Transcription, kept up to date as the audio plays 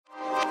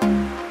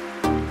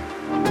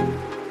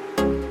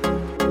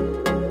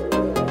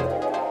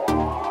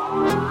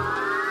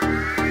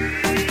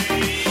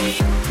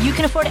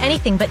afford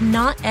anything, but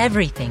not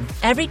everything.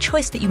 Every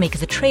choice that you make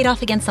is a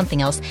trade-off against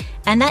something else,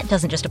 and that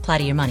doesn't just apply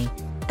to your money.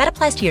 That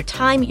applies to your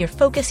time, your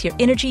focus, your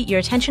energy, your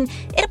attention.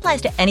 It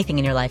applies to anything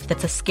in your life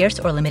that's a scarce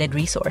or limited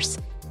resource.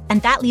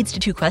 And that leads to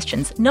two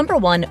questions. Number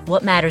one,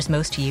 what matters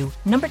most to you?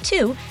 Number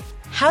two,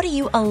 how do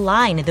you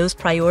align those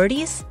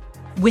priorities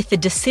with the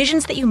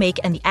decisions that you make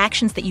and the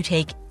actions that you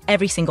take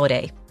every single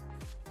day?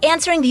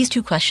 Answering these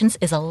two questions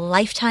is a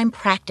lifetime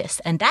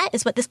practice, and that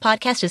is what this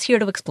podcast is here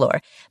to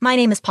explore. My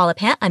name is Paula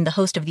Pant. I'm the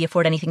host of the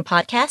Afford Anything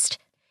podcast.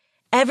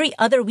 Every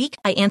other week,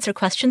 I answer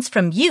questions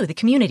from you, the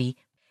community.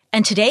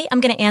 And today, I'm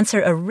going to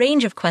answer a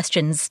range of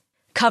questions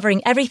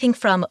covering everything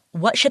from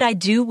what should I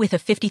do with a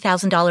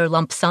 $50,000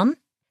 lump sum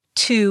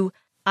to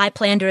I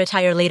plan to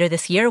retire later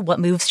this year, what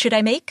moves should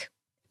I make?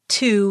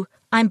 To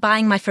I'm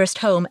buying my first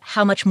home,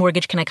 how much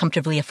mortgage can I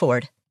comfortably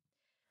afford?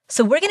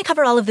 So we're going to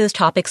cover all of those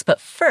topics,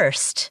 but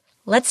first,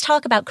 let's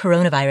talk about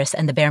coronavirus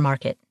and the bear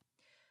market.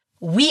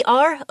 We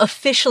are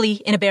officially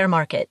in a bear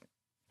market.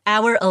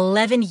 Our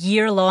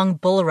 11-year-long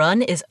bull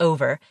run is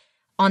over.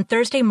 On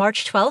Thursday,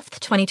 March 12th,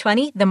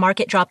 2020, the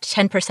market dropped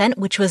 10%,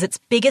 which was its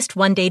biggest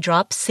one-day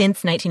drop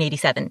since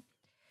 1987.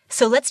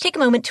 So let's take a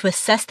moment to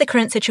assess the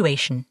current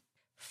situation.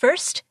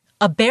 First,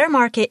 a bear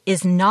market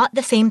is not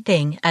the same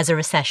thing as a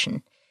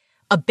recession.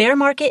 A bear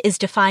market is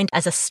defined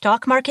as a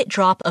stock market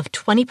drop of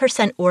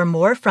 20% or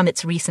more from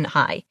its recent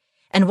high.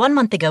 And 1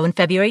 month ago, in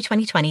February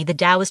 2020, the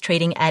Dow was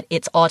trading at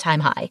its all-time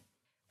high.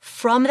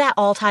 From that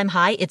all-time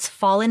high, it's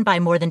fallen by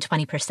more than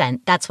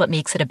 20%. That's what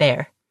makes it a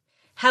bear.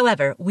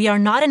 However, we are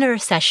not in a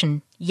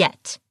recession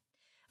yet.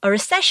 A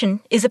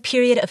recession is a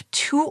period of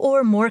 2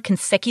 or more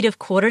consecutive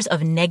quarters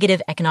of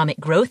negative economic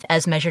growth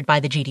as measured by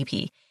the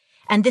GDP.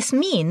 And this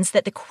means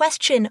that the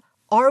question,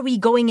 are we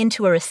going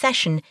into a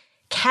recession,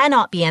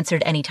 cannot be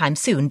answered anytime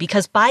soon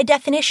because by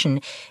definition,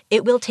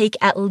 it will take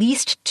at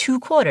least 2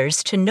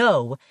 quarters to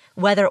know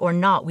whether or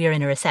not we are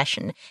in a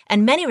recession.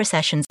 And many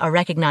recessions are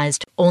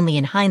recognized only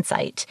in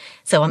hindsight.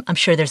 So I'm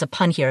sure there's a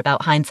pun here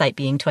about hindsight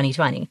being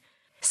 2020.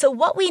 So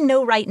what we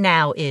know right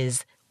now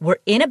is we're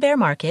in a bear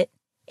market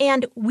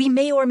and we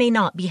may or may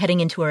not be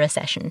heading into a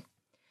recession.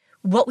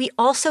 What we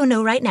also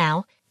know right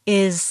now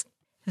is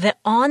that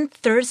on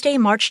Thursday,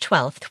 March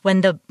 12th,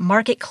 when the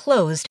market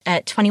closed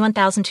at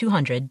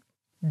 21,200,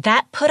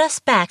 that put us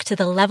back to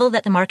the level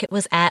that the market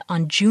was at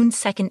on June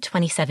 2nd,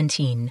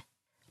 2017.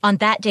 On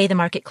that day, the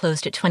market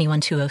closed at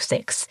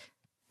 21,206.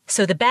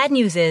 So the bad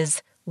news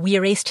is we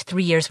erased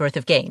 3 years' worth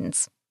of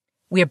gains.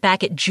 We are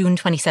back at June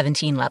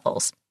 2017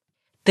 levels.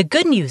 The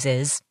good news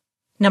is,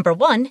 number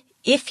one,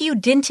 if you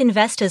didn't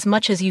invest as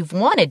much as you've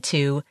wanted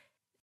to,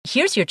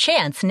 here's your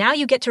chance. Now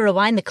you get to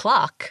rewind the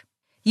clock.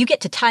 You get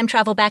to time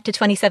travel back to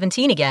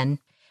 2017 again.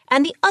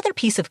 And the other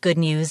piece of good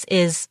news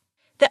is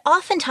that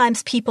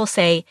oftentimes people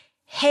say,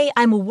 hey,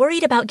 I'm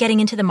worried about getting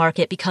into the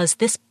market because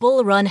this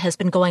bull run has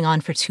been going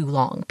on for too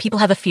long. People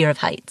have a fear of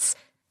heights.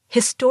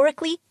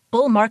 Historically,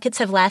 bull markets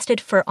have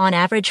lasted for, on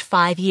average,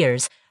 5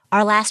 years.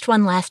 Our last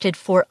one lasted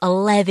for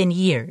 11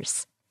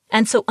 years.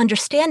 And so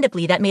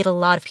understandably, that made a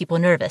lot of people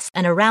nervous.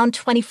 And around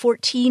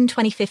 2014,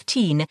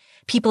 2015,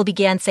 people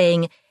began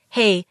saying,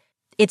 hey,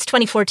 it's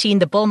 2014,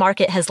 the bull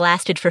market has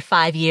lasted for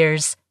 5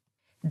 years.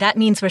 That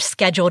means we're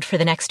scheduled for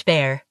the next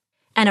bear.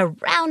 And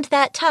around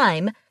that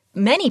time,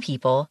 many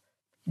people,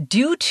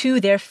 due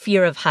to their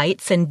fear of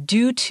heights and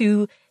due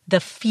to the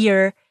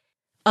fear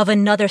of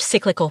another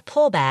cyclical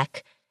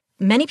pullback,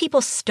 many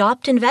people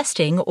stopped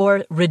investing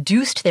or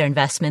reduced their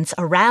investments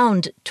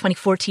around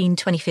 2014,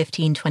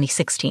 2015,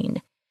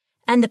 2016.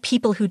 And the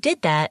people who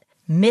did that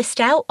missed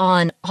out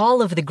on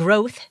all of the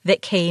growth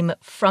that came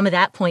from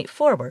that point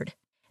forward.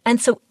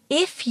 And so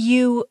if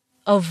you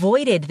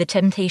avoided the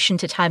temptation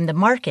to time the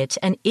market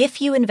and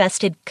if you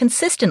invested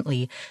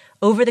consistently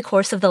over the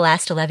course of the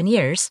last 11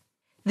 years,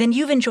 then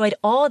you've enjoyed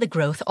all the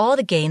growth, all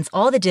the gains,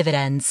 all the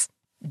dividends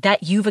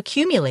that you've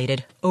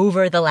accumulated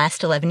over the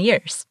last 11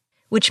 years.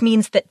 Which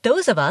means that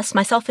those of us,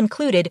 myself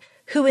included,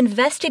 who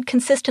invested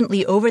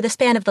consistently over the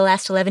span of the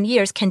last 11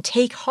 years can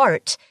take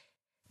heart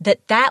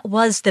that that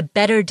was the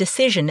better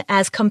decision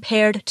as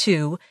compared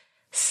to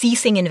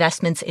ceasing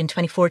investments in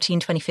 2014,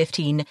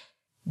 2015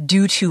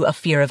 due to a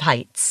fear of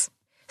heights.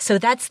 So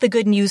that's the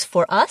good news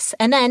for us.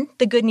 And then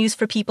the good news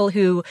for people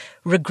who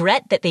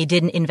regret that they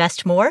didn't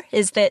invest more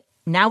is that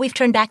now we've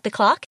turned back the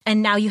clock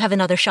and now you have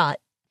another shot.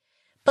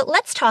 But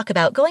let's talk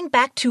about going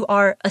back to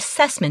our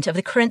assessment of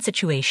the current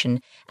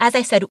situation. As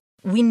I said,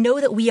 we know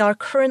that we are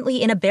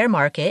currently in a bear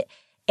market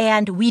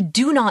and we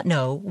do not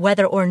know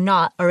whether or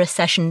not a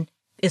recession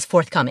is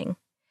forthcoming.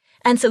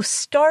 And so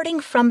starting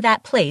from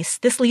that place,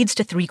 this leads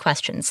to 3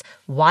 questions.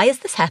 Why is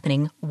this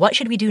happening? What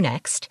should we do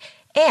next?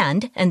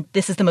 And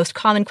this is the most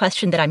common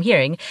question that I'm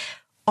hearing,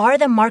 are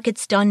the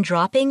markets done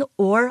dropping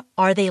or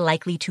are they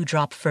likely to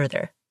drop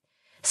further?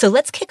 So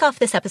let's kick off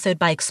this episode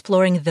by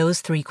exploring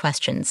those 3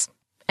 questions.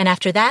 And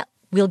after that,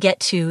 we'll get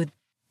to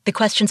the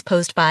questions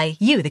posed by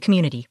you, the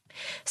community.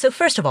 So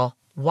first of all,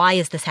 why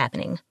is this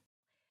happening?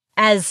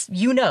 As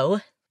you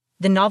know,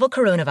 the novel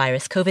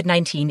coronavirus,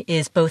 COVID-19,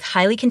 is both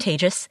highly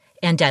contagious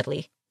and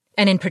deadly.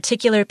 And in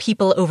particular,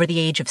 people over the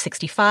age of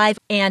 65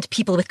 and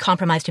people with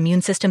compromised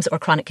immune systems or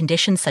chronic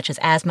conditions such as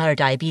asthma or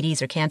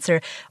diabetes or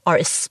cancer are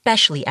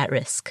especially at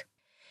risk.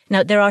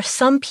 Now, there are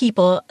some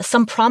people,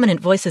 some prominent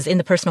voices in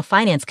the personal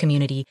finance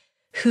community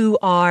who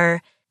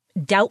are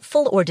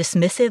doubtful or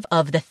dismissive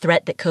of the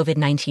threat that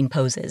COVID-19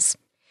 poses.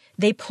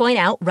 They point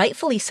out,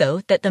 rightfully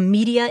so, that the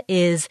media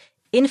is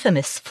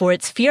infamous for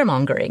its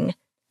fear-mongering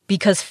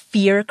because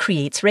fear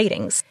creates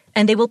ratings.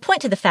 And they will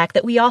point to the fact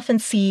that we often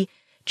see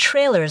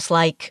trailers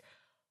like,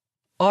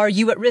 "Are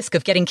you at risk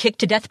of getting kicked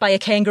to death by a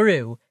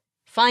kangaroo?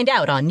 Find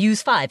out on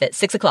News 5 at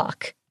 6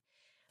 o'clock.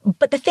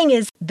 But the thing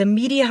is, the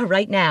media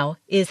right now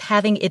is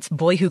having its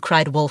boy who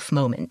cried wolf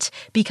moment,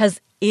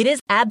 because it is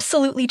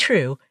absolutely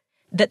true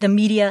that the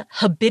media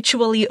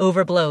habitually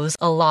overblows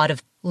a lot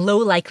of low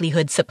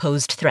likelihood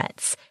supposed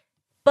threats.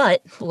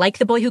 But, like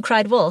the boy who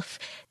cried wolf,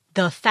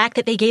 the fact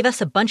that they gave us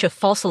a bunch of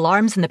false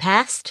alarms in the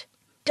past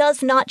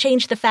does not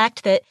change the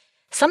fact that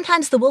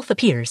sometimes the wolf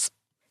appears.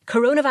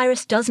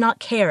 Coronavirus does not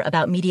care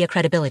about media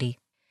credibility.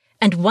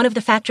 And one of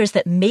the factors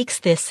that makes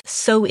this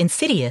so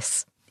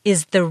insidious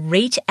is the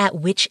rate at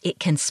which it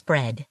can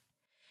spread.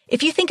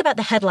 If you think about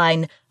the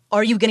headline,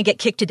 "Are you going to get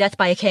kicked to death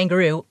by a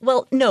kangaroo?"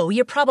 Well, no,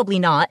 you're probably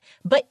not.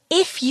 But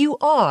if you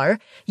are,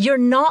 you're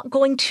not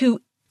going to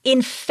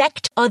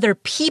infect other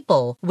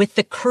people with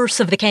the curse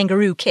of the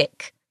kangaroo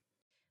kick.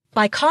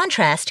 By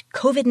contrast,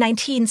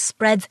 COVID-19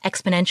 spreads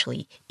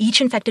exponentially. Each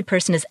infected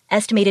person is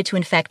estimated to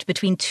infect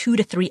between 2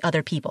 to 3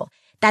 other people.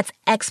 That's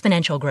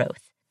exponential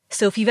growth.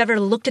 So if you've ever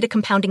looked at a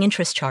compounding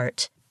interest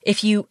chart,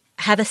 if you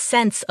have a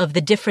sense of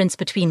the difference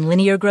between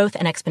linear growth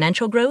and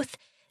exponential growth,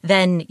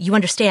 then you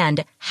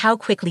understand how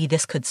quickly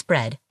this could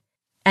spread.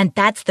 And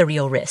that's the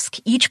real risk.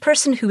 Each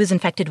person who is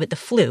infected with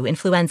the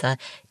influenza,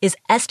 is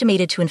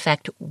estimated to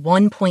infect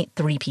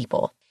 1.3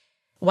 people,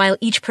 while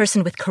each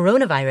person with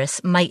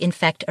coronavirus might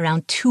infect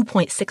around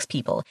 2.6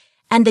 people.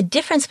 And the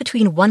difference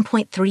between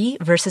 1.3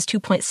 versus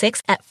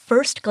 2.6 at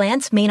first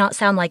glance may not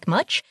sound like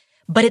much,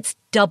 but it's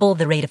double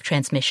the rate of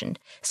transmission.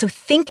 So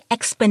think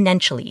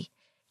exponentially.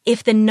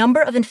 If the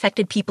number of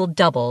infected people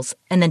doubles,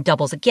 and then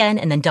doubles again,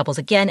 and then doubles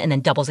again, and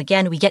then doubles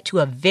again, we get to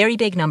a very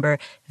big number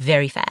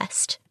very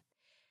fast.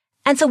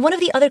 And so one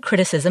of the other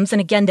criticisms, and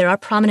again, there are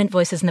prominent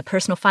voices in the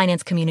personal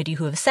finance community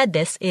who have said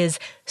this, is,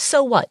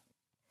 so what?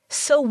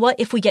 So what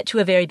if we get to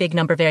a very big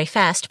number very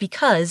fast?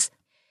 Because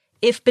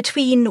if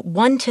between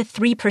 1 to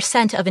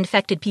 3% of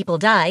infected people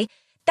die,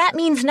 that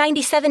means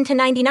 97 to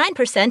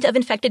 99% of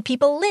infected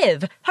people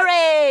live.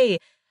 Hooray!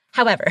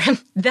 However,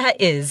 that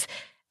is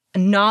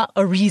not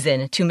a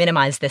reason to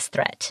minimize this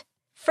threat.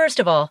 First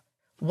of all,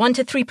 1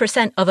 to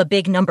 3% of a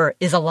big number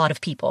is a lot of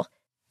people.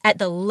 At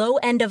the low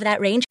end of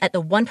that range, at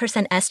the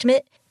 1%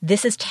 estimate,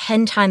 this is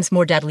 10 times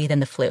more deadly than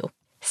the flu.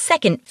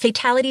 Second,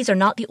 fatalities are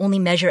not the only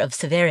measure of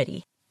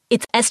severity.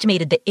 It's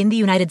estimated that in the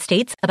United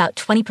States, about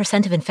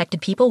 20% of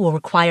infected people will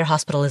require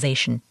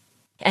hospitalization.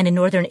 And in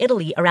northern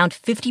Italy, around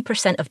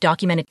 50% of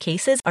documented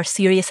cases are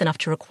serious enough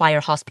to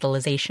require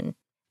hospitalization.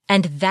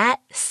 And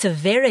that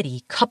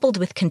severity, coupled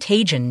with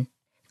contagion,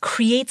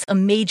 creates a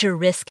major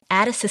risk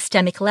at a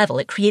systemic level.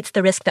 It creates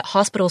the risk that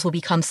hospitals will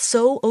become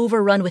so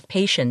overrun with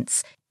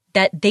patients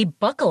that they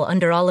buckle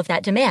under all of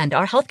that demand.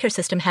 Our healthcare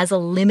system has a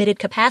limited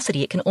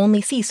capacity. It can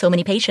only see so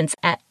many patients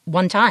at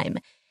one time.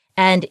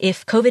 And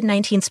if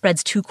COVID-19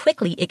 spreads too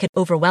quickly, it could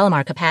overwhelm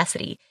our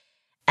capacity.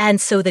 And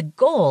so the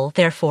goal,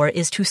 therefore,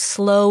 is to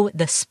slow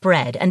the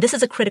spread. And this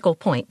is a critical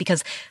point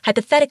because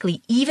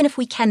hypothetically, even if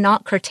we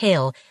cannot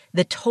curtail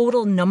the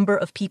total number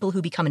of people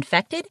who become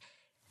infected,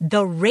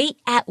 the rate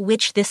at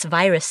which this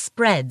virus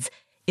spreads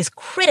is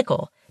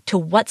critical to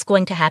what's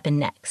going to happen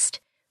next.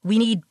 We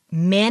need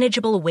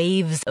manageable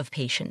waves of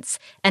patients.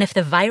 And if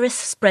the virus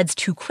spreads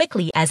too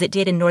quickly, as it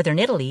did in northern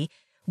Italy,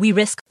 we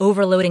risk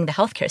overloading the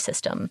healthcare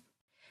system.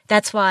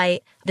 That's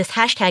why this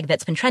hashtag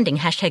that's been trending,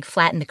 hashtag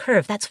flatten the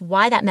curve, that's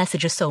why that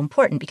message is so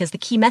important, because the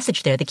key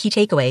message there, the key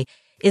takeaway,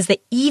 is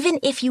that even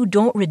if you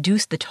don't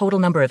reduce the total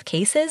number of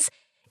cases,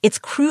 it's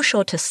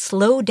crucial to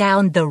slow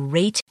down the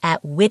rate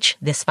at which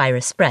this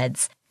virus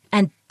spreads.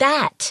 And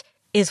that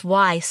is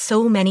why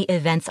so many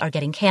events are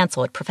getting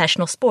canceled.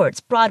 Professional sports,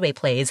 Broadway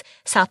plays,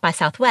 South by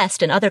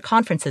Southwest, and other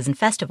conferences and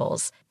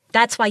festivals.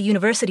 That's why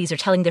universities are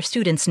telling their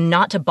students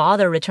not to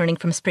bother returning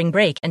from spring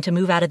break and to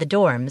move out of the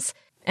dorms.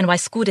 And why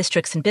school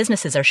districts and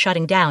businesses are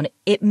shutting down.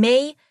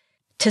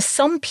 To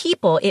some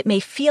people, it may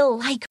feel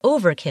like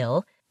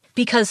overkill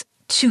because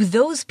to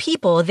those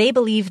people, they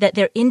believe that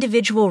their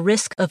individual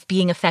risk of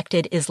being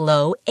affected is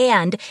low.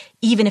 And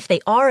even if they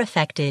are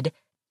affected,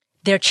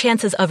 their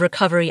chances of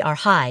recovery are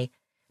high.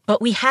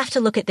 But we have to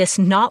look at this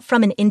not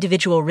from an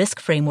individual risk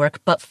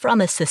framework, but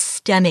from a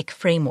systemic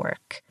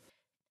framework.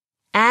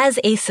 As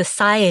a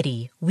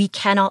society, we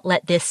cannot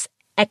let this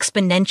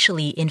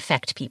exponentially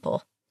infect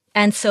people.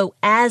 And so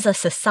as a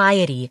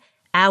society,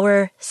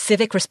 our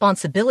civic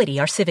responsibility,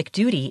 our civic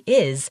duty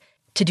is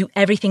to do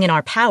everything in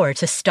our power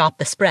to stop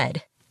the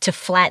spread, to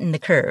flatten the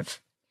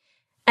curve.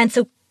 And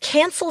so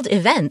canceled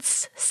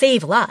events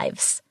save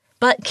lives,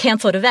 but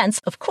canceled events,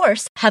 of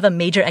course, have a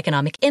major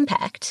economic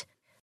impact.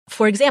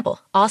 For example,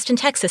 Austin,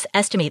 Texas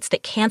estimates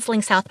that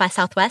canceling South by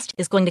Southwest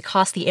is going to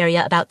cost the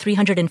area about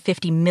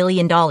 $350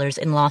 million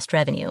in lost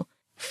revenue.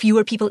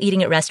 Fewer people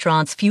eating at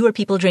restaurants, fewer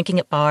people drinking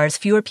at bars,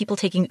 fewer people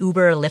taking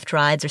Uber or Lyft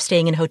rides or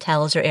staying in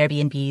hotels or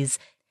Airbnbs.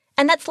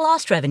 And that's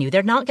lost revenue.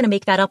 They're not going to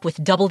make that up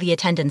with double the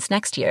attendance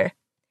next year.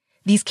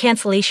 These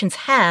cancellations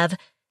have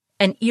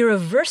an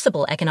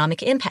irreversible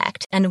economic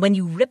impact. And when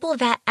you ripple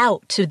that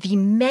out to the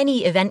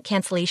many event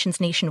cancellations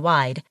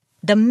nationwide,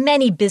 the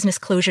many business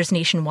closures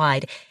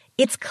nationwide,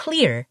 it's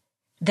clear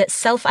that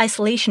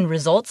self-isolation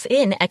results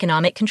in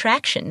economic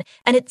contraction.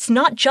 And it's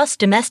not just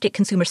domestic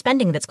consumer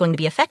spending that's going to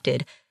be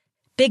affected.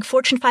 Big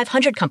Fortune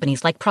 500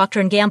 companies like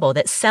Procter & Gamble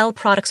that sell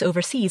products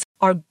overseas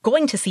are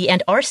going to see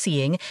and are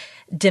seeing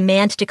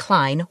demand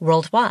decline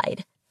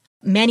worldwide.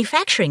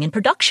 Manufacturing and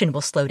production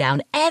will slow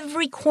down.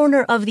 Every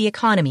corner of the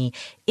economy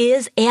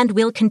is and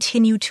will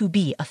continue to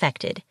be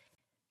affected.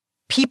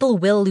 People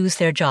will lose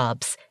their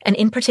jobs, and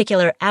in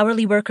particular,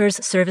 hourly workers,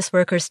 service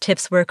workers,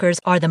 tips workers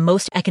are the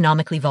most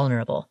economically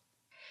vulnerable.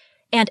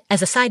 And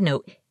as a side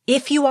note,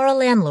 if you are a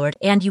landlord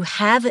and you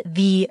have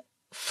the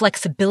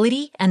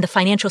flexibility and the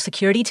financial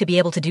security to be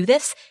able to do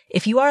this,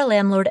 if you are a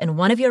landlord and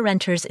one of your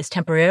renters is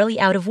temporarily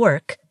out of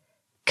work,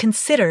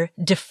 consider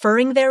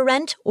deferring their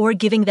rent or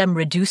giving them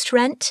reduced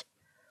rent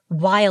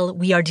while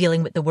we are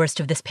dealing with the worst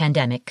of this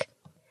pandemic.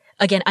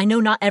 Again, I know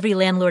not every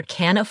landlord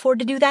can afford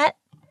to do that,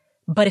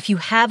 but if you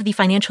have the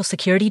financial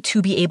security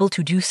to be able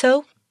to do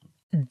so,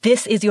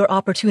 this is your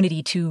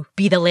opportunity to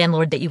be the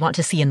landlord that you want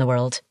to see in the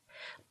world.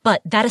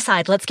 But that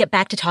aside, let's get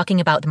back to talking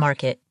about the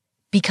market.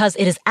 Because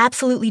it is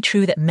absolutely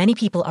true that many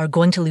people are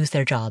going to lose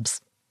their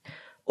jobs,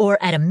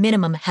 or at a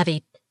minimum have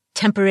a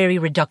temporary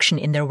reduction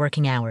in their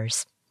working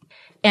hours.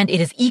 And it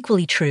is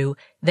equally true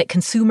that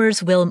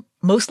consumers will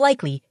most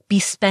likely be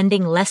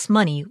spending less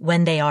money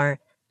when they are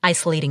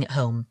isolating at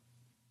home.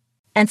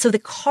 And so the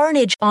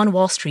carnage on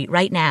Wall Street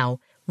right now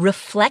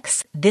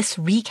reflects this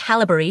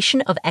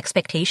recalibration of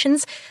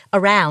expectations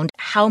around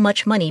how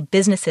much money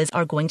businesses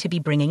are going to be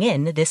bringing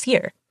in this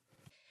year.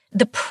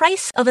 The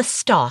price of a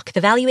stock, the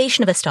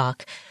valuation of a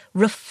stock,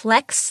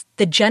 reflects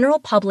the general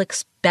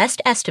public's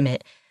best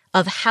estimate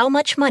of how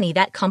much money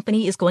that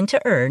company is going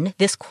to earn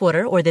this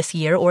quarter or this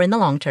year or in the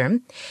long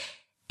term.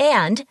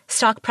 And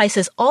stock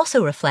prices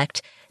also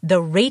reflect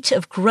the rate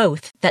of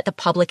growth that the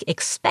public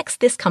expects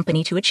this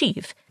company to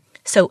achieve.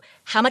 So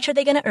how much are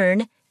they going to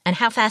earn and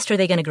how fast are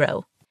they going to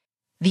grow?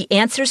 The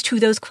answers to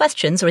those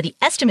questions, or the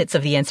estimates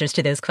of the answers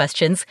to those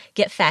questions,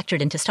 get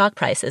factored into stock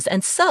prices.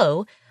 And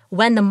so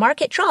when the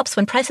market drops,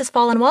 when prices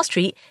fall on Wall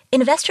Street,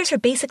 investors are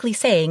basically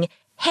saying,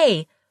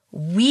 hey,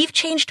 we've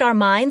changed our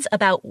minds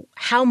about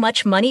how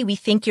much money we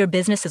think your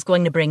business is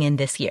going to bring in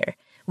this year.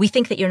 We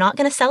think that you're not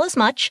going to sell as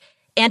much,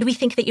 and we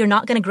think that you're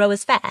not going to grow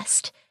as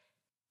fast.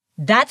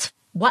 That's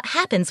what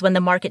happens when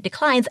the market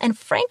declines, and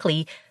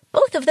frankly,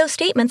 both of those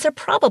statements are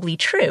probably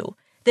true.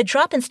 The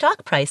drop in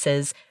stock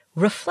prices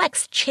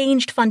reflects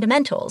changed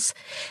fundamentals.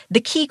 The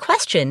key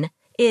question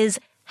is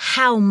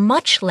how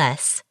much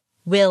less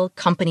will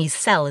companies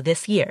sell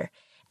this year?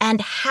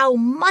 And how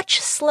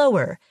much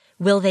slower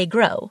will they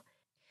grow?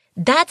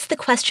 That's the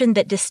question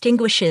that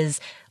distinguishes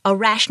a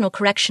rational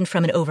correction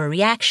from an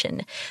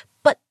overreaction.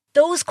 But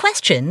those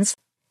questions,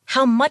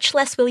 how much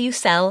less will you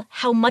sell?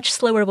 How much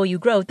slower will you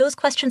grow? Those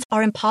questions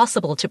are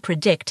impossible to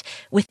predict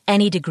with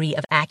any degree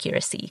of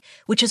accuracy,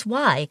 which is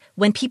why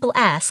when people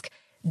ask,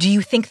 do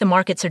you think the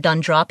markets are done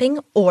dropping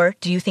or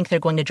do you think they're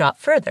going to drop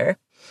further?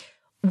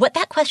 What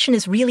that question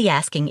is really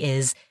asking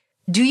is,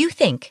 do you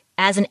think,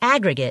 as an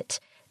aggregate,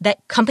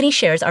 that company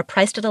shares are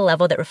priced at a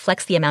level that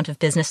reflects the amount of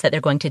business that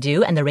they're going to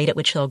do and the rate at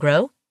which they'll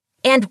grow?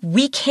 And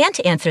we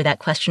can't answer that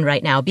question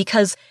right now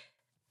because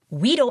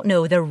we don't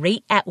know the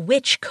rate at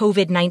which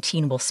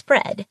COVID-19 will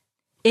spread.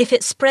 If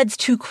it spreads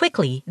too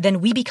quickly, then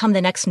we become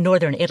the next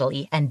Northern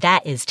Italy, and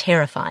that is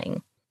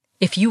terrifying.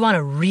 If you want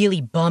to really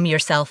bum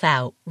yourself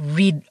out,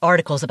 read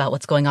articles about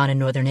what's going on in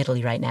Northern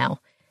Italy right now.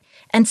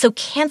 And so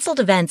canceled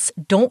events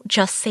don't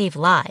just save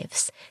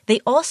lives. They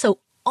also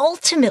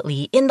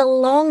ultimately, in the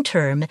long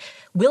term,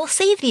 will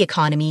save the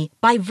economy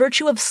by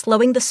virtue of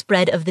slowing the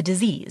spread of the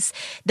disease.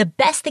 The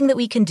best thing that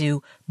we can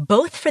do,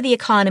 both for the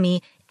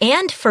economy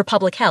and for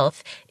public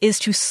health, is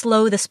to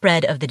slow the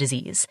spread of the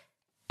disease.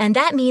 And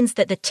that means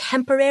that the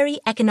temporary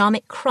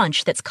economic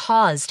crunch that's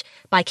caused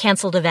by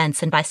canceled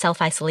events and by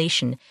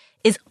self-isolation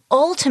is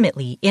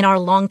ultimately in our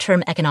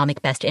long-term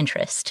economic best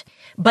interest.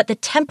 But the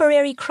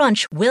temporary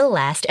crunch will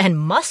last and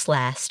must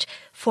last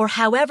for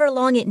however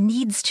long it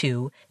needs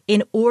to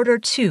in order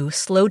to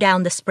slow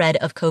down the spread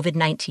of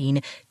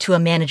COVID-19 to a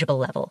manageable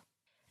level.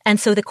 And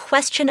so the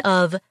question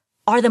of,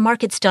 are the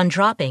markets done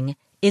dropping,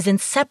 is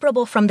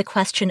inseparable from the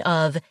question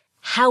of,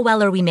 how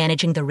well are we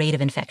managing the rate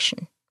of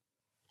infection?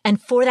 And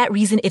for that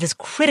reason, it is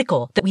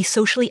critical that we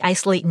socially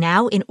isolate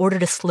now in order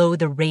to slow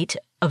the rate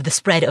of the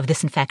spread of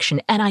this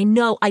infection. And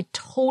I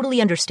totally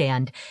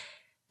understand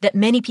that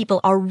many people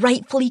are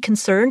rightfully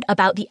concerned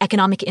about the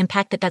economic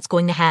impact that that's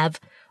going to have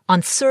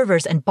on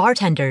servers and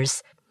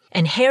bartenders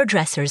and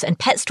hairdressers and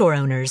pet store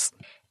owners.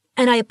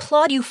 And I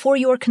applaud you for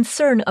your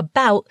concern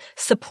about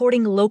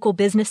supporting local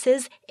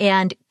businesses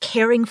and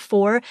caring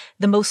for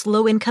the most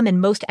low income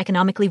and most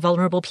economically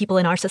vulnerable people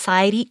in our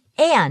society.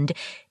 And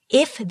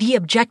if the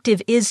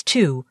objective is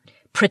to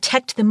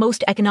protect the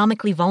most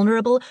economically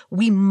vulnerable,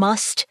 we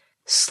must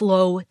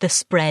slow the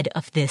spread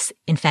of this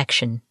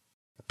infection.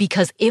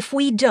 Because if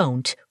we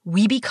don't,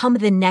 we become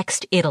the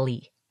next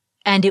Italy,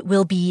 and it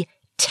will be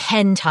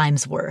 10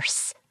 times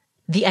worse.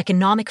 The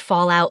economic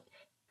fallout,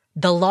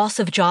 the loss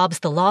of jobs,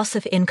 the loss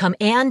of income,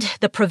 and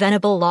the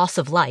preventable loss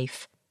of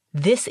life.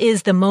 This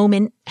is the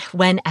moment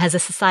when, as a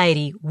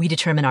society, we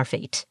determine our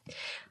fate.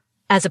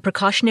 As a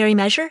precautionary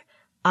measure,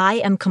 I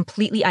am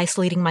completely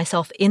isolating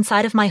myself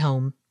inside of my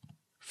home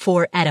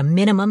for, at a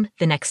minimum,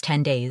 the next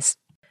 10 days.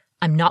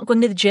 I'm not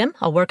going to the gym.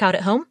 I'll work out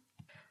at home.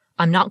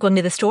 I'm not going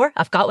to the store.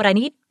 I've got what I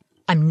need.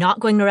 I'm not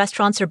going to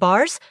restaurants or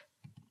bars,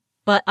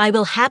 but I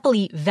will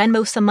happily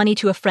Venmo some money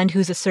to a friend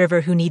who's a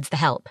server who needs the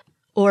help,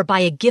 or buy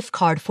a gift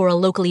card for a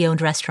locally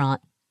owned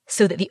restaurant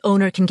so that the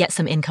owner can get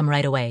some income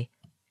right away.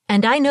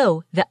 And I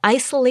know that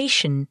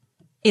isolation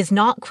is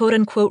not quote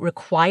unquote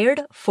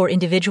required for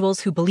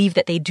individuals who believe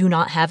that they do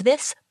not have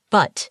this,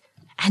 but,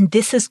 and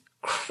this is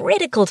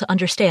critical to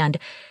understand,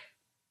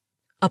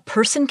 a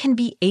person can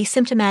be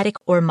asymptomatic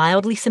or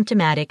mildly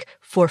symptomatic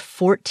for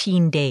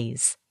 14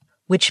 days,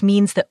 which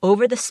means that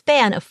over the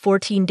span of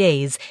 14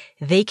 days,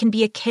 they can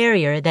be a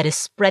carrier that is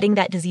spreading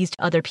that disease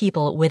to other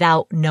people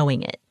without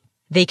knowing it.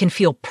 They can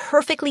feel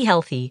perfectly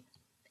healthy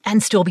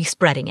and still be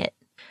spreading it.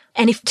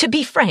 And if, to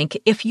be frank,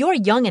 if you're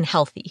young and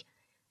healthy,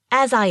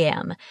 as I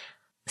am,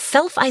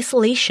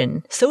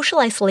 self-isolation, social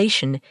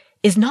isolation,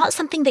 is not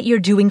something that you're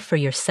doing for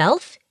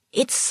yourself.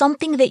 It's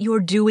something that you're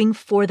doing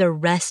for the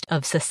rest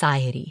of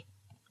society.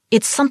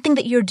 It's something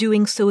that you're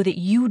doing so that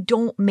you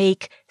don't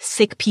make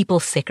sick people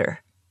sicker.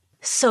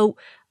 So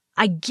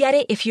I get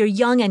it if you're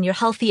young and you're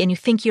healthy and you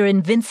think you're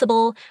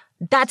invincible.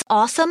 That's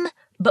awesome,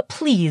 but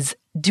please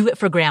do it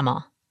for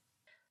grandma.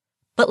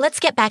 But let's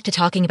get back to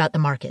talking about the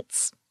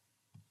markets,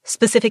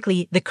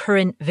 specifically the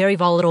current very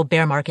volatile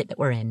bear market that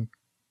we're in.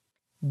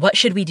 What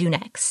should we do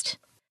next?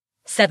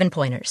 7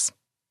 pointers.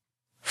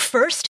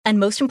 First, and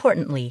most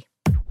importantly,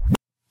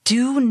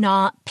 do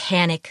not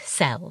panic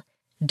sell.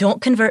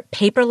 Don't convert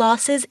paper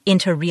losses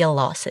into real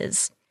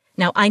losses.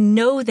 Now, I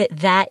know that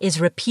that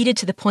is repeated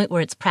to the point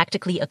where it's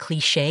practically a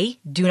cliche,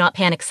 do not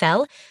panic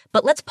sell,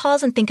 but let's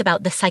pause and think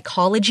about the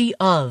psychology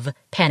of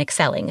panic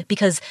selling,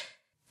 because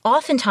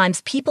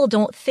oftentimes people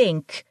don't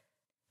think,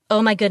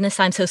 oh my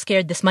goodness, I'm so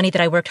scared this money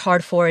that I worked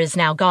hard for is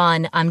now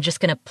gone, I'm just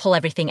going to pull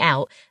everything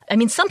out. I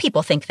mean, some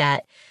people think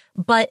that,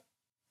 but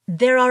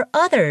there are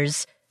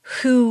others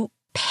who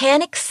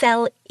panic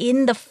sell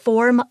in the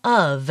form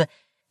of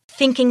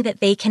thinking that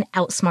they can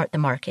outsmart the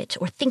market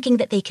or thinking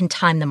that they can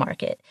time the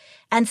market.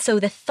 And so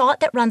the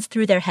thought that runs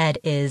through their head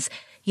is,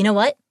 you know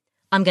what?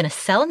 I'm going to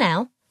sell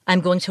now.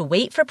 I'm going to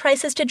wait for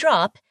prices to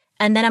drop,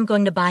 and then I'm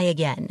going to buy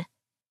again.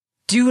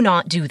 Do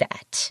not do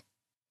that.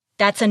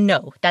 That's a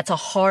no. That's a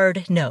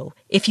hard no.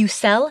 If you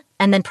sell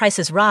and then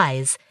prices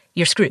rise,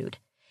 you're screwed.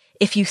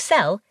 If you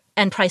sell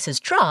and prices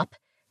drop,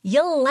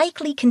 you'll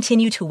likely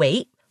continue to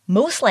wait,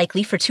 most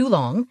likely for too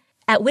long,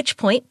 at which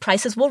point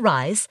prices will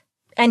rise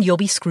and you'll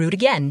be screwed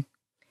again.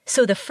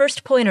 So the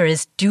first pointer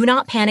is do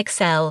not panic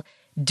sell.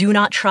 Do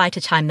not try to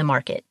time the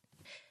market.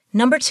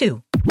 Number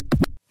 2,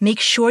 make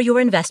sure your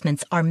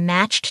investments are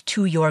matched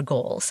to your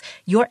goals.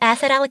 Your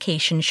asset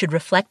allocation should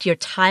reflect your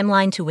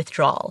timeline to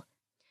withdrawal.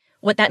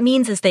 What that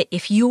means is that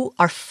if you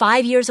are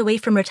 5 years away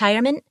from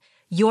retirement,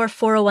 your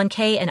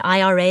 401k and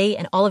IRA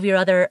and all of your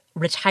other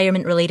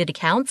retirement-related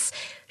accounts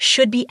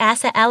should be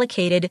asset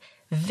allocated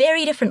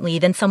very differently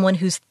than someone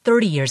who's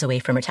 30 years away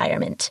from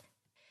retirement.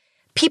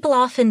 People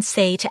often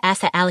say to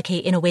asset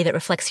allocate in a way that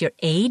reflects your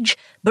age,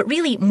 but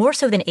really more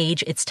so than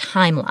age, it's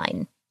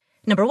timeline.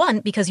 Number 1,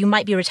 because you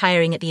might be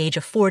retiring at the age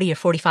of 40 or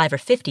 45 or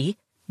 50,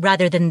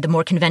 rather than the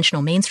more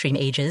conventional mainstream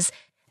ages.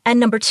 And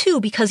number 2,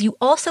 because you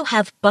also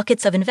have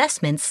buckets of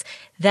investments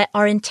that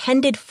are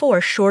intended for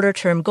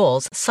shorter-term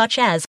goals, such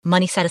as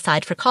money set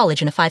aside for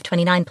college in a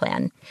 529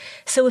 plan.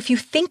 So if you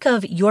think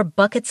of your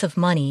buckets of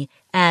money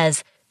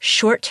as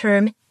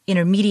short-term,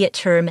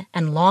 intermediate-term,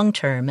 and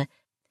long-term,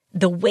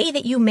 the way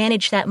that you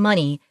manage that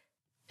money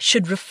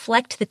should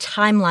reflect the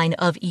timeline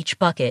of each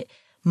bucket.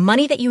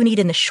 Money that you need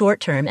in the short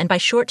term, and by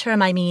short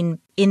term I mean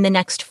in the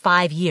next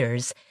 5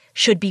 years,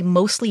 should be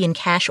mostly in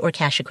cash or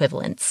cash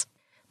equivalents.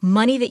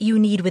 Money that you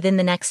need within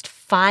the next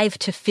 5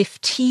 to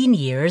 15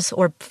 years,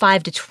 or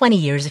 5 to 20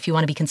 years if you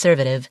want to be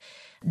conservative,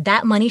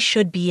 that money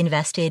should be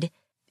invested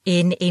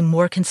in a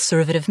more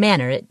conservative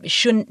manner. It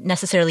shouldn't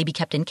necessarily be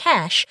kept in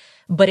cash,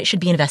 but it should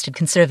be invested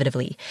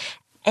conservatively.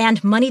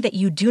 And money that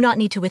you do not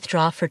need to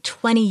withdraw for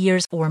 20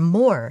 years or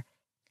more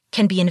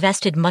can be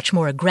invested much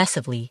more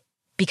aggressively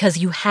because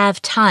you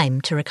have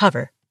time to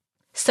recover.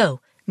 So,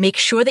 make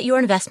sure that your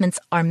investments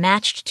are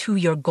matched to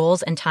your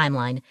goals and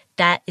timeline.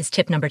 That is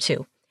tip number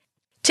 2.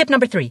 Tip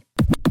number 3.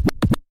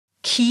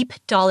 Keep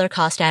dollar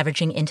cost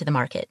averaging into the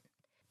market.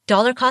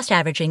 Dollar cost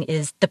averaging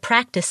is the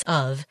practice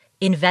of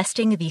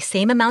investing the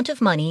same amount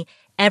of money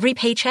every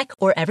paycheck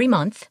or every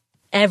month,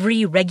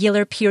 every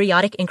regular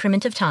periodic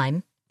increment of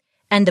time.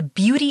 And the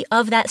beauty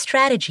of that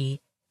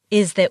strategy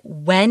is that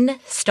when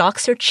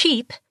stocks are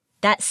cheap,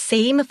 that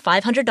same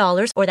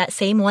 $500 or that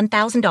same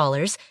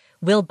 $1,000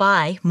 will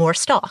buy more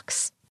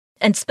stocks.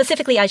 And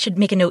specifically, I should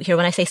make a note here.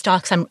 When I say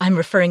stocks, I'm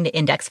referring to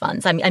index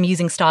funds. I'm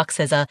using stocks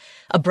as a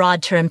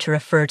broad term to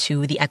refer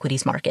to the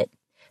equities market.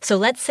 So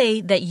let's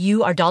say that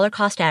you are dollar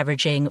cost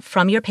averaging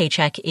from your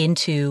paycheck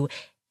into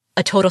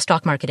a total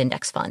stock market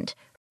index fund.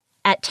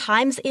 At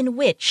times in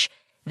which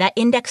that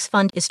index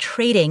fund is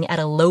trading at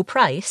a low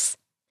price,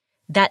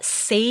 that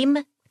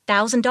same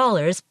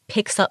 $1,000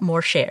 picks up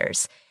more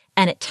shares.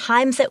 And at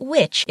times at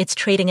which it's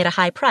trading at a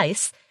high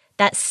price,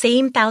 that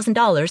same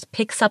 $1,000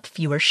 picks up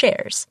fewer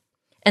shares.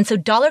 And so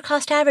dollar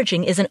cost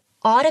averaging is an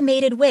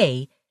automated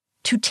way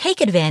to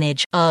take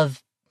advantage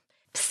of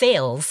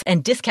sales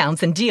and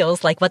discounts and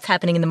deals like what's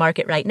happening in the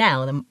market right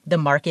now. The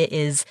market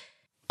is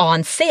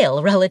on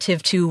sale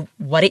relative to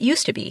what it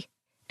used to be.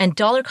 And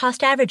dollar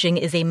cost averaging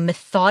is a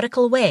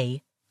methodical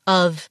way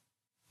of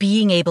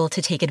being able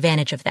to take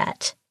advantage of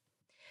that.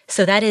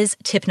 So that is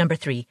tip number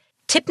 3.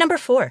 Tip number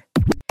 4.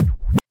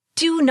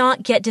 Do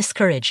not get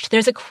discouraged.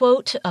 There's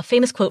a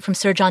famous quote from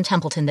Sir John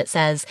Templeton that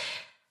says,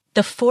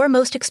 "The 4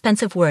 most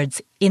expensive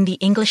words in the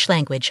English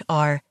language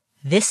are,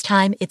 'This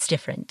time it's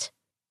different.'"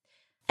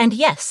 And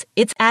yes,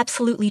 it's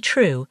absolutely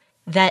true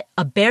that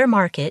a bear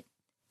market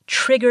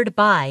triggered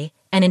by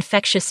an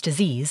infectious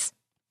disease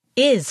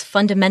is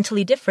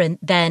fundamentally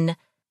different than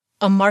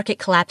a market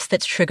collapse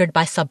that's triggered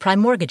by subprime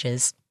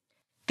mortgages.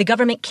 The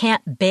government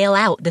can't bail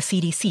out the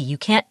CDC. You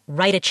can't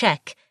write a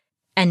check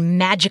and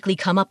magically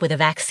come up with a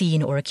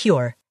vaccine or a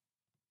cure.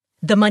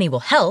 The money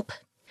will help,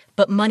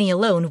 but money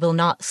alone will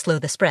not slow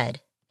the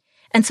spread.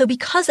 And so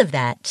because of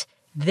that,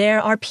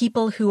 there are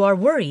people who are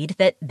worried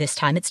that this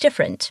time it's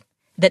different,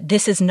 that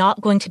this is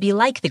not going to be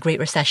like the Great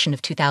Recession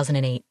of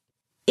 2008.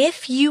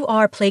 If you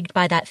are plagued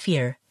by that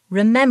fear,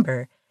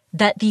 remember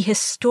that the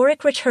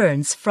historic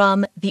returns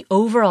from the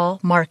overall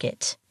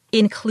market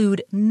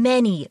include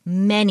many,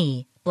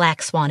 many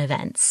black swan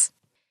events.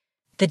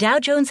 The Dow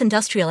Jones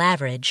Industrial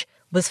Average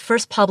was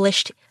first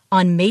published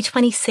on May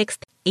 26,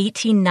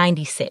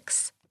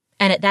 1896.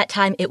 And at that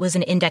time, it was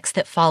an index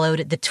that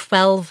followed the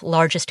 12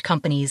 largest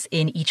companies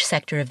in each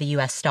sector of the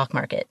U.S. stock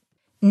market.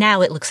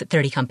 Now it looks at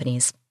 30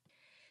 companies.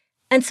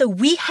 And so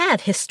we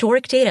have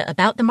historic data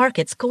about the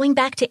markets going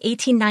back to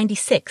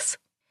 1896,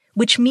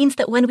 which means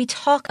that when we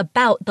talk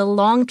about the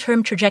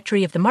long-term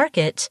trajectory of the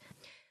market,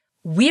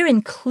 we're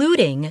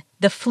including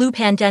the flu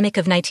pandemic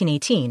of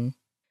 1918.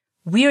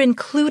 We're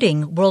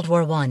including World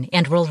War I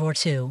and World War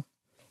II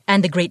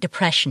and the Great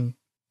Depression.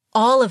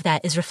 All of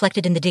that is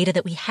reflected in the data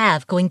that we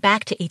have going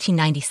back to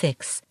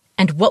 1896.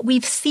 And what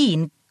we've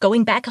seen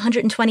going back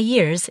 120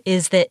 years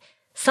is that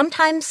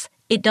sometimes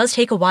it does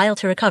take a while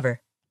to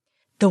recover.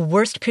 The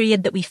worst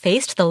period that we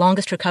faced, the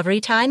longest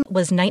recovery time,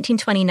 was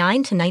 1929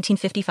 to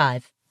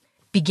 1955,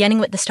 beginning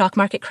with the stock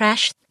market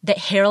crash that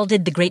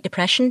heralded the Great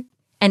Depression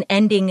and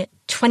ending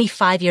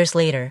 25 years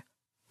later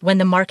when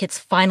the markets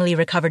finally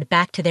recovered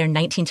back to their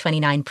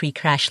 1929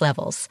 pre-crash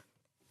levels.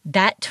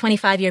 That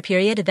 25-year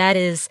period, that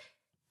is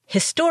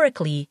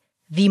historically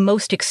the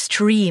most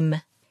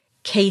extreme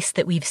case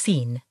that we've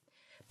seen.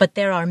 But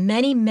there are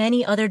many,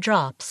 many other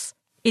drops,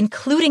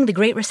 including the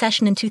Great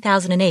Recession in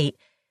 2008,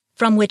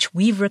 from which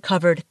we've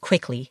recovered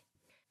quickly.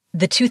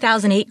 The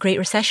 2008 Great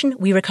Recession,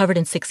 we recovered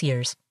in 6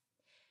 years.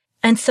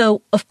 And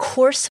so, of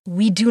course,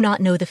 we do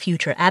not know the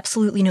future.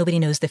 Absolutely nobody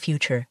knows the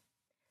future.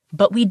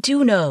 But we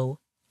do know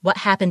what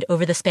happened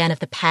over the span of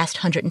the past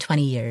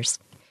 120 years.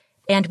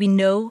 And we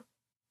know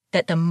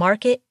that the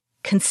market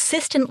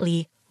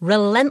consistently,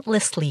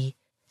 relentlessly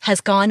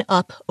has gone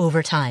up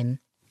over time.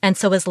 And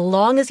so as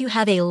long as you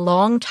have a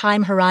long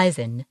time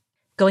horizon,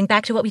 going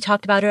back to what we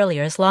talked about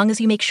earlier, as long as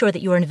you make sure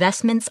that your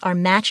investments are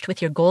matched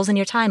with your goals and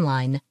your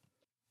timeline,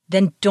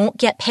 then don't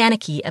get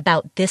panicky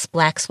about this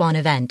black swan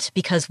event,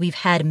 because we've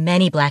had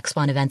many black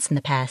swan events in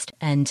the past,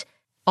 and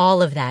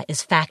all of that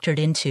is factored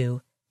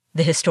into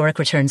the historic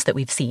returns that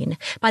we've seen.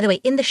 By the way,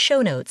 in the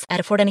show notes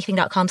at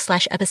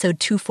affordanything.com/episode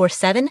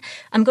 247,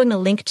 I'm going to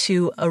link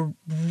to a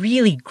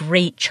really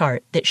great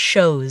chart that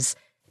shows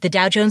the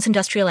Dow Jones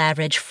Industrial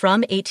Average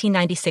from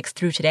 1896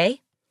 through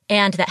today,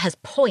 and that has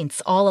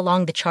points all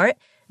along the chart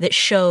that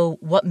show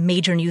what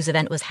major news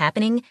event was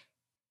happening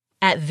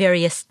at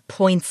various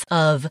points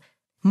of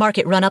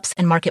market run-ups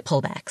and market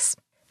pullbacks.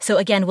 So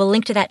again, we'll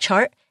link to that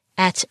chart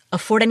at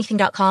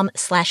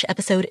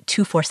affordanything.com/episode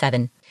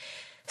 247.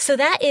 So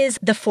that is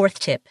the 4th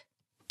tip.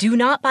 Do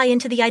not buy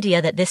into the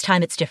idea that this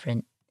time it's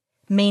different.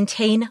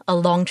 Maintain a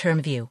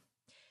long-term view.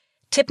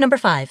 Tip number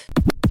 5.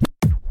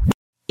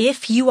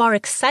 If you are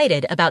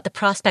excited about the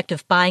prospect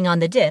of buying on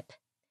the dip,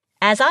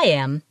 as I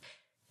am,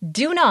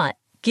 do not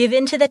give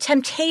in to the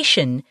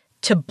temptation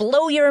to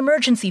blow your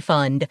emergency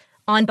fund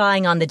on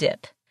buying on the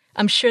dip.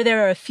 I'm sure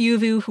there are a few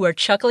of you who are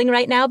chuckling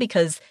right now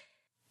because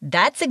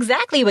that's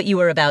exactly what you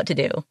were about to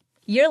do.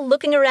 You're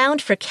looking around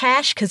for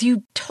cash because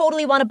you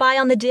totally want to buy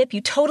on the dip.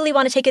 You totally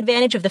want to take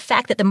advantage of the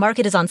fact that the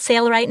market is on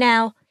sale right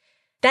now.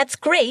 That's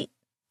great,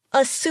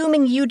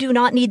 assuming you do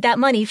not need that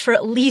money for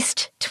at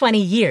least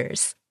 20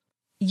 years.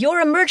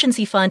 Your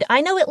emergency fund,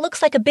 I know it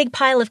looks like a big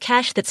pile of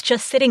cash that's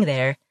just sitting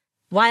there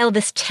while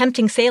this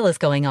tempting sale is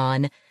going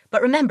on,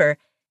 but remember,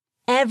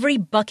 every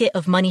bucket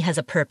of money has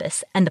a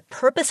purpose, and the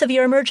purpose of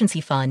your emergency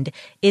fund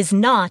is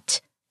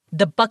not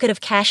the bucket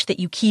of cash that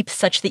you keep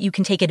such that you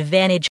can take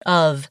advantage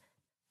of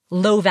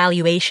low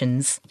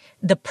valuations.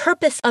 The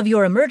purpose of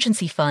your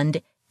emergency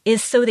fund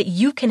is so that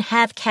you can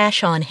have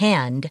cash on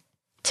hand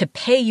to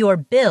pay your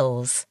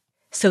bills.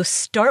 So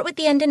start with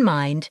the end in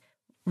mind.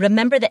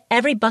 Remember that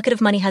every bucket of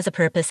money has a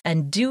purpose,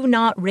 and do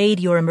not raid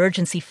your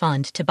emergency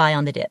fund to buy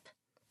on the dip.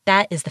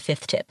 That is the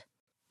 5th tip.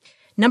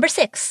 Number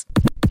 6.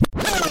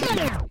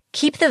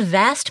 Keep the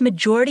vast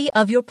majority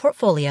of your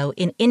portfolio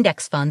in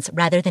index funds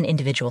rather than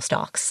individual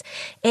stocks.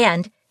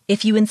 And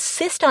if you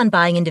insist on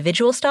buying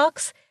individual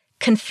stocks,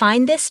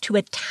 confine this to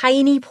a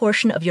tiny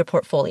portion of your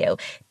portfolio,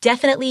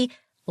 definitely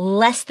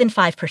less than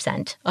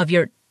 5% of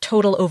your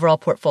total overall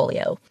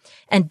portfolio,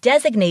 and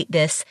designate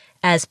this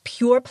as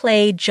pure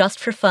play just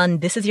for fun.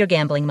 This is your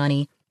gambling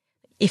money.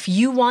 If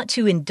you want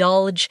to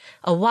indulge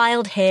a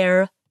wild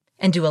hair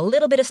and do a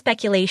little bit of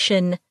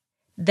speculation,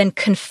 then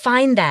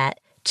confine that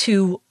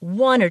to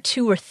 1 or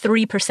 2 or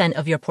 3%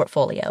 of your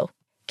portfolio.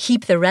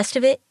 Keep the rest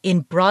of it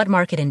in broad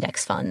market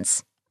index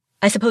funds.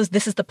 I suppose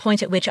this is the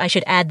point at which I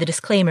should add the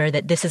disclaimer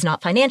that this is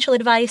not financial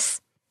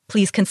advice.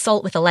 Please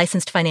consult with a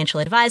licensed financial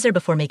advisor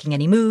before making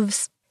any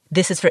moves.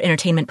 This is for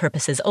entertainment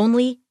purposes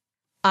only.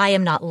 I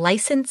am not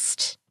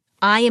licensed.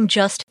 I am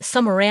just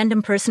some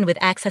random person with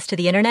access to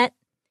the internet,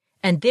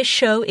 and this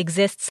show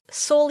exists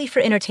solely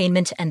for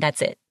entertainment, and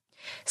that's it.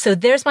 So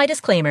there's my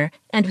disclaimer,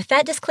 and with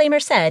that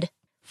disclaimer said,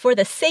 for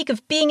the sake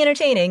of being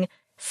entertaining,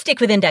 stick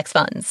with index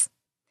funds.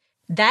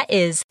 That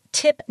is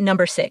tip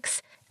number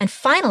 6. And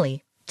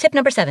finally, tip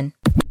number 7.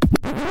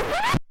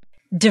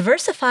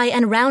 Diversify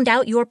and round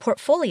out your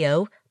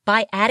portfolio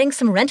by adding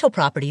some rental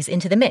properties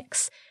into the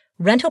mix.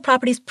 Rental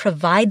properties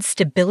provide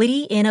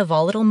stability in a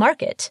volatile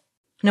market.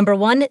 Number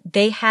 1,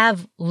 they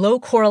have low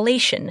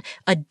correlation.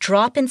 A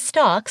drop in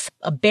stocks,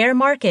 a bear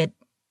market,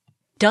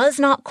 does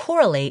not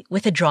correlate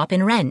with a drop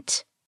in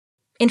rent.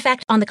 In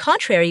fact, on the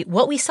contrary,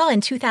 what we saw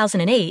in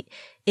 2008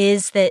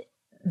 is that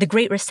the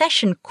Great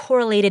Recession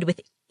correlated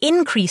with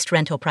increased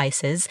rental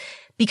prices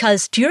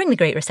because during the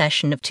Great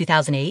Recession of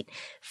 2008,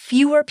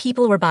 fewer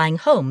people were buying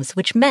homes,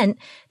 which meant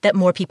that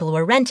more people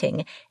were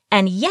renting.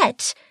 And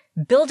yet,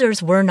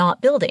 builders were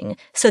not building,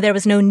 so there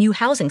was no new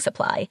housing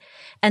supply.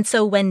 And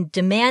so when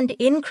demand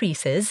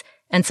increases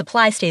and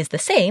supply stays the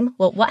same,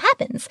 well, what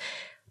happens?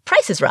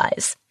 Prices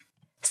rise.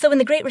 So in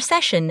the Great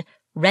Recession,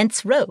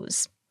 rents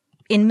rose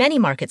in many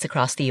markets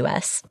across the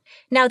U.S.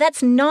 Now,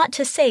 that's not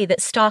to say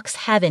that stocks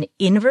have an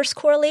inverse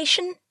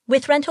correlation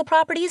with rental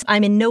properties.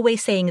 I'm in no way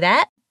saying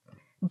that,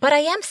 but I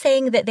am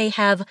saying that they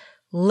have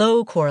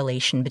low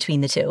correlation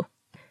between the two.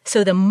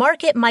 So the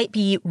market might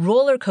be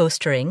roller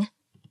coastering,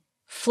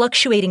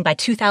 fluctuating by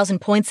 2,000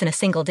 points in a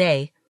single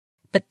day,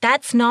 but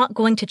that's not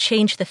going to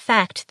change the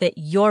fact that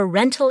your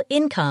rental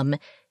income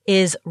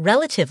is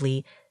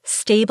relatively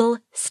stable,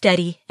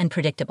 steady, and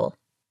predictable.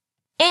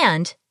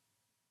 And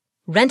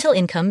rental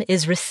income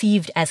is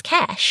received as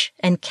cash,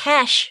 and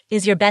cash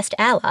is your best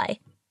ally,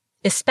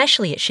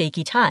 especially at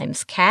shaky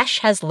times. Cash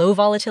has low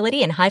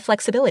volatility and high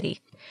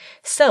flexibility.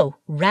 So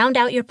round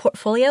out your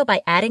portfolio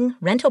by adding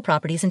rental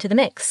properties into the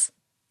mix,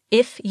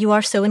 if you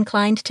are so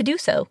inclined to do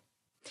so.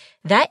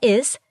 That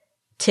is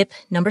tip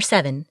number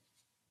 7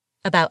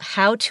 about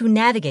how to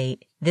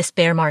navigate this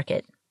bear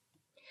market.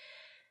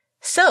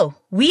 So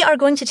we are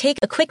going to take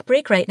a quick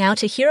break right now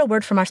to hear a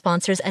word from our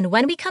sponsors. And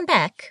when we come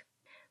back,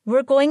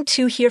 we're going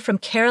to hear from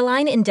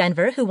Caroline in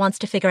Denver, who wants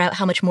to figure out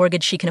how much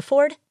mortgage she can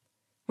afford.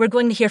 We're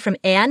going to hear from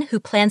Anne, who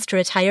plans to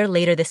retire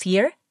later this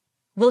year.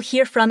 We'll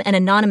hear from an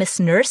anonymous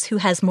nurse who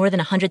has more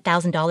than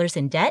 $100,000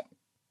 in debt,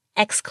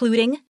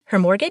 excluding her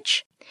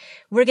mortgage.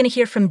 We're going to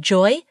hear from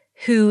Joy,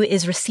 who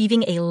is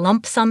receiving a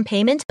lump sum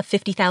payment of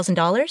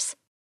 $50,000.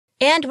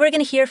 And we're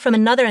going to hear from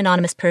another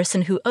anonymous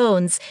person who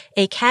owns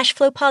a cash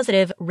flow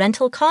positive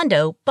rental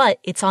condo, but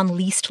it's on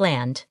leased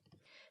land.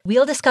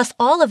 We'll discuss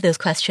all of those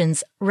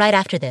questions right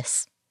after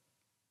this.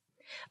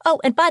 Oh,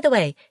 and by the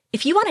way,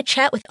 if you want to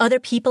chat with other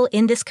people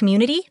in this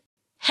community,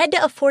 head to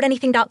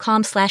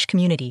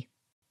affordanything.com/community.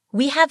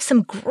 We have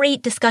some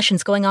great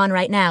discussions going on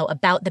right now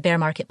about the bear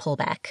market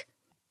pullback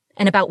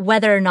and about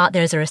whether or not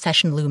there's a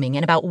recession looming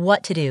and about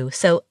what to do.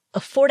 So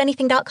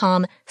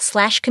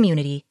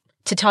affordanything.com/community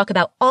to talk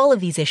about all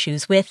of these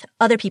issues with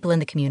other people in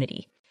the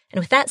community. And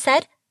with that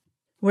said,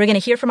 we're going to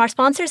hear from our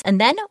sponsors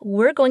and then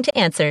we're going to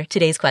answer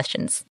today's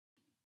questions.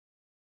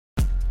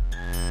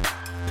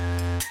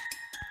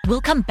 We'll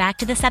come back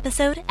to this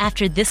episode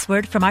after this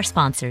word from our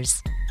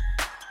sponsors.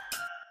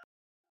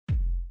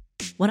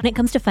 When it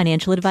comes to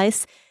financial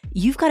advice,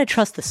 you've got to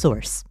trust the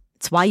source.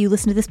 It's why you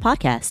listen to this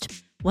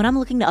podcast. When I'm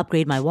looking to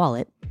upgrade my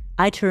wallet,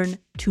 I turn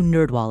to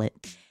NerdWallet.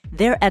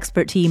 Their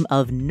expert team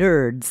of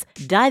nerds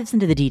dives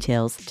into the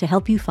details to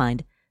help you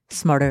find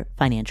smarter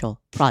financial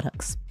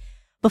products.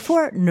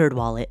 Before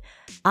NerdWallet,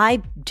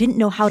 I didn't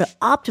know how to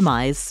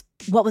optimize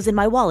what was in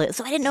my wallet.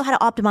 So I didn't know how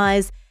to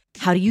optimize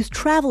how to use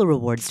travel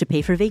rewards to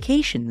pay for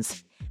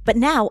vacations. But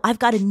now I've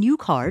got a new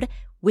card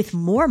with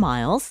more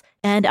miles,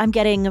 and I'm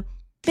getting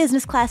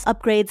business class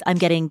upgrades. I'm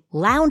getting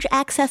lounge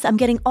access. I'm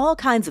getting all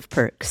kinds of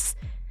perks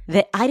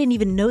that I didn't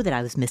even know that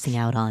I was missing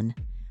out on.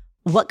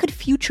 What could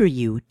future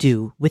you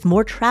do with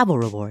more travel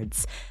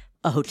rewards?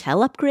 A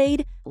hotel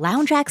upgrade,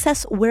 lounge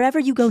access, wherever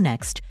you go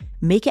next.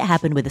 Make it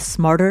happen with a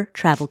smarter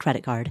travel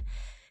credit card.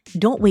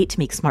 Don't wait to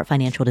make smart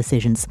financial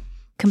decisions.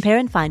 Compare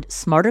and find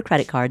smarter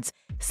credit cards,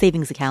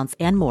 savings accounts,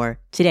 and more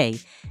today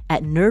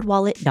at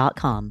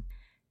nerdwallet.com.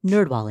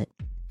 NerdWallet.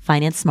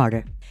 Finance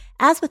smarter.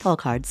 As with all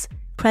cards,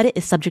 credit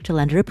is subject to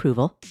lender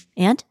approval,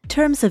 and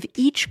terms of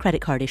each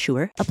credit card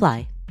issuer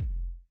apply.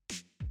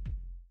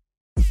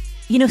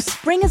 You know,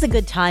 spring is a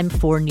good time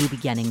for new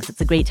beginnings.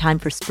 It's a great time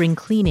for spring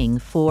cleaning,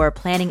 for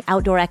planning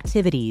outdoor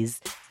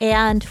activities,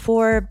 and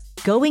for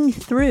going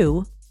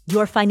through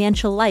your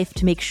financial life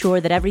to make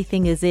sure that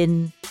everything is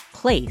in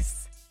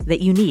place that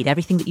you need.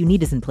 Everything that you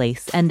need is in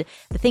place. And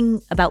the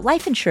thing about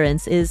life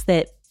insurance is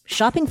that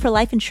shopping for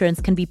life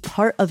insurance can be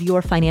part of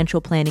your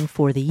financial planning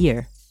for the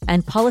year.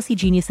 And Policy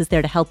Genius is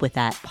there to help with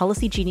that.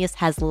 Policy Genius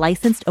has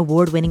licensed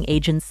award-winning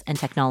agents and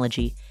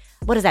technology.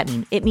 What does that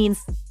mean? It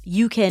means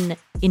you can,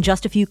 in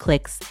just a few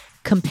clicks,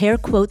 compare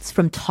quotes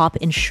from top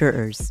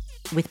insurers.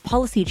 With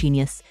Policy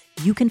Genius,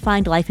 you can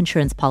find life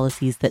insurance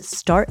policies that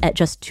start at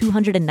just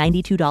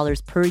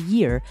 $292 per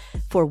year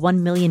for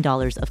 $1 million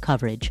of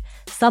coverage.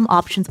 Some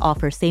options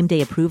offer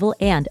same-day approval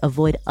and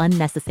avoid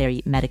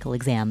unnecessary medical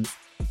exams.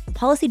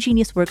 Policy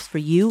Genius works for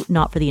you,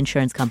 not for the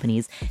insurance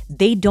companies.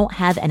 They don't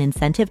have an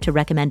incentive to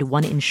recommend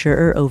one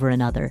insurer over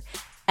another.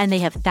 And they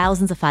have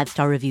thousands of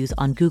 5-star reviews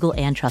on Google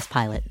and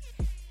Trustpilot.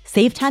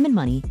 Save time and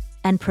money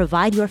and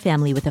provide your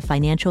family with a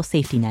financial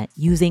safety net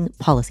using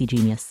Policy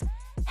Genius.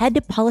 Head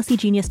to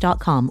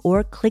policygenius.com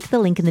or click the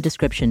link in the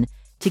description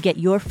to get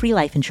your free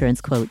life insurance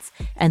quotes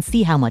and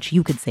see how much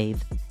you could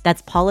save.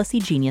 That's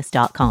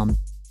policygenius.com.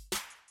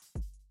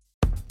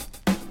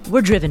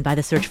 We're driven by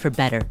the search for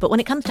better, but when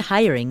it comes to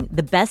hiring,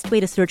 the best way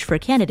to search for a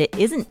candidate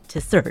isn't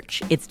to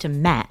search, it's to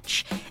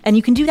match. And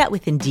you can do that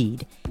with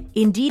Indeed.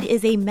 Indeed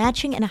is a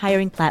matching and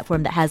hiring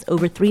platform that has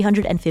over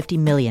 350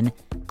 million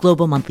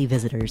global monthly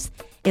visitors.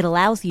 It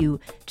allows you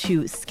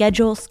to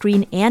schedule,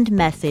 screen, and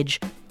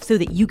message so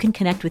that you can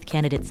connect with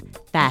candidates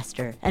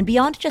faster. And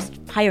beyond just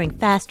hiring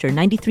faster,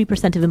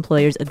 93% of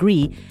employers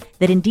agree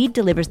that Indeed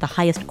delivers the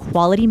highest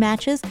quality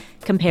matches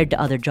compared to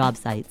other job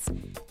sites.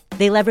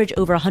 They leverage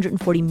over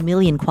 140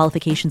 million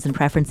qualifications and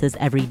preferences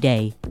every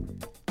day,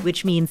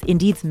 which means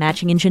Indeed's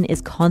matching engine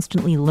is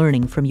constantly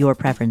learning from your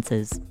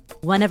preferences.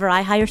 Whenever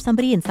I hire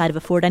somebody inside of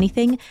Afford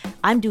Anything,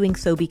 I'm doing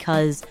so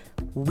because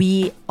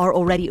we are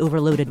already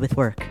overloaded with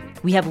work.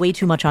 We have way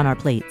too much on our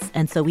plates,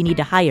 and so we need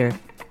to hire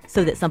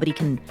so that somebody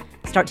can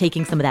start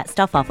taking some of that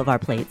stuff off of our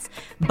plates.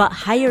 But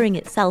hiring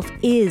itself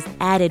is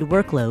added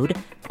workload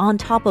on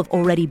top of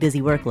already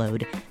busy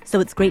workload. So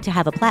it's great to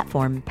have a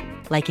platform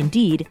like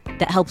Indeed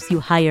that helps you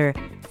hire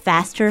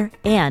faster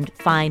and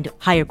find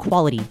higher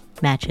quality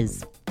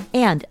matches.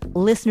 And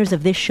listeners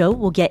of this show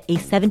will get a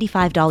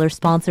 $75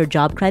 sponsored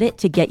job credit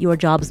to get your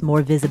jobs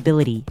more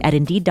visibility at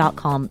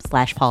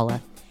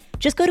Indeed.com/Paula.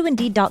 Just go to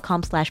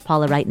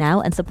Indeed.com/Paula right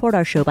now and support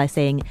our show by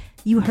saying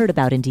you heard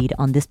about Indeed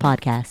on this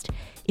podcast.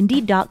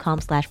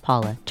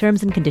 Indeed.com/Paula.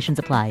 Terms and conditions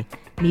apply.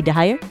 Need to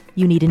hire?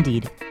 You need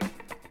Indeed.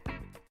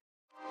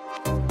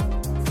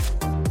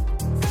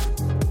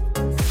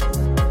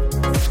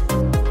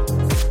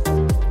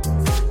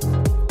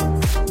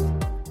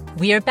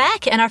 We are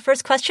back, and our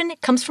first question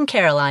comes from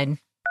Caroline.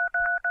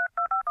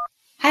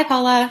 Hi,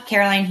 Paula.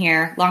 Caroline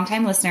here,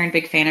 longtime listener and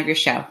big fan of your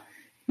show.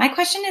 My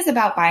question is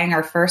about buying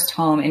our first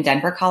home in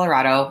Denver,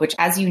 Colorado, which,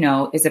 as you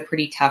know, is a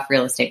pretty tough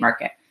real estate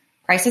market.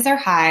 Prices are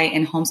high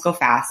and homes go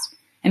fast,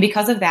 and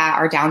because of that,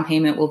 our down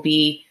payment will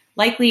be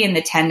likely in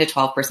the 10 to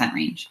 12%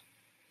 range.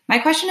 My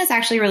question is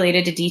actually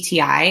related to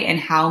DTI and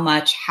how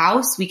much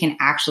house we can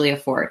actually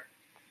afford.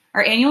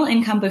 Our annual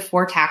income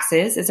before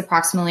taxes is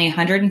approximately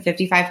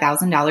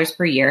 $155,000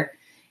 per year,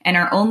 and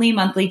our only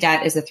monthly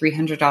debt is a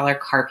 $300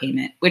 car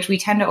payment, which we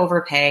tend to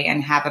overpay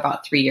and have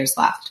about 3 years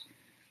left.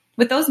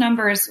 With those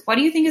numbers, what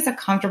do you think is a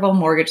comfortable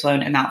mortgage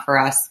loan amount for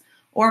us?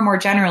 Or more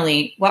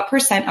generally, what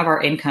percent of our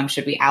income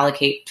should we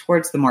allocate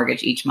towards the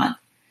mortgage each month?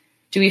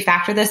 Do we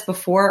factor this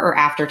before or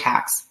after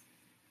tax?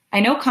 I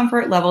know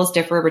comfort levels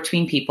differ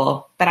between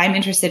people, but I'm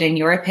interested in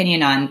your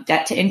opinion on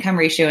debt to income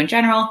ratio in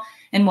general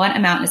and what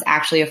amount is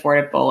actually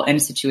affordable in a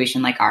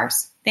situation like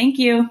ours. Thank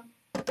you.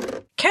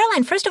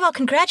 Caroline, first of all,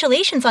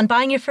 congratulations on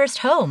buying your first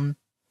home.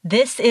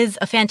 This is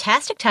a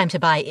fantastic time to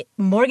buy.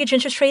 Mortgage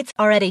interest rates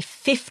are at a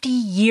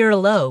 50-year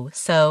low.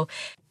 So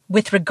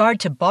with regard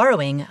to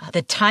borrowing,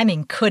 the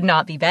timing could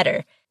not be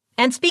better.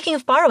 And speaking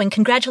of borrowing,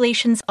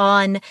 congratulations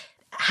on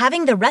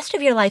having the rest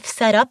of your life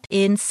set up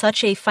in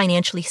such a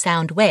financially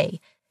sound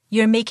way.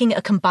 You're making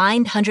a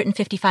combined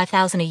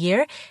 $155,000 a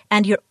year,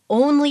 and your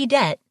only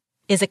debt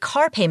is a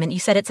car payment. You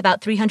said it's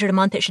about $300 a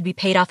month. It should be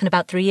paid off in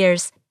about 3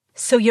 years.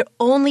 So your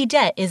only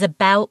debt is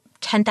about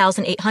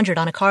 $10,800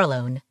 on a car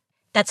loan.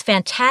 That's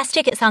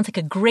fantastic. It sounds like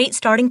a great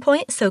starting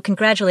point. So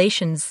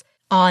congratulations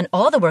on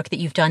all the work that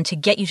you've done to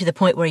get you to the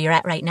point where you're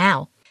at right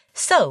now.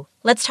 So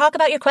let's talk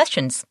about your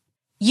questions.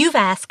 You've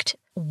asked,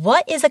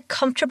 what is a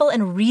comfortable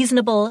and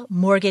reasonable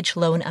mortgage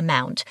loan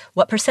amount?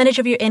 What percentage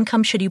of your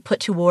income should you put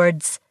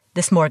towards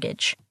this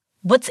mortgage?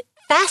 What's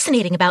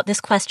fascinating about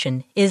this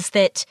question is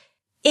that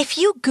if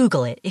you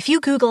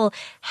Google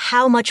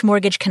how much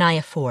mortgage can I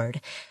afford,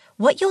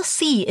 what you'll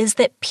see is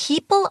that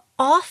people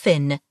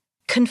often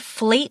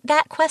conflate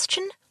that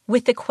question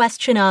with the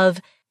question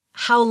of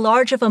how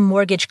large of a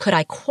mortgage could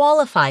I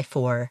qualify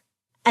for?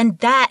 And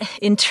that,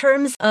 in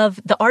terms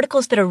of the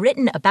articles that are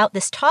written about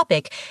this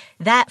topic,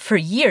 that for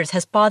years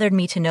has bothered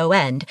me to no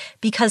end,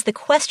 because the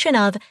question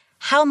of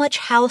how much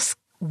house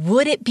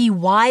would it be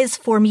wise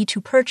for me to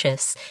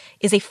purchase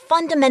is a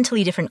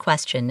fundamentally different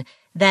question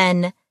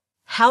than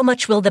how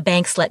much will the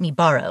banks let me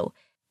borrow?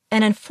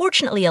 And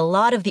unfortunately, a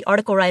lot of the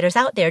article writers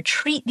out there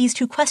treat these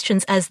two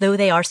questions as though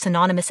they are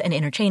synonymous and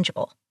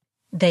interchangeable.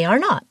 They are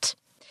not.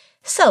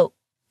 So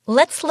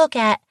let's look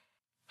at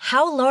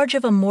how large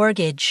of a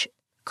mortgage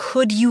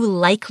could you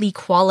likely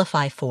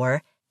qualify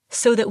for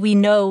so that we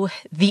know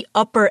the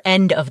upper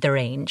end of the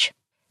range.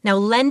 Now,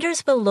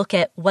 lenders will look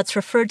at what's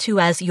referred to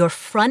as your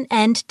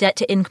front-end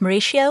debt-to-income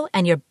ratio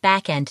and your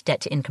back-end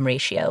debt-to-income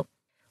ratio.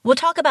 We'll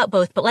talk about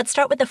both, but let's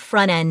start with the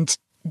front-end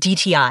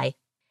DTI,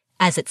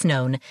 as it's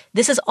known.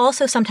 This is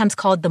also sometimes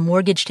called the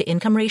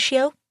mortgage-to-income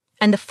ratio,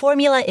 and the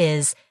formula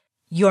is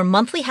your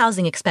monthly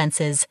housing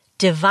expenses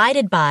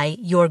divided by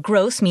your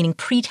gross, meaning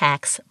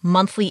pre-tax,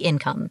 monthly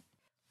income.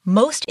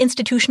 Most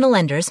institutional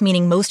lenders,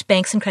 meaning most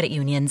banks and credit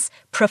unions,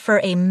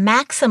 prefer a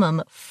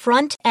maximum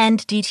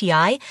front-end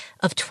DTI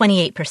of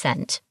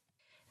 28%.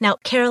 Now,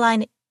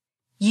 Caroline,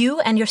 you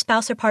and your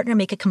spouse or partner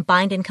make a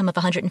combined income of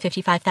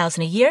 $155,000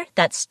 a year.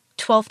 That's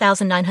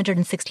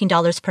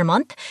 $12,916 per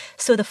month.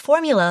 So the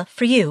formula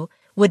for you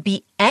would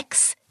be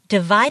X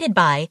divided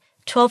by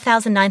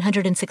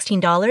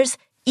 $12,916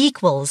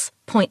 equals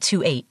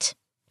 0.28.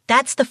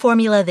 That's the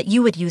formula that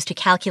you would use to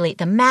calculate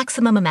the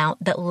maximum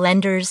amount that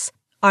lenders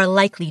are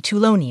likely to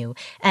loan you.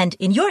 And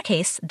in your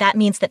case, that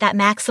means that that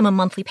maximum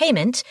monthly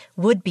payment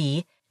would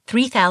be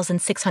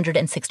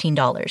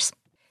 $3,616.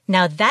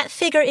 Now, that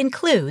figure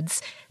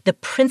includes the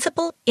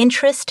principal,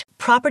 interest,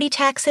 property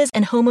taxes,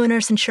 and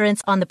homeowners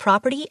insurance on the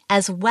property,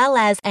 as well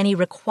as any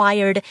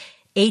required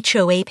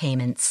HOA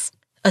payments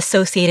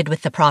associated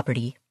with the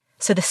property.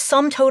 So the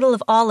sum total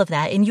of all of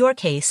that, in your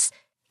case,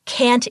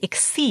 can't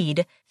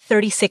exceed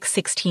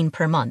 $3,616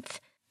 per month.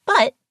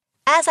 But,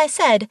 as I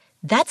said,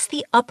 that's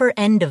the upper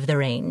end of the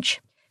range,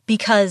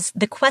 because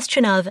the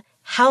question of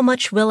how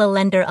much will a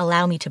lender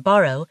allow me to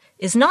borrow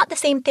is not the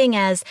same thing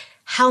as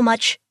how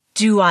much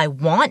do I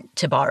want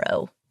to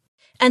borrow.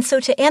 And so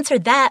to answer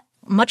that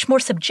much more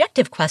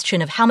subjective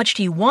question of how much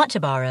do you want to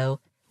borrow,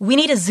 we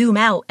need to zoom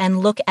out and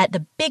look at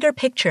the bigger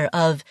picture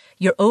of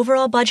your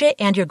overall budget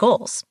and your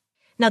goals.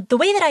 Now, the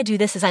way that I do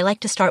this is I like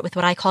to start with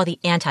what I call the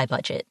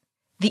anti-budget.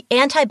 The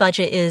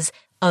anti-budget is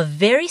a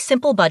very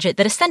simple budget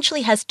that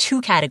essentially has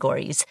two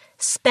categories,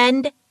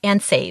 spend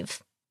and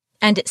save.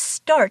 And it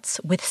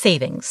starts with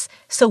savings.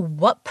 So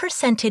what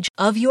percentage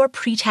of your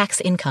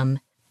pre-tax income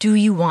do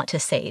you want to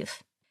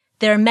save?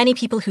 There are many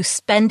people who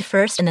spend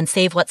first and then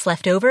save what's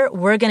left over.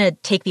 We're going to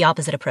take the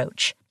opposite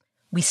approach.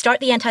 We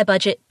start the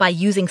anti-budget by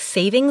using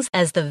savings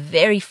as the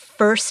very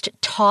first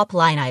top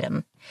line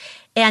item.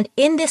 And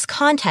in this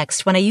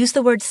context, when I use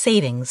the word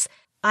savings,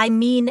 I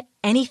mean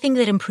anything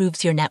that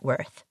improves your net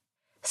worth.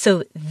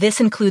 So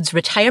this includes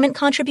retirement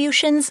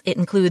contributions, it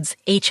includes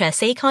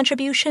HSA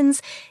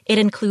contributions, it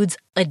includes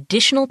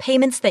additional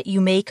payments that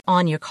you make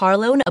on your car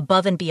loan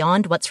above and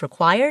beyond what's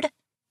required,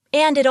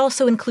 and it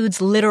also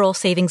includes literal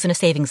savings in a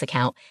savings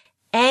account.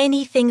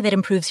 Anything that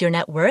improves your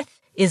net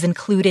worth is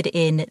included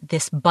in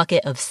this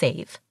bucket of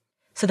save.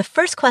 So the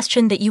first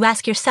question that you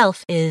ask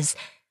yourself is,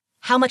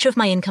 how much of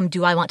my income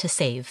do I want to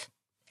save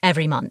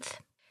every month?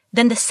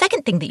 Then the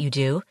second thing that you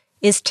do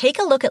is take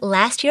a look at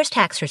last year's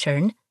tax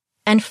return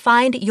and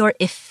find your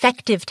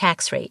effective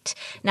tax rate.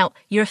 Now,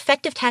 your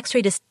effective tax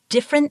rate is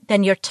different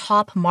than your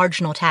top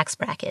marginal tax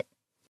bracket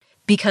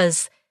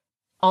because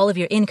all of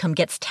your income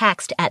gets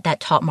taxed at that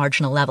top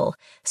marginal level.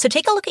 So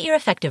take a look at your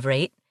effective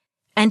rate,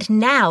 and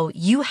now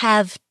you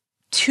have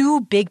two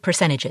big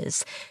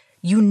percentages.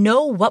 You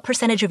know what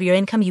percentage of your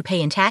income you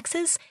pay in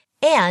taxes,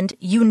 and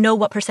you know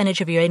what percentage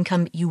of your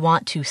income you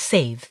want to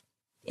save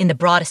in the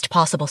broadest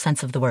possible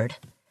sense of the word.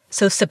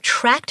 So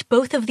subtract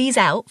both of these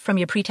out from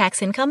your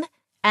pre-tax income,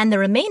 and the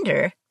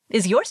remainder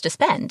is yours to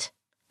spend.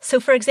 So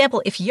for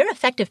example, if your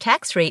effective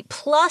tax rate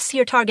plus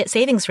your target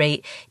savings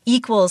rate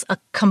equals a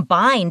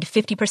combined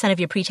 50% of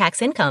your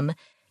pre-tax income,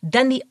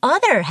 then the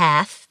other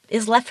half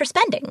is left for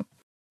spending.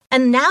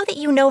 And now that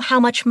you know how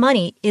much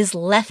money is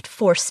left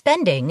for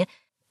spending,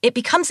 it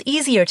becomes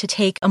easier to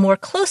take a more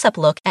close-up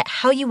look at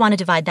how you want to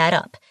divide that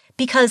up.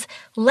 Because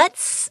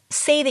let's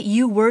say that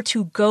you were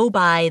to go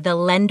by the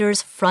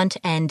lender's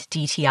front-end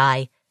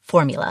DTI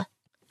formula.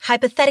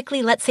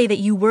 Hypothetically, let's say that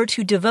you were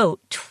to devote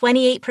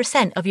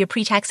 28% of your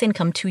pre-tax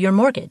income to your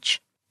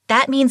mortgage.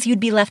 That means you'd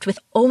be left with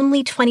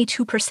only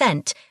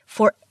 22%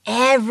 for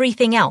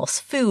everything else: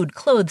 food,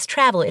 clothes,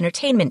 travel,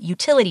 entertainment,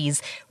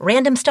 utilities,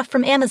 random stuff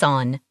from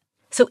Amazon.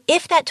 So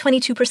if that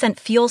 22%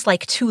 feels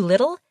like too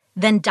little,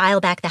 then dial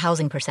back the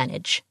housing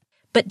percentage.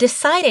 But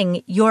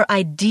deciding your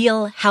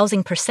ideal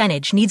housing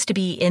percentage needs to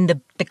be in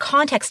the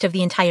context of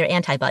the entire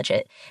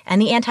anti-budget. And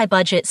the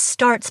anti-budget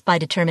starts by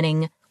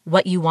determining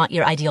what you want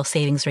your ideal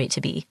savings rate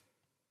to be.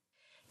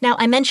 Now,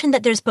 I mentioned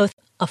that there's both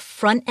a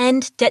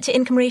front-end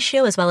debt-to-income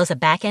ratio as well as a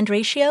back-end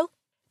ratio.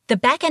 The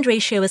back-end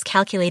ratio is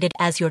calculated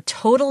as your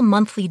total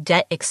monthly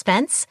debt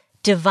expense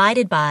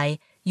divided by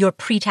your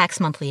pre-tax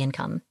monthly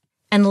income.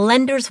 And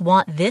lenders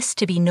want this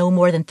to be no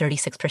more than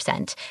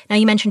 36%. Now,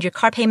 you mentioned your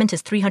car payment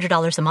is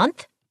 $300 a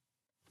month.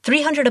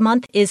 $300 a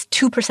month is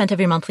 2% of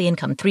your monthly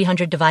income,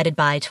 300 divided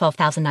by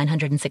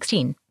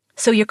 12,916.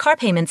 So your car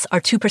payments are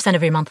 2%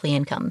 of your monthly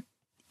income.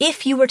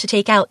 If you were to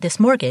take out this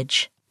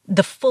mortgage,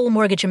 the full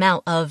mortgage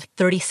amount of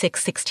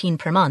 $36.16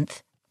 per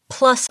month,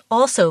 plus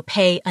also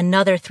pay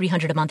another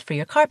 $300 a month for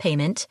your car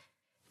payment,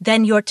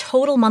 then your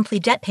total monthly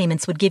debt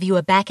payments would give you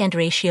a back-end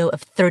ratio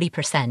of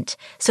 30%.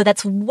 So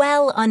that's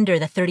well under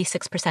the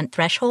 36%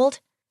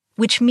 threshold,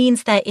 which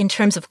means that in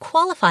terms of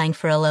qualifying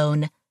for a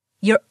loan,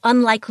 you're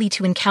unlikely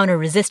to encounter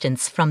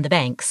resistance from the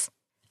banks.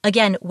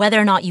 Again, whether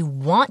or not you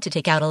want to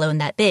take out a loan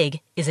that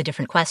big is a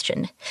different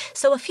question.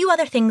 So a few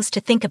other things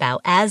to think about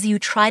as you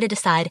try to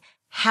decide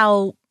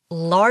how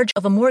large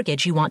of a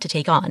mortgage you want to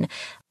take on.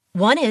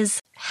 One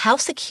is, how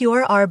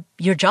secure are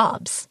your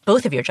jobs,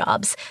 both of your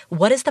jobs?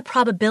 What is the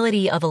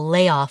probability of a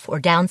layoff or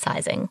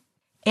downsizing?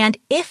 And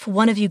if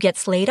one of you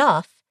gets laid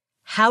off,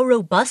 how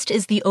robust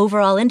is the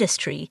overall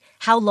industry?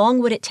 How long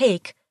would it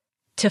take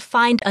to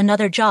find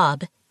another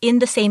job in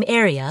the same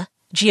area,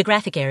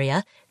 geographic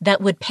area, that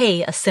would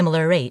pay a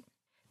similar rate?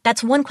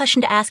 That's one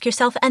question to ask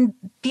yourself. And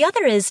the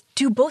other is,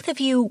 do both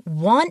of you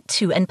want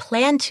to and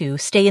plan to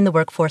stay in the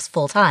workforce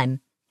full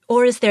time?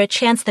 Or is there a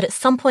chance that at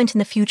some point in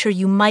the future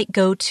you might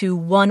go to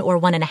 1 or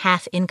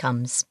 1.5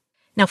 incomes?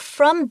 Now,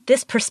 from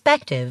this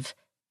perspective,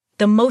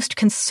 the most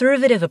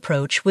conservative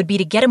approach would be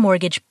to get a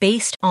mortgage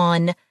based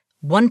on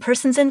one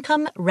person's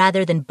income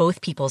rather than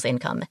both people's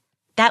income.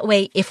 That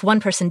way, if one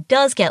person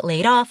does get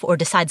laid off or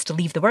decides to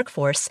leave the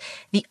workforce,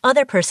 the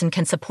other person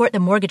can support the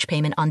mortgage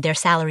payment on their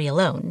salary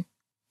alone.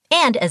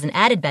 And as an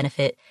added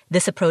benefit,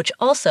 this approach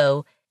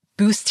also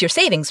boosts your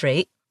savings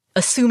rate,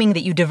 assuming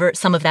that you divert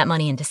some of that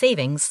money into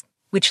savings,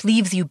 which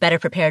leaves you better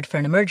prepared for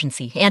an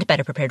emergency and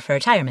better prepared for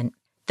retirement.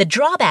 The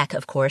drawback,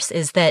 of course,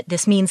 is that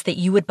this means that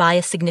you would buy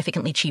a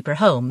significantly cheaper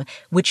home,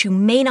 which you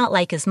may not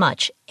like as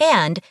much,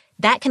 and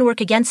that can work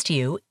against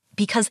you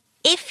because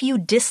if you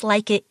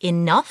dislike it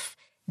enough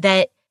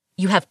that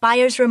you have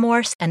buyer's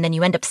remorse and then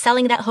you end up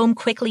selling that home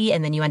quickly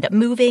and then you end up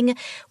moving,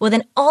 well,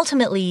 then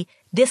ultimately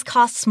this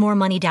costs more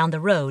money down the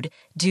road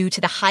due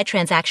to the high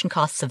transaction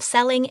costs of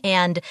selling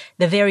and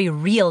the very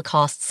real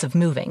costs of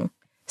moving.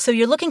 So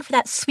you're looking for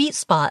that sweet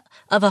spot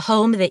of a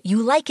home that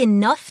you like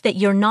enough that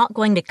you're not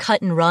going to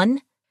cut and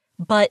run,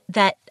 but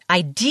that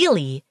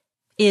ideally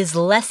is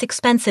less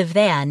expensive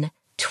than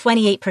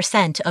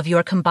 28% of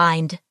your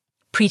combined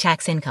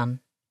pre-tax income.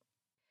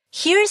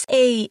 Here's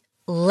a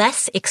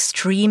less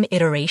extreme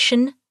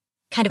iteration,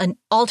 kind of an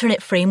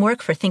alternate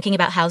framework for thinking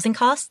about housing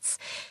costs.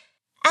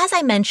 As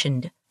I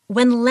mentioned,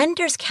 when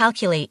lenders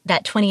calculate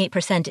that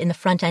 28% in the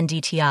front-end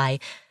DTI,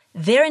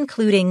 they're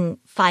including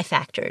 5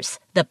 factors: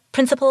 the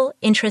principal,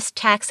 interest,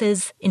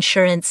 taxes,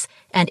 insurance,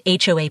 and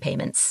HOA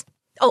payments.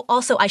 Oh,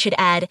 also, I should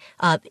add,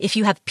 if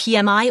you have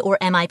PMI or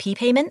MIP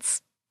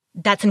payments,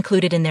 that's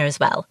included in there as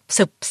well.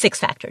 So 6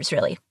 factors,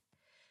 really.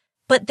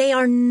 But they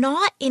are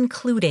not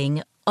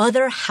including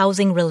other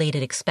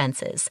housing-related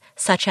expenses,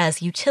 such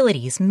as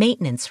utilities,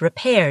 maintenance,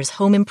 repairs,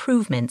 home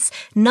improvements.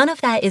 None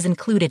of that is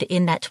included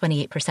in that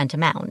 28%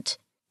 amount.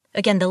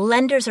 Again, the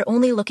lenders are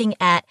only looking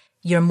at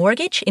your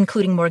mortgage,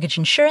 including mortgage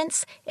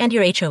insurance, and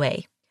your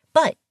HOA.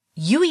 But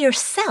you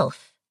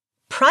yourself,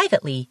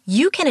 privately,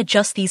 you can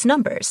adjust these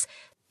numbers.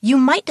 You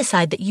might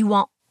decide that you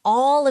want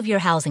all of your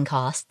housing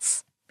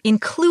costs,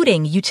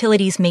 including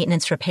utilities,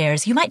 maintenance,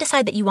 repairs. You might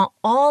decide that you want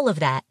all of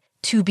that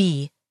to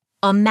be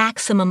a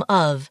maximum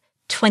of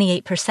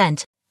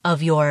 28%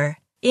 of your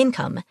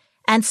income.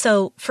 And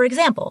so, for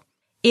example,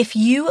 if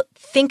you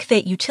think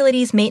that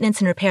utilities, maintenance,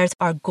 and repairs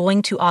are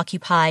going to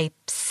occupy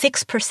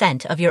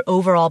 6% of your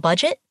overall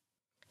budget,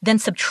 then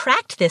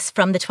subtract this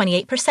from the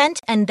 28%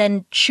 and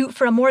then shoot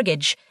for a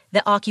mortgage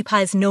that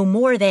occupies no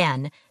more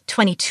than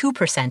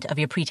 22% of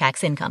your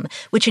pre-tax income,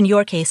 which in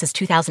your case is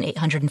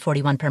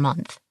 $2,841 per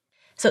month.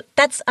 So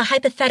that's a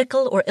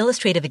hypothetical or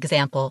illustrative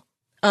example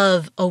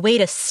of a way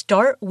to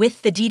start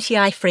with the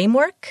DTI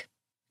framework,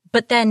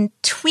 but then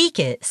tweak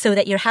it so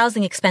that your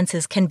housing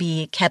expenses can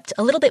be kept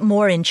a little bit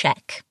more in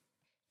check.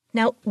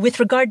 Now, with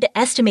regard to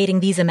estimating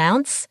these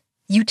amounts,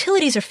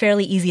 utilities are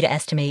fairly easy to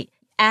estimate.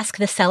 Ask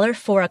the seller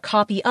for a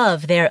copy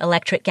of their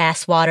electric,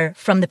 gas, water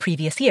from the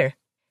previous year.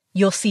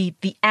 You'll see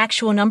the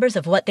actual numbers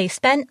of what they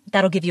spent.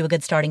 That'll give you a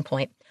good starting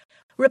point.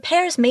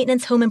 Repairs,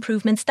 maintenance, home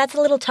improvements, that's a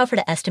little tougher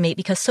to estimate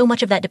because so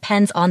much of that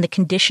depends on the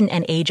condition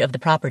and age of the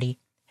property.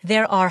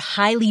 There are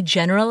highly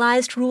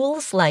generalized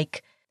rules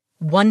like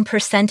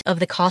 1%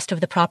 of the cost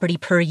of the property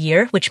per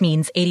year, which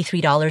means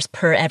 $83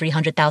 per every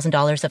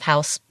 $100,000 of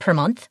house per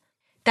month.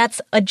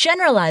 That's a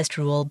generalized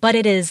rule, but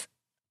it is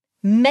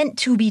meant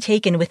to be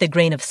taken with a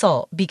grain of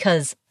salt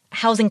because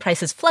housing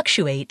prices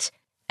fluctuate,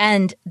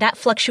 and that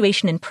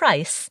fluctuation in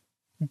price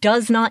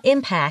does not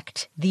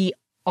impact the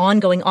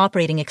ongoing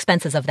operating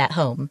expenses of that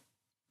home.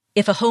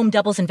 If a home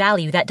doubles in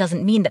value, that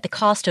doesn't mean that the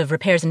cost of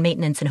repairs and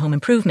maintenance and home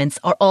improvements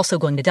are also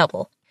going to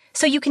double.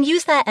 So you can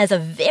use that as a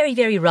very,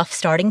 very rough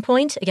starting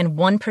point. Again,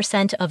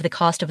 1% of the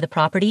cost of the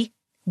property,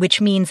 which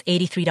means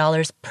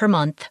 $83 per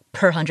month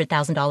per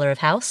 $100,000 of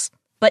house.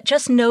 But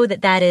just know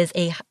that that is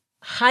a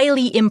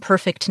highly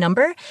imperfect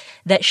number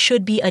that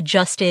should be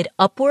adjusted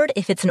upward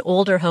if it's an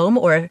older home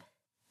or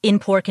in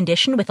poor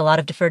condition with a lot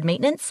of deferred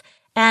maintenance,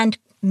 and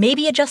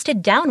maybe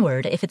adjusted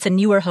downward if it's a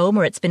newer home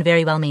or it's been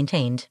very well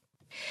maintained.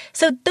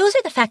 So those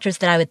are the factors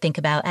that I would think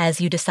about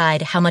as you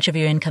decide how much of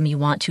your income you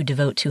want to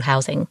devote to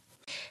housing.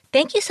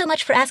 Thank you so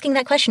much for asking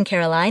that question,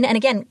 Caroline. And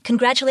again,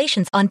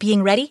 congratulations on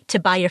being ready to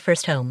buy your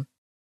first home.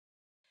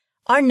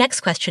 Our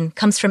next question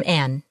comes from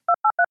Anne.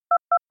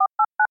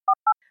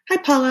 Hi,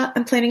 Paula.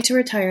 I'm planning to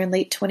retire in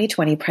late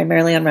 2020,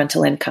 primarily on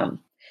rental income.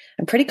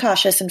 I'm pretty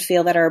cautious and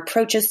feel that our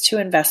approaches to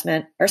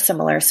investment are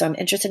similar, so I'm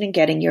interested in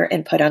getting your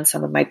input on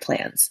some of my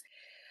plans.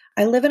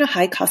 I live in a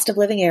high cost of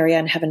living area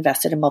and have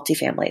invested in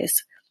multifamilies.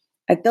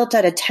 I've built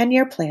out a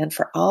 10-year plan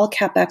for all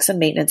CapEx and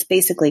maintenance,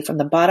 basically from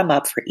the bottom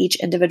up for each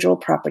individual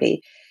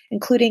property,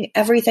 including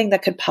everything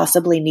that could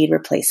possibly need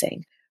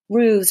replacing: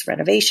 roofs,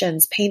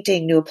 renovations,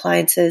 painting, new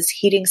appliances,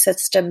 heating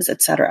systems,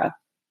 etc.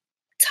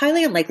 It's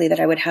highly unlikely that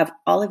I would have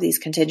all of these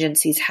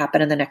contingencies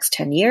happen in the next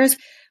 10 years,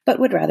 but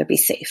would rather be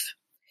safe.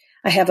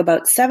 I have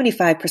about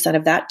 75%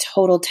 of that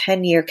total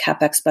 10-year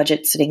CapEx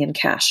budget sitting in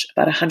cash,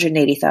 about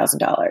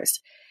 $180,000.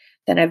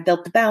 Then I've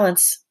built the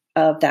balance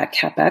of that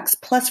CapEx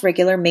plus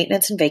regular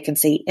maintenance and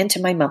vacancy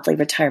into my monthly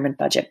retirement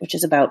budget, which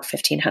is about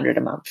 $1,500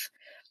 a month.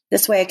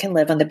 This way I can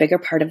live on the bigger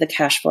part of the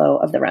cash flow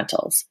of the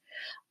rentals.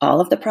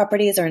 All of the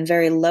properties are in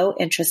very low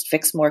interest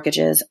fixed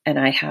mortgages, and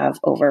I have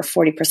over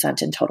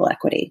 40% in total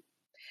equity.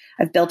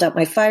 I've built out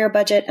my fire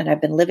budget, and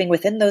I've been living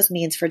within those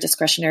means for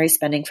discretionary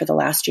spending for the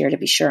last year to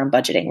be sure I'm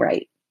budgeting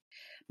right.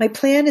 My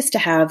plan is to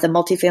have the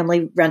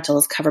multifamily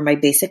rentals cover my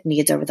basic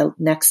needs over the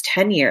next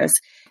 10 years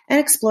and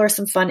explore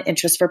some fun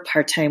interests for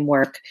part-time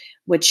work,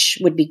 which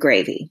would be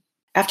gravy.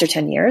 After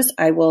 10 years,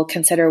 I will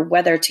consider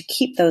whether to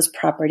keep those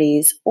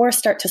properties or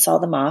start to sell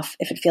them off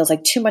if it feels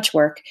like too much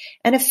work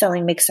and if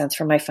selling makes sense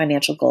for my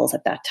financial goals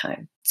at that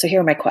time. So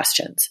here are my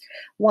questions.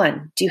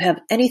 1, do you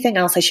have anything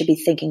else I should be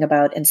thinking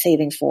about and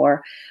saving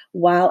for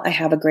while I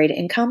have a great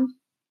income?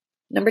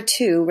 Number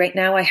 2, right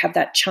now I have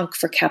that chunk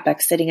for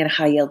CapEx sitting in a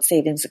high yield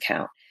savings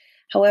account.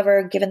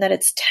 However, given that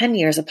it's 10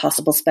 years of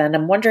possible spend,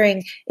 I'm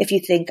wondering if you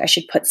think I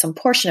should put some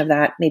portion of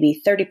that, maybe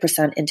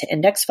 30% into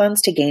index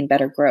funds to gain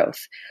better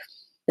growth.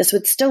 This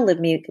would still leave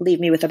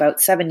me with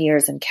about 7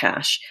 years in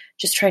cash,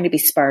 just trying to be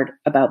smart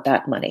about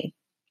that money.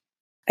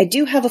 I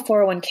do have a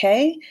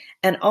 401k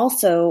and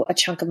also a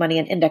chunk of money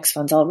in index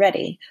funds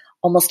already,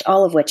 almost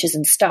all of which is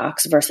in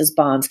stocks versus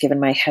bonds given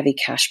my heavy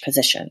cash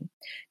position.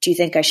 Do you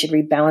think I should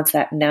rebalance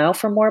that now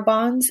for more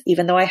bonds,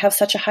 even though I have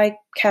such a high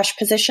cash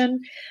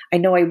position? I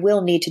know I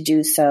will need to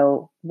do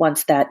so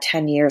once that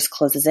 10 years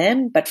closes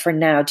in, but for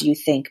now, do you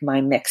think my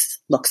mix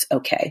looks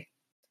okay?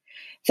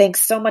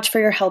 Thanks so much for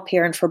your help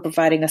here and for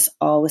providing us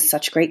all with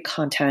such great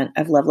content.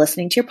 I've loved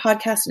listening to your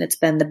podcast, and it's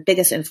been the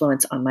biggest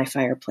influence on my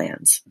fire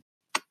plans.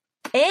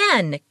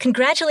 Anne,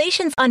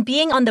 congratulations on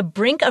being on the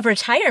brink of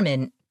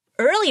retirement.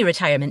 Early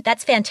retirement,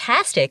 that's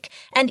fantastic.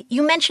 And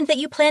you mentioned that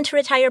you plan to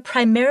retire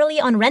primarily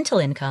on rental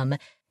income.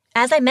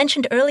 As I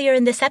mentioned earlier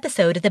in this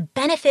episode, the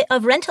benefit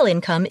of rental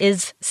income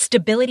is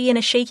stability in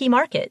a shaky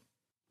market.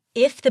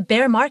 If the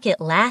bear market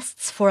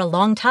lasts for a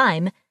long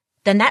time,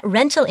 then that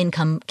rental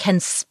income can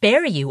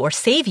spare you or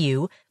save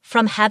you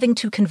from having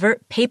to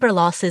convert paper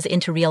losses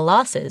into real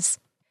losses.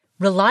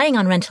 Relying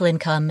on rental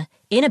income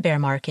in a bear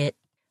market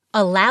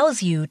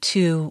allows you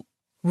to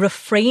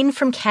refrain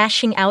from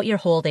cashing out your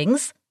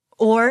holdings,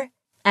 or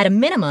at a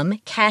minimum,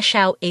 cash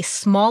out a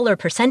smaller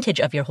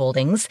percentage of your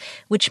holdings,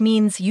 which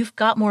means you've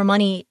got more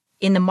money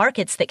in the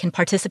markets that can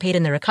participate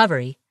in the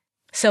recovery.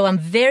 So I'm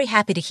very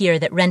happy to hear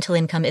that rental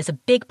income is a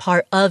big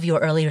part of your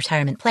early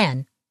retirement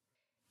plan.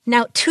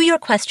 Now, to your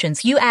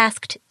questions, you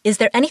asked, is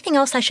there anything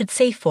else I should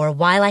save for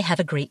while I have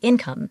a great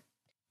income?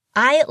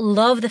 I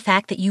love the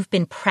fact that you've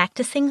been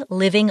practicing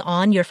living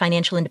on your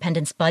financial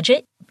independence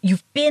budget.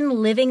 You've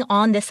been living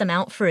on this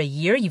amount for a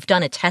year. You've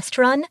done a test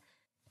run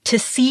to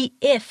see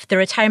if the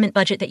retirement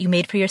budget that you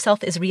made for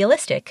yourself is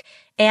realistic.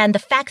 And the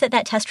fact that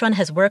that test run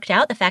has worked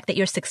out, the fact that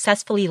you're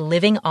successfully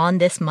living on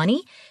this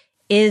money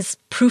is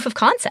proof of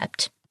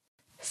concept.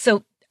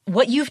 So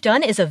what you've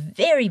done is a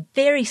very,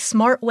 very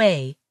smart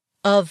way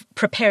of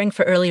preparing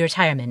for early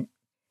retirement.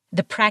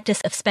 The practice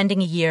of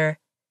spending a year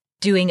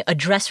doing a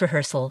dress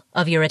rehearsal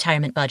of your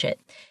retirement budget.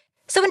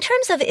 So in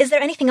terms of, is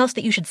there anything else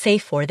that you should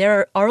save for?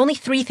 There are only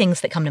 3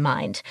 things that come to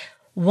mind.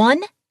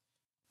 1,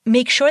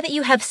 make sure that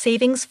you have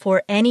savings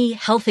for any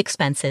health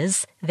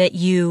expenses that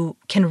you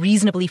can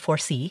reasonably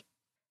foresee.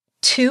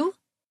 2,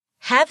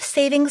 have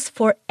savings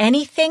for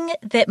anything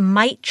that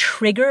might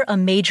trigger a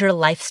major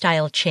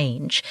lifestyle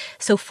change.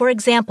 So for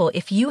example,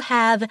 if you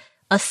have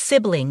a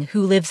sibling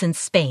who lives in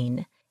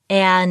Spain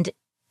and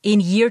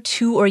in year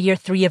 2 or year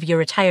 3 of your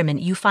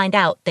retirement, you find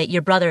out that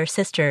your brother or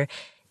sister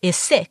is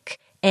sick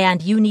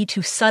and you need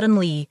to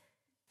suddenly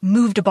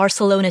move to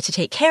Barcelona to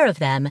take care of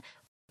them,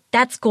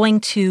 that's going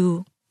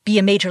to be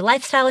a major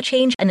lifestyle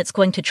change and it's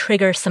going to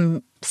trigger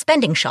some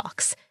spending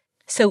shocks.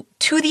 So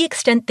to the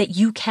extent that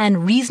you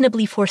can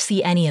reasonably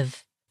foresee any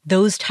of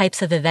those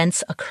types of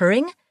events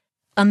occurring,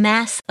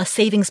 amass a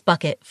savings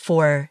bucket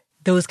for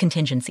those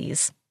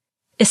contingencies.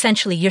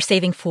 Essentially, you're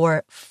saving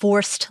for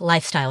forced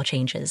lifestyle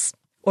changes,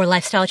 or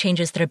lifestyle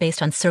changes that are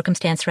based on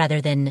circumstance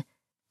rather than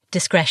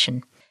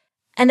discretion.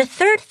 And the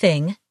third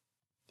thing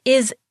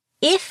is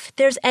if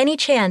there's any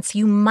chance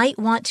you might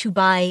want to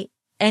buy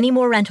any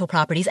more rental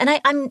properties,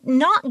 and I'm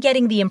not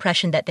getting the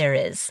impression that there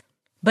is,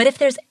 but if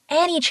there's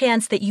any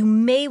chance that you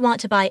may want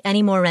to buy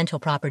any more rental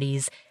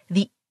properties,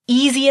 the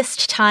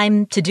easiest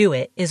time to do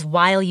it is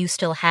while you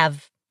still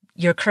have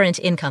your current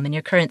income and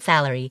your current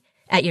salary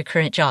at your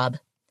current job.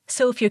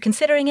 So if you're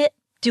considering it,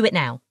 do it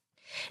now.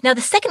 Now,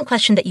 the second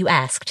question that you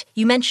asked,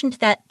 you mentioned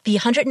that the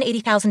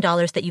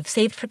 $180,000 that you've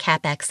saved for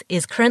CapEx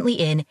is currently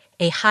in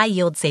a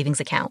high-yield savings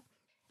account.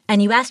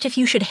 And you asked if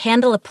you should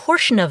handle a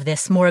portion of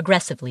this more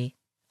aggressively.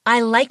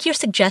 I like your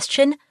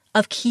suggestion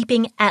of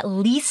keeping at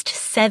least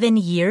 7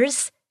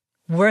 years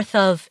worth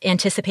of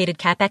anticipated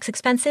CapEx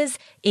expenses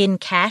in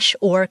cash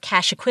or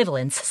cash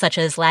equivalents, such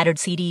as laddered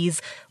CDs,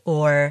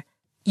 or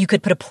you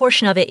could put a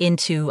portion of it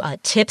into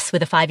TIPS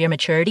with a 5-year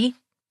maturity.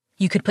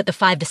 You could put the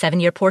 5 to 7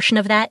 year portion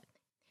of that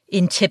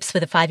in TIPS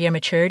with a 5-year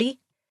maturity.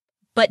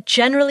 But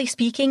generally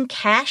speaking,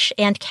 cash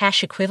and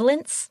cash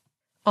equivalents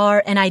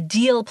are an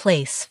ideal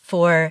place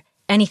for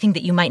anything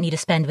that you might need to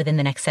spend within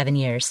the next 7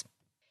 years.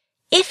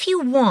 If you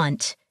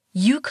want,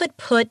 you could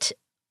put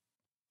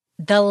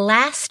the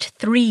last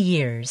 3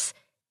 years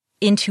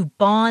into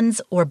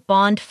bonds or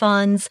bond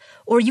funds,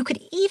 or you could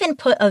even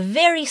put a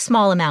very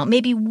small amount,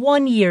 maybe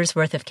 1 year's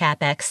worth of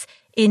CapEx,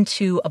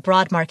 into a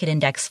broad market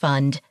index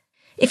fund.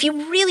 If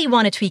you really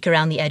want to tweak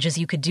around the edges,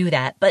 you could do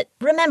that. But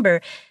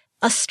remember,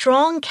 a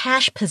strong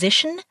cash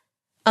position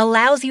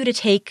allows you to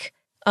take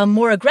a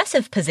more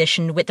aggressive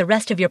position with the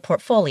rest of your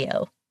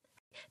portfolio.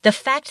 The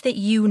fact that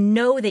you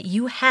know that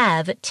you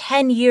have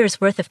 10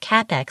 years worth of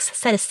CapEx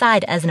set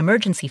aside as an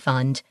emergency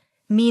fund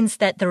means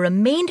that the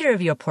remainder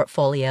of your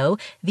portfolio,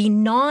 the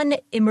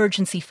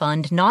non-emergency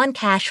fund,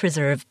 non-cash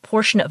reserve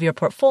portion of your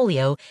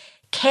portfolio,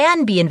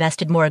 can be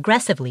invested more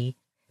aggressively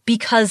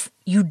because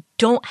you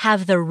don't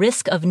have the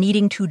risk of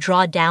needing to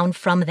draw down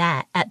from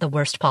that at the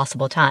worst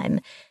possible time.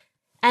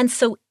 And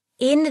so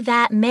in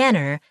that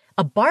manner,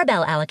 a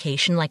barbell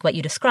allocation like what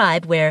you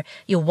described, where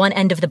one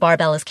end of the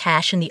barbell is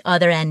cash and the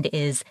other end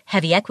is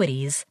heavy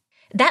equities,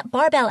 that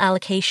barbell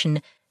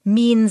allocation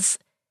means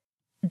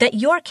that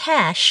your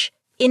cash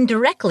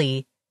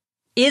indirectly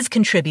is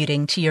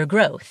contributing to your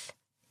growth.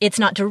 It's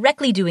not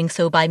directly doing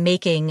so by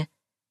making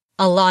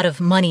a lot of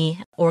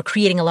money or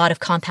creating a lot of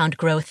compound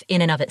growth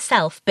in and of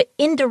itself, but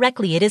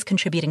indirectly it is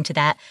contributing to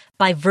that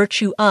by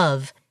virtue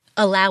of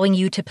allowing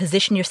you to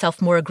position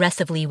yourself more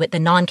aggressively with the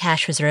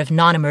non-cash reserve,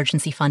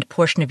 non-emergency fund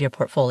portion of your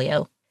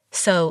portfolio.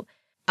 So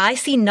I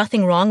see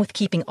nothing wrong with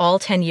keeping all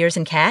 10 years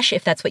in cash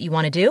if that's what you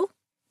want to do.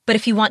 But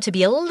if you want to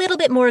be a little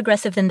bit more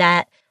aggressive than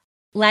that,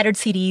 laddered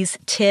CDs,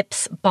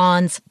 TIPS,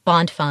 bonds,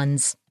 bond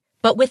funds.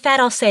 But with that,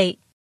 I'll say,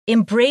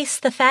 embrace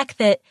the fact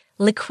that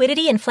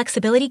liquidity and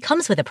flexibility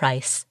comes with a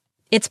price.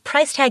 Its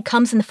price tag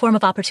comes in the form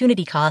of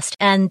opportunity cost,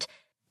 and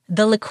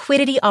the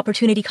liquidity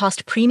opportunity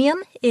cost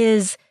premium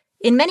is,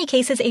 in many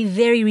cases, a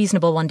very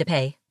reasonable one to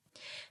pay.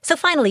 So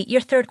finally,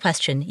 your third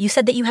question. You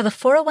said that you have a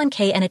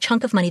 401k and a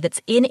chunk of money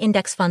that's in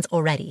index funds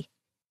already.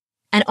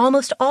 And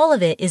almost all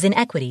of it is in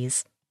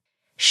equities.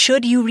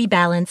 Should you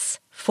rebalance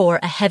for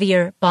a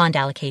heavier bond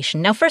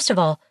allocation? Now, first of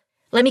all,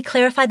 let me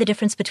clarify the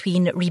difference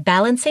between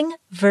rebalancing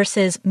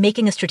versus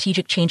making a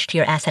strategic change to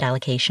your asset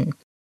allocation.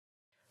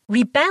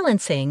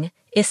 Rebalancing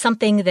is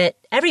something that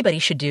everybody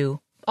should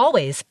do,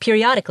 always,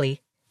 periodically,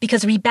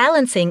 because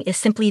rebalancing is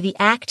simply the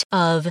act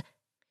of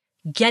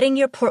getting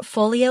your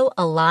portfolio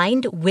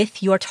aligned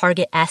with your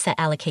target asset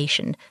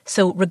allocation.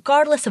 So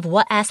regardless of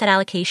what asset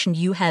allocation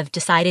you have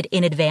decided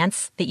in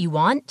advance that you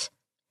want,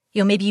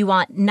 maybe you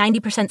want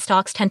 90%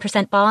 stocks,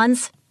 10%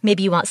 bonds,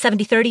 maybe you want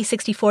 70-30,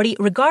 60-40.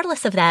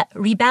 Regardless of that,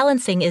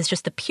 rebalancing is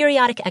just a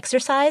periodic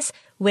exercise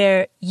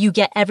where you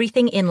get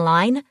everything in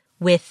line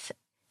with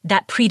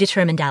that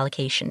predetermined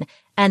allocation.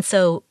 And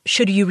so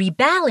should you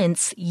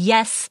rebalance?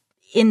 Yes,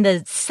 in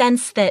the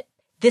sense that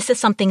this is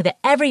something that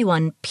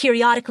everyone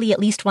periodically, at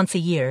least once a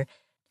year,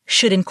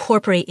 should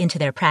incorporate into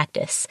their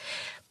practice.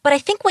 But I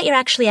think what you're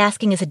actually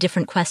asking is a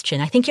different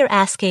question. I think you're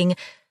asking,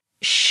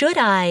 should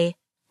I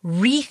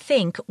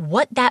rethink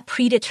what that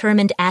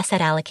predetermined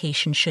asset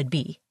allocation should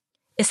be?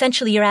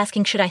 Essentially, you're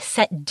asking, should I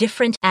set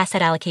different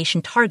asset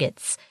allocation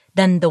targets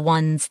than the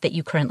ones that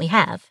you currently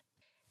have?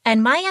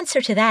 And my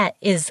answer to that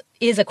is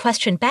a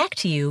question back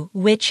to you,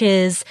 which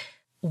is,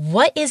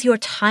 what is your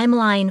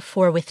timeline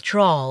for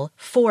withdrawal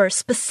for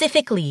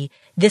specifically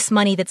this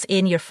money that's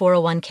in your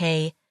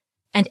 401k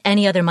and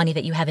any other money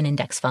that you have in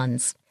index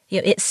funds?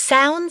 It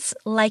sounds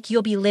like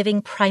you'll be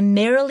living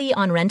primarily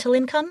on rental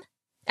income,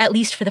 at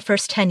least for the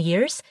first 10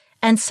 years.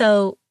 And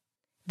so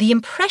the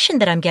impression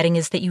that I'm getting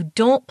is that you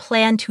don't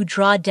plan to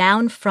draw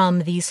down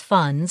from these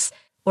funds,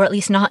 or at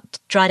least not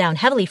draw down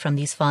heavily from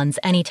these funds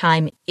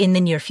anytime in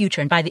the near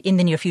future. And in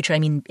the near future, I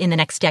mean in the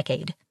next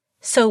decade.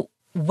 So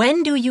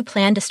when do you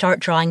plan to start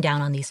drawing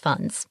down on these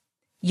funds?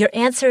 Your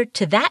answer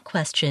to that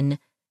question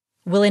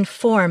will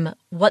inform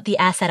what the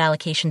asset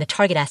allocation, the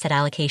target asset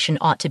allocation,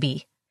 ought to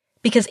be.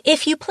 Because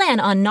if you plan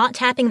on not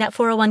tapping that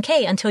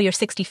 401k until you're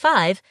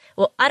 65,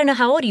 well, I don't know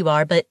how old you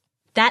are, but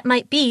that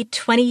might be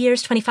 20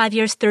 years, 25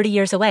 years, 30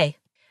 years away.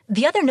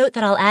 The other note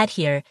that I'll add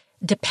here,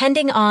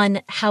 depending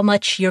on how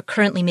much you're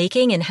currently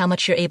making and how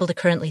much you're able to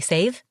currently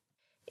save,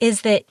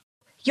 is that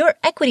your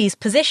equities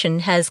position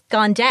has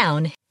gone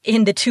down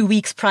in the 2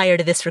 weeks prior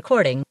to this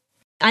recording.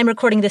 I'm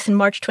recording this in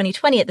March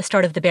 2020 at the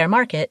start of the bear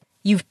market.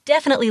 You've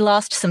definitely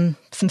lost some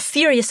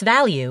serious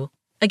value.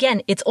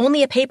 Again, it's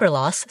only a paper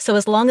loss, so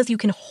as long as you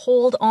can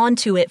hold on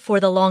to it for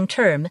the long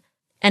term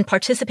and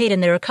participate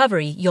in the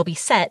recovery, you'll be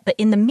set. But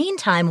in the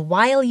meantime,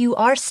 while you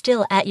are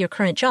still at your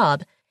current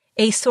job,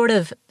 a sort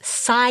of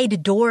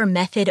side door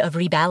method of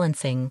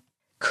rebalancing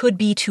could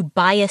be to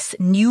bias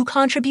new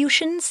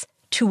contributions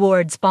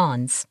towards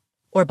bonds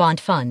or bond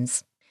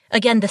funds.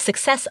 Again, the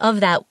success of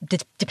that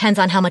depends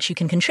on how much you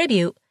can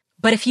contribute,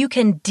 but if you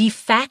can de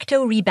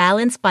facto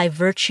rebalance by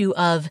virtue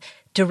of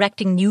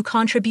directing new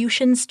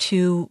contributions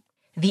to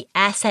the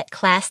asset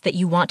class that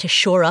you want to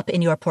shore up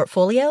in your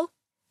portfolio,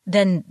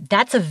 then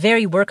that's a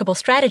very workable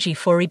strategy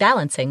for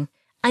rebalancing.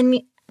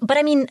 Again,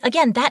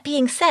 that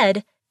being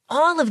said,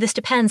 all of this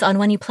depends on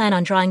when you plan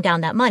on drawing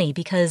down that money,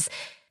 because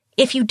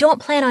if you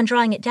don't plan on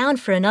drawing it down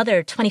for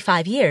another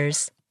 25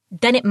 years,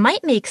 then it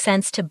might make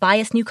sense to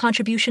bias new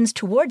contributions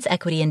towards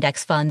equity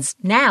index funds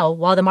now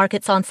while the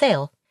market's on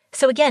sale.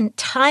 So again,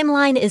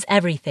 timeline is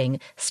everything.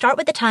 Start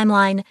with the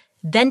timeline,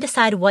 then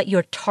decide what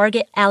your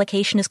target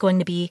allocation is going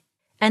to be,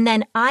 and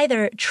then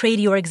either trade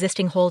your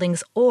existing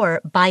holdings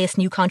or bias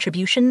new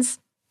contributions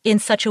in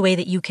such a way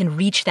that you can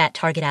reach that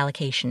target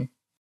allocation.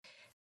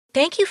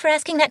 Thank you for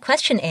asking that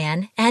question,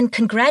 Anne, and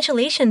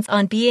congratulations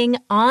on being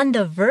on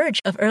the verge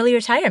of early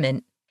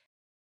retirement.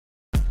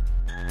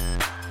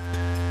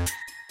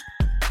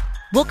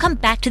 We'll come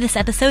back to this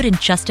episode in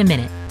just a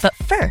minute, but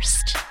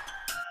first...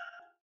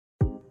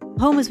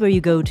 Home is where you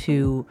go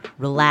to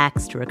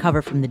relax, to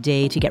recover from the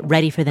day, to get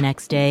ready for the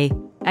next day.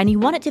 And you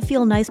want it to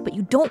feel nice, but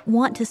you don't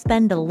want to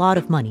spend a lot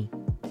of money.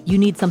 You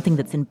need something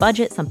that's in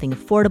budget, something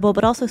affordable,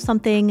 but also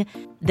something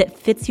that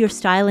fits your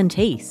style and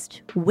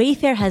taste.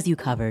 Wayfair has you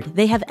covered.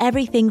 They have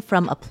everything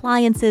from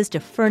appliances to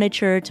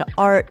furniture to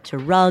art to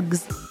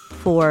rugs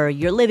for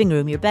your living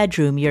room, your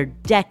bedroom, your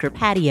deck or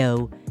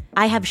patio.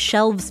 I have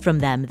shelves from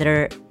them that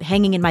are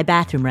hanging in my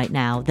bathroom right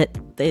now that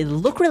they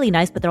look really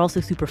nice, but they're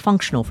also super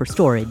functional for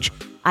storage.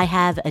 I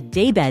have a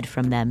daybed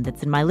from them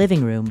that's in my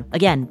living room.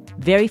 Again,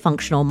 very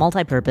functional,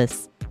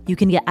 multi-purpose. You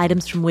can get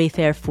items from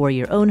Wayfair for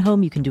your own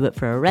home. You can do it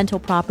for a rental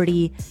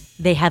property.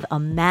 They have a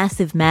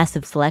massive,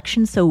 massive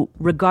selection. So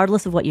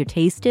regardless of what your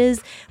taste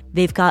is,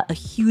 they've got a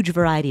huge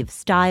variety of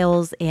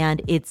styles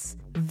and it's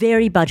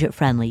very budget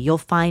friendly. You'll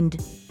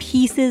find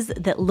pieces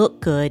that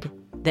look good,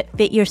 that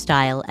fit your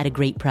style at a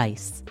great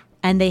price.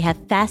 And they have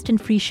fast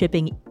and free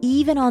shipping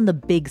even on the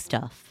big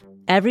stuff.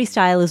 Every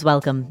style is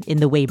welcome in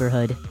the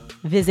Wayborhood.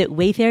 Visit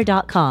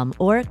wayfair.com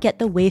or get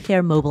the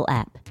Wayfair mobile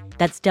app.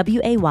 That's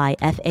WAYFAIR.com.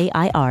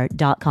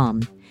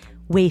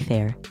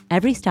 Wayfair.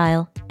 Every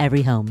style,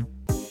 every home.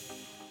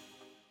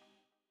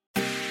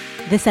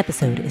 This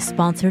episode is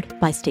sponsored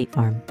by State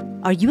Farm.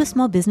 Are you a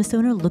small business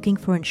owner looking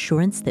for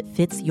insurance that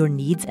fits your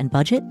needs and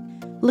budget?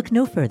 Look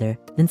no further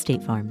than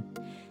State Farm.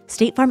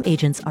 State Farm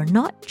agents are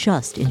not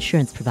just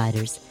insurance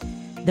providers.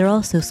 They're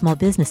also small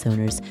business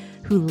owners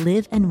who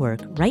live and work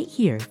right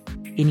here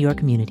in your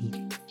community.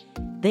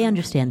 They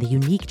understand the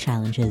unique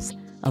challenges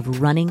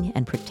of running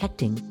and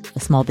protecting a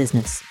small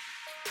business.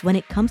 When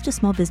it comes to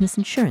small business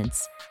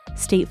insurance,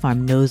 State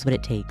Farm knows what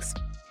it takes.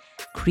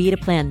 Create a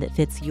plan that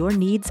fits your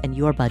needs and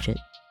your budget.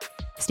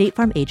 State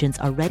Farm agents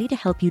are ready to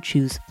help you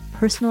choose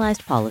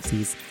personalized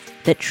policies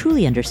that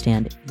truly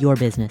understand your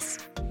business.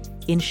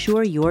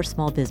 Insure your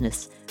small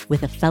business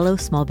with a fellow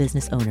small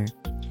business owner.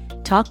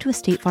 Talk to a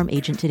State Farm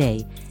agent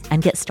today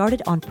and get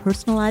started on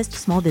personalized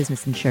small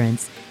business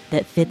insurance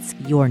that fits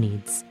your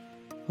needs.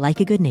 Like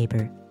a good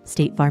neighbor,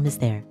 State Farm is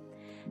there.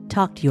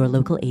 Talk to your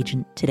local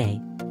agent today.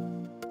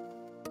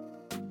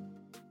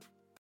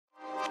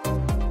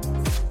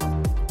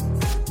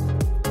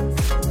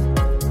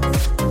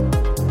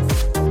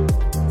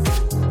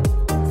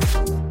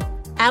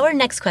 Our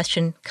next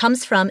question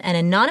comes from an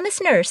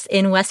anonymous nurse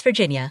in West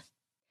Virginia.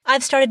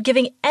 I've started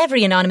giving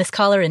every anonymous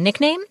caller a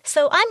nickname,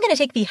 so I'm going to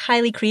take the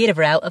highly creative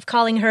route of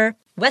calling her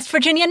West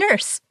Virginia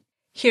Nurse.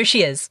 Here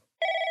she is.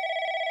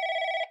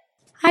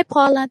 Hi,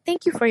 Paula.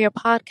 Thank you for your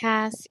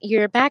podcast.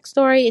 Your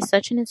backstory is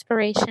such an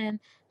inspiration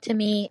to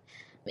me.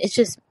 It's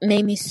just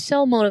made me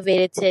so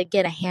motivated to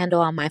get a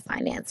handle on my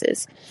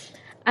finances.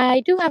 I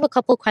do have a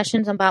couple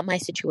questions about my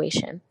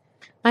situation.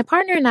 My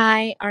partner and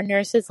I are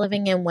nurses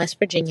living in West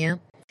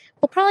Virginia.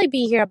 We'll probably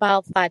be here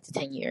about 5 to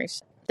 10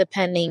 years,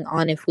 depending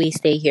on if we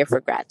stay here for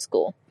grad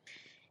school.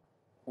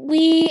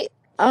 We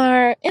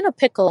are in a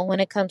pickle when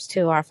it comes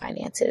to our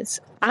finances.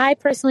 I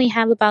personally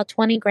have about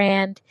 20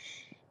 grand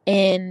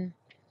in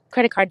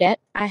credit card debt.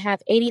 I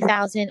have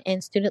 80,000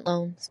 in student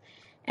loans,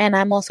 and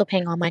I'm also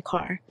paying on my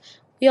car.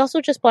 We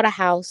also just bought a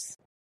house,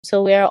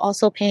 so we are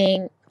also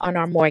paying on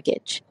our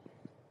mortgage.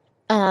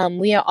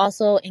 We are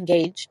also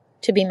engaged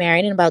to be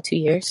married in about 2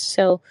 years,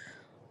 so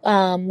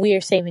we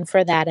are saving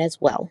for that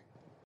as well.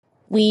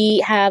 We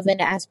have an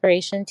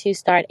aspiration to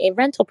start a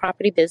rental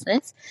property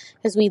business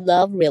because we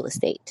love real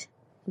estate.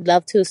 We'd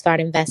love to start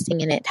investing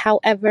in it.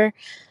 However,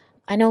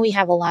 I know we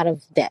have a lot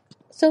of debt,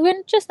 so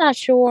we're just not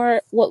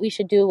sure what we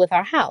should do with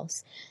our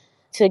house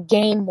to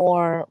gain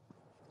more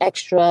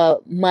extra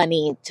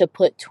money to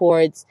put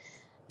towards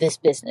this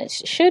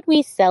business. Should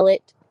we sell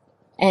it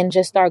and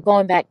just start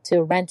going back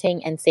to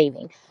renting and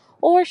saving?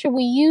 Or should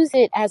we use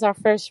it as our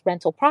first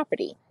rental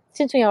property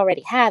since we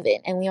already have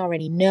it and we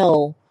already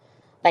know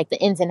like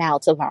the ins and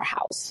outs of our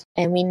house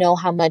and we know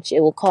how much it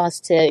will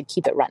cost to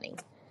keep it running?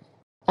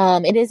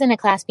 It is in a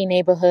Class B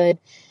neighborhood.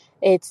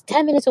 It's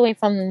 10 minutes away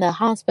from the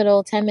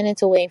hospital, 10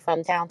 minutes away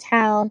from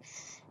downtown,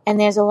 and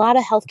there's a lot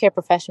of healthcare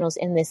professionals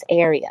in this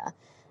area.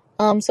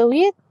 So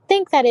we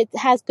think that it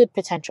has good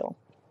potential.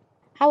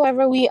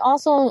 However, we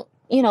also,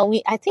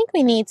 I think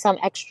we need some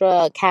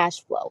extra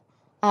cash flow.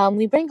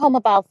 We bring home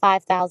about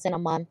 $5,000 a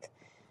month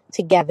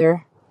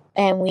together,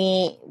 and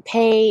we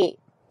pay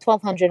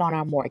 $1,200 on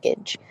our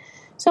mortgage.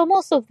 So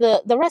most of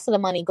the rest of the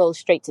money goes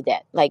straight to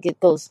debt, like it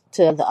goes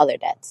to the other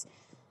debts.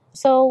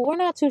 So we're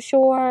not too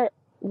sure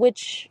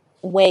which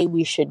way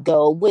we should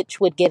go, which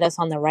would get us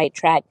on the right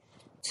track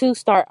to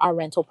start our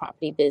rental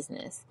property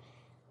business.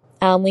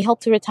 We hope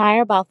to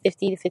retire about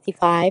 50 to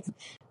 55.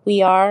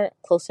 We are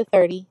close to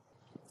 30.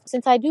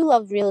 Since I do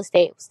love real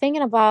estate, I was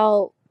thinking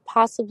about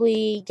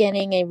possibly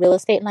getting a real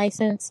estate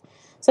license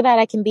so that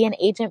I can be an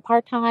agent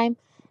part-time,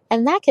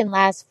 and that can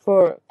last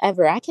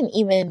forever. I can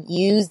even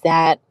use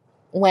that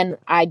when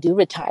I do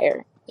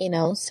retire,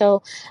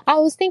 So I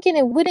was thinking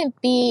it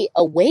wouldn't be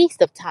a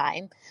waste of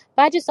time,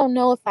 but I just don't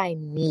know if I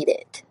need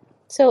it.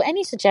 So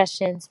any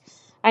suggestions,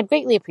 I'd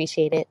greatly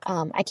appreciate it.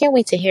 I can't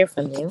wait to hear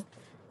from you,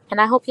 and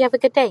I hope you have a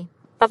good day.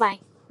 Bye-bye.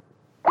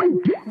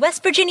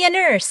 West Virginia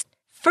Nurse.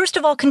 First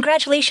of all,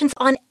 congratulations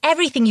on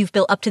everything you've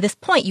built up to this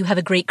point. You have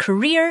a great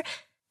career.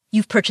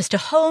 You've purchased a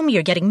home.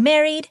 You're getting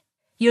married.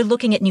 You're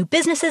looking at new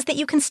businesses that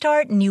you can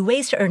start, new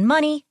ways to earn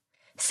money.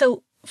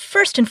 So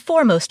first and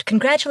foremost,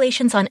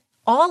 congratulations on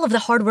all of the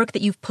hard work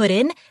that you've put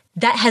in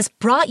that has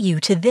brought you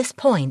to this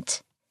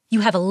point. You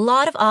have a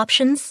lot of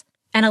options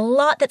and a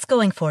lot that's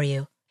going for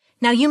you.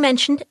 Now, you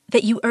mentioned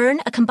that you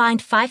earn a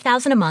combined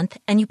 $5,000 a month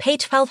and you pay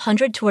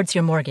 $1,200 towards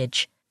your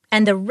mortgage.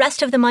 And the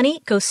rest of the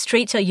money goes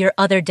straight to your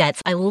other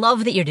debts. I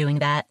love that you're doing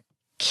that.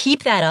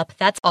 Keep that up.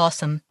 That's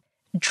awesome.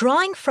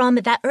 Drawing from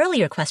that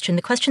earlier question,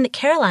 the question that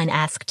Caroline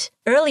asked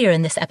earlier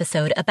in this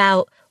episode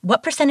about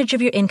what percentage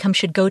of your income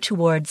should go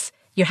towards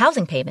your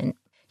housing payment,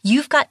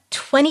 you've got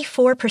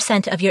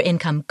 24% of your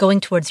income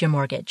going towards your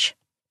mortgage.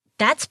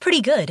 That's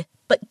pretty good.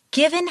 But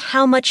given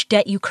how much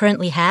debt you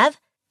currently have,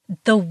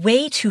 the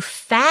way to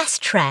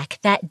fast track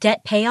that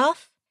debt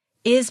payoff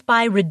is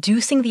by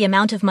reducing the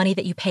amount of money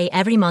that you pay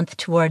every month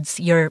towards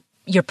your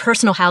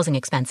personal housing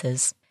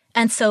expenses.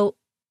 And so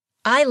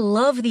I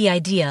love the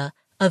idea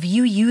of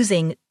you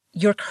using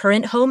your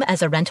current home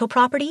as a rental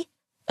property,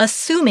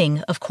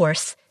 assuming, of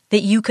course,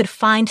 that you could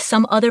find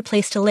some other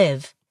place to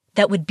live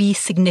that would be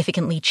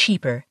significantly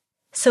cheaper.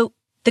 So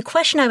the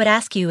question I would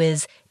ask you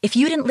is, if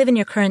you didn't live in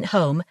your current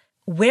home,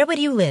 where would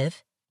you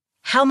live?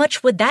 How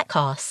much would that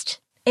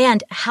cost?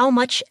 And how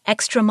much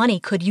extra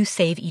money could you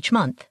save each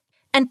month?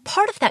 And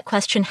part of that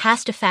question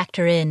has to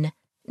factor in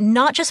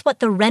not just what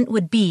the rent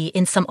would be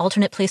in some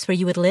alternate place where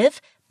you would live,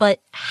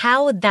 but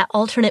how that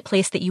alternate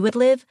place that you would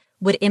live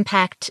would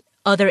impact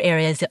other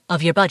areas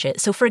of your budget.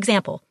 So, for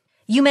example,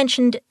 you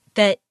mentioned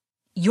that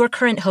your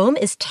current home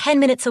is 10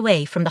 minutes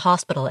away from the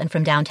hospital and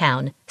from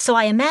downtown. So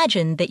I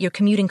imagine that your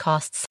commuting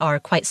costs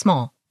are quite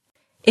small.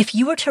 If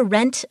you were to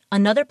rent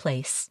another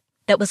place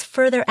that was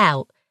further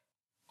out,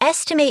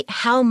 estimate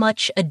how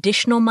much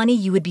additional money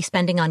you would be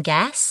spending on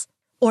gas,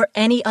 or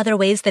any other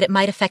ways that it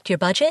might affect your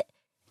budget,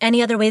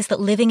 any other ways that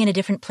living in a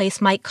different place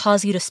might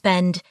cause you to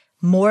spend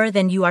more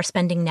than you are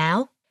spending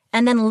now,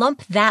 and then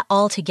lump that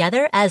all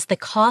together as the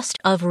cost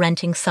of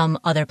renting some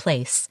other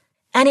place.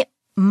 And it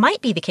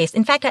might be the case,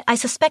 in fact, I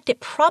suspect it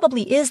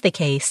probably is the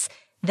case,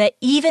 that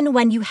even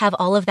when you have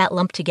all of that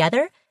lumped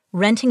together,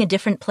 renting a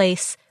different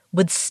place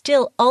would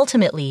still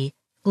ultimately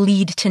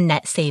lead to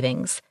net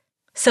savings.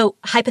 So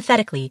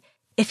hypothetically,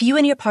 if you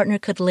and your partner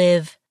could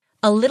live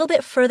a little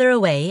bit further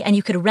away and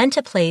you could rent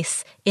a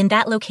place in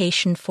that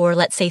location for,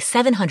 let's say,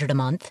 $700 a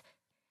month,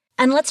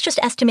 and let's just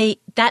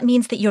estimate that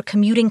means that your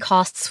commuting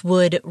costs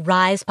would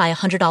rise by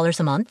 $100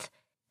 a month.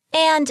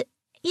 And,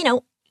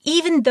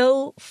 even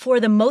though for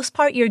the most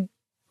part you're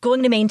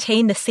going to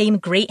maintain the same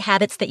great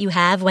habits that you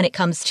have when it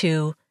comes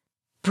to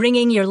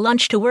bringing your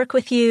lunch to work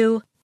with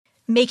you,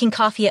 making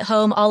coffee at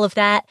home, all of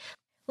that,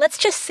 let's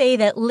just say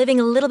that living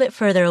a little bit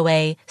further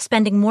away,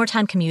 spending more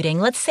time commuting,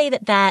 let's say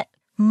that that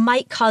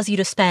might cause you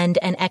to spend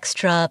an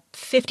extra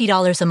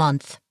 $50 a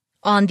month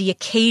on the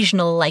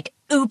occasional,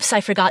 oops,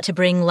 I forgot to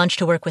bring lunch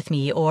to work with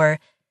me, or,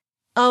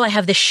 oh, I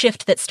have this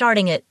shift that's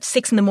starting at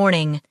 6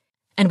 a.m.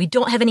 and we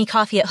don't have any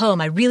coffee at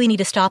home. I really need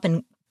to stop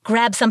and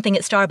grab something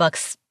at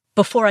Starbucks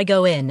before I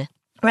go in,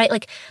 right?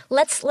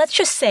 Let's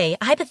just say,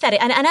 hypothetically,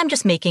 and I'm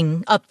just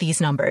making up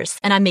these numbers,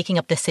 and I'm making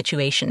up this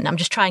situation. I'm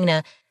just trying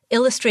to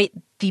illustrate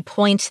the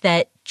point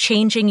that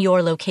changing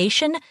your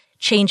location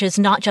changes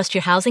not just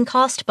your housing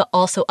cost, but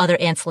also other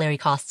ancillary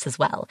costs as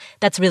well.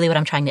 That's really what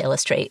I'm trying to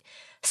illustrate.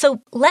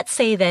 So let's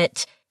say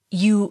that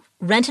you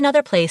rent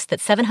another place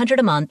that's $700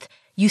 a month.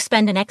 You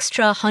spend an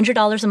extra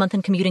 $100 a month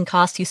in commuting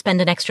costs. You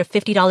spend an extra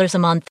 $50 a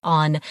month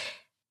on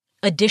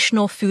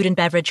additional food and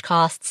beverage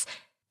costs.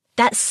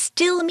 That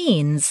still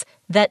means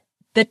that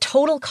the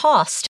total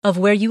cost of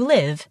where you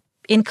live,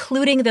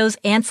 including those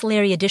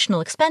ancillary additional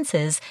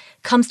expenses,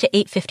 comes to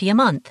 $850 a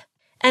month.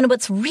 And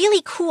what's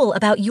really cool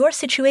about your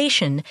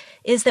situation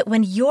is that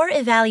when you're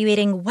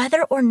evaluating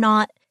whether or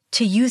not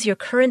to use your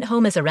current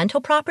home as a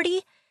rental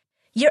property,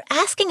 you're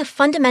asking a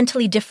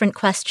fundamentally different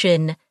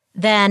question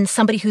than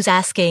somebody who's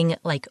asking,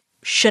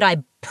 should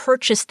I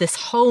purchase this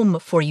home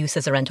for use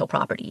as a rental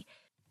property?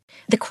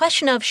 The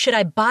question of, should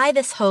I buy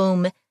this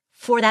home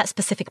for that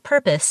specific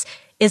purpose,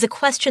 is a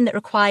question that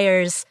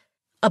requires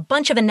a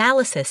bunch of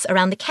analysis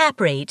around the cap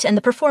rate and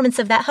the performance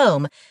of that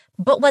home.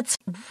 But what's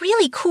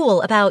really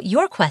cool about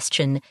your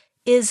question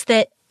is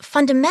that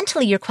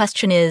fundamentally your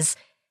question is,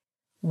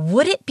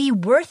 would it be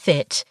worth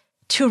it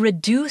to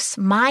reduce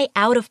my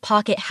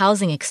out-of-pocket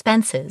housing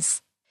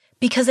expenses?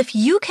 Because if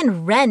you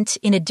can rent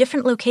in a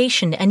different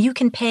location and you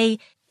can pay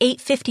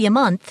 $850 a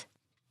month,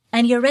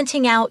 and you're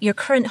renting out your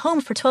current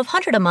home for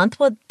 $1,200 a month,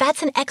 well,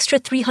 that's an extra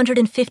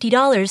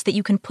 $350 that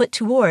you can put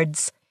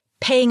towards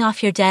paying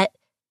off your debt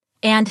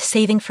and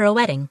saving for a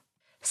wedding.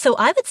 So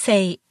I would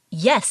say,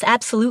 yes,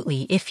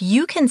 absolutely. If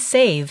you can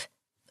save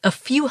a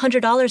few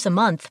 $100s a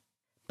month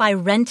by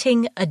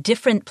renting a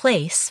different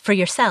place for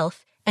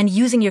yourself and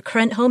using your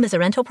current home as a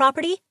rental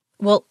property,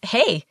 well,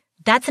 hey,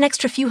 that's an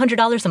extra few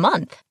 $100s a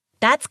month.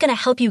 That's going to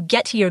help you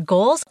get to your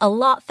goals a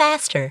lot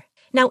faster.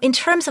 Now, in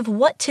terms of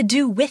what to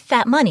do with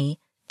that money,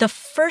 the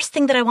first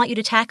thing that I want you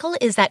to tackle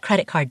is that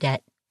credit card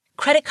debt.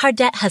 Credit card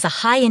debt has a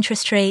high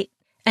interest rate,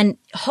 and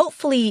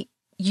hopefully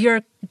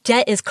your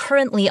debt is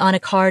currently on a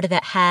card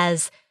that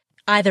has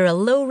either a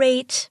low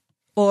rate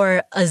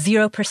or a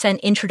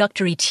 0%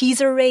 introductory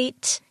teaser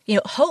rate.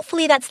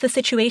 Hopefully that's the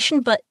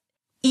situation, but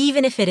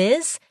even if it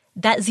is,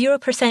 that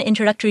 0%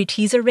 introductory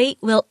teaser rate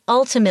will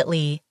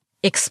ultimately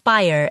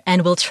expire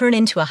and will turn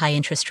into a high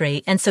interest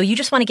rate. And so you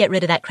just want to get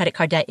rid of that credit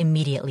card debt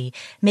immediately.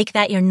 Make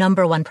that your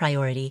number one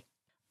priority.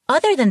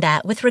 Other than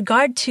that, with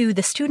regard to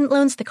the student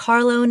loans, the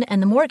car loan,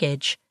 and the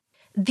mortgage,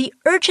 the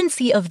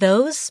urgency of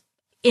those,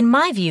 in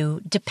my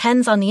view,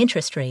 depends on the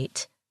interest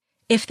rate.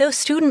 If those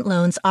student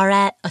loans are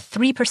at a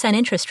 3%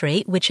 interest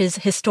rate, which is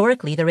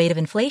historically the rate of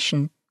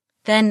inflation,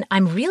 then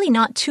I'm really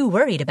not too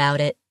worried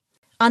about it.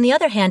 On the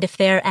other hand, if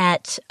they're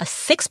at a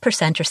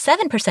 6% or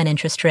 7%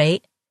 interest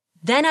rate,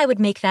 then I would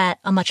make that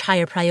a much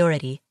higher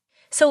priority.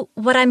 So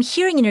what I'm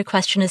hearing in your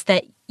question is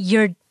that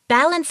you're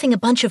balancing a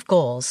bunch of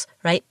goals,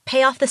 right?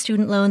 Pay off the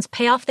student loans,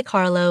 pay off the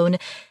car loan,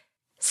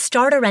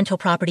 start a rental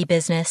property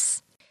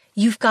business.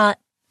 You've got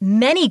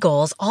many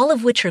goals, all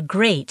of which are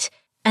great.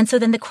 And so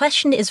then the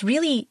question is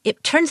really,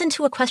 it turns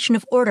into a question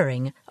of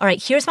ordering. All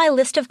right, here's my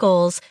list of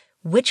goals.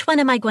 Which one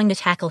am I going to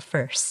tackle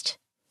first?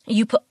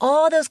 You put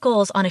all those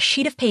goals on a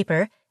sheet of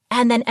paper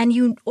and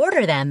you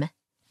order them.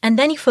 And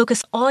then you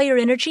focus all your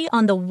energy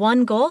on the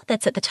one goal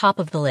that's at the top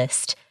of the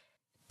list.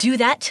 Do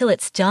that till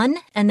it's done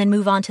and then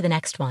move on to the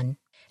next one.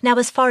 Now,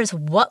 as far as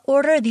what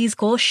order these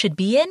goals should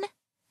be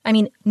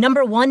in,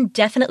 number one,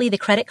 definitely the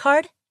credit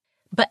card.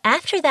 But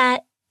after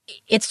that,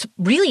 it's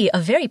really a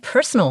very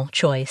personal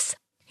choice.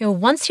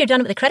 Once you're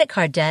done with the credit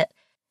card debt,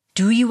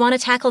 do you want to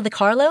tackle the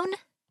car loan?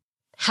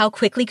 How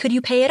quickly could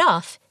you pay it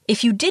off?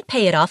 If you did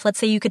pay it off, let's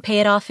say you could pay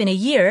it off in a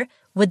year,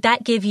 would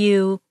that give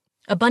you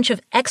a bunch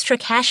of extra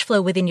cash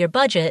flow within your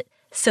budget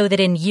so that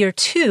in year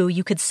 2,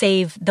 you could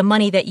save the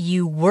money that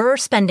you were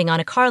spending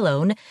on a car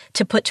loan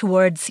to put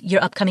towards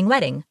your upcoming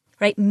wedding,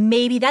 right?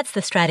 Maybe that's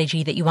the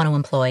strategy that you want to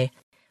employ.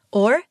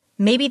 Or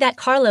maybe that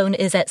car loan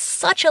is at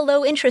such a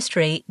low interest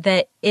rate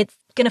that it's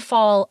going to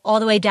fall all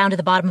the way down to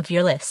the bottom of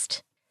your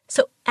list.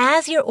 So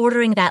as you're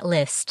ordering that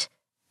list,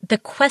 the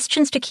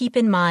questions to keep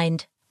in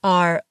mind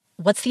are,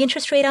 what's the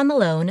interest rate on the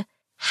loan?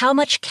 How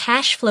much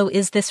cash flow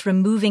is this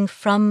removing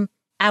from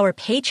our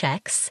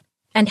paychecks?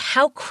 And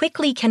how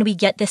quickly can we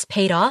get this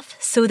paid off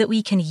so that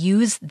we can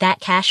use that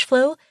cash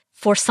flow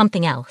for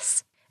something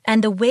else?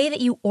 And the way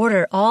that you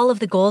order all of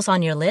the goals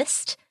on your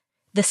list,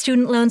 the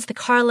student loans, the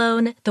car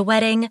loan, the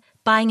wedding,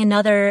 buying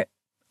another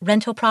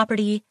rental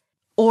property,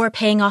 or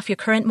paying off your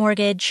current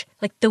mortgage,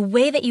 like the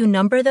way that you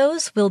number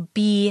those will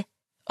be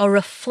a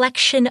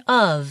reflection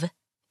of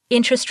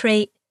interest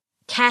rate,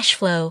 cash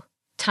flow,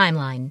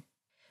 timeline.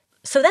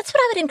 So that's what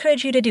I would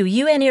encourage you to do.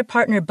 You and your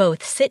partner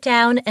both sit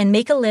down and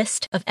make a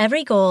list of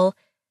every goal,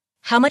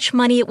 how much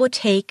money it will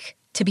take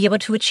to be able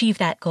to achieve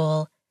that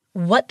goal,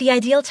 what the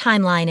ideal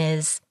timeline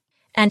is,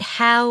 and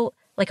how,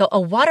 like a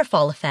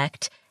waterfall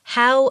effect,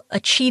 how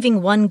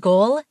achieving one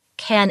goal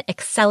can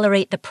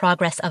accelerate the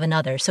progress of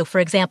another. So, for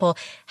example,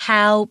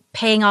 how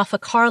paying off a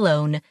car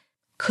loan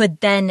could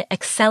then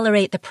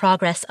accelerate the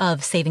progress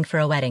of saving for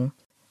a wedding.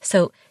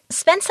 So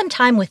spend some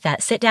time with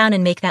that. Sit down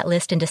and make that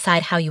list and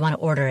decide how you want to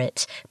order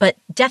it. But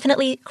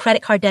definitely,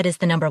 credit card debt is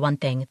the number one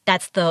thing.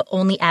 That's the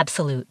only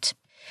absolute.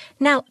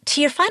 Now,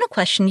 to your final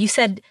question, you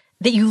said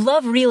that you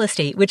love real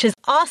estate, which is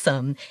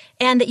awesome,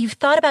 and that you've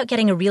thought about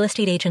getting a real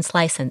estate agent's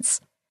license.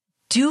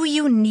 Do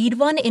you need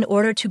one in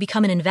order to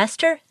become an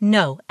investor?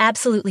 No,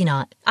 absolutely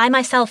not. I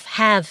myself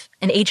have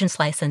an agent's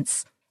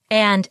license,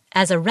 and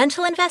as a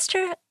rental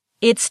investor,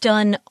 it's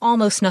done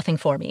almost nothing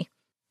for me.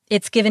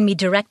 It's given me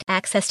direct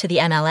access to the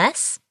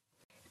MLS.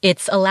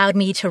 It's allowed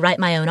me to write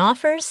my own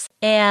offers,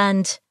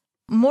 and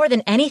more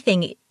than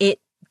anything, it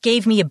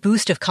gave me a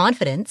boost of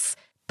confidence.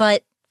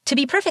 But to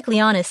be perfectly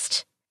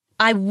honest,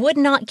 I would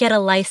not get a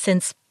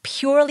license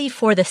purely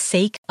for the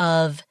sake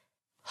of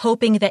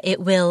hoping that it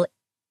will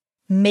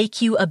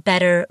make you a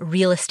better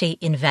real estate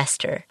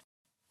investor.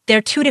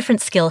 They're two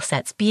different skill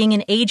sets. Being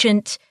an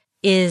agent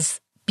is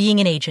being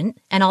an agent,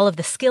 and all of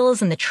the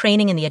skills and the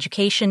training and the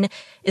education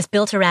is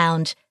built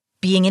around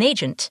being an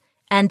agent.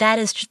 And that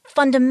is just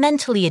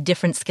fundamentally a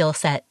different skill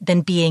set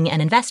than being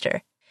an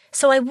investor.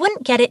 So I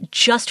wouldn't get it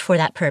just for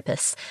that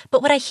purpose.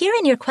 But what I hear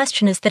in your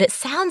question is that it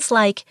sounds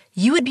like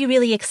you would be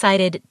really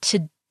excited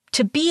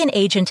to be an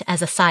agent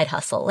as a side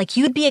hustle. Like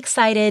you'd be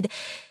excited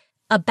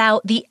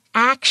about the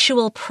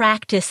actual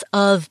practice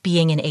of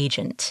being an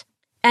agent.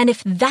 And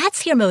if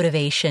that's your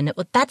motivation,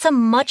 well, that's a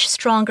much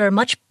stronger,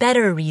 much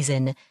better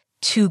reason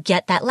to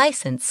get that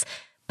license.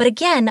 But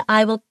again,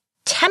 I will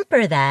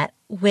temper that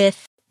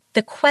with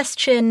the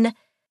question,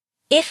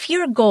 if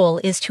your goal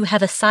is to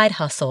have a side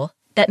hustle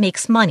that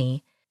makes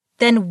money,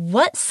 then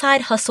what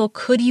side hustle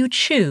could you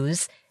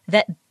choose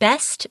that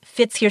best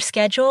fits your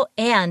schedule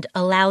and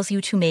allows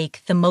you to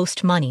make the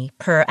most money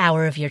per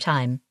hour of your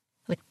time?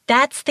 Like,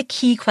 that's the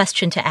key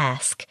question to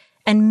ask.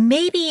 And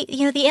maybe,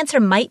 the answer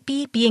might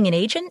be being an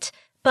agent,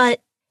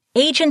 but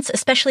agents,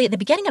 especially at the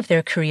beginning of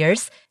their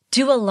careers,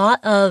 do a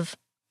lot of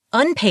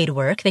unpaid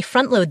work. They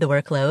front load the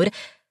workload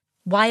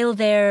while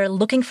they're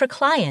looking for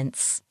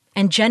clients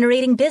and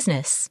generating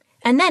business.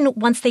 And then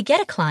once they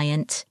get a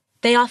client,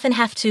 they often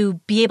have to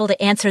be able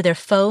to answer their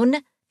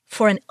phone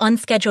for an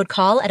unscheduled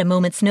call at a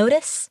moment's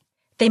notice.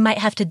 They might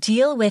have to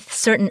deal with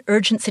certain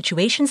urgent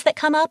situations that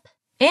come up.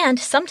 And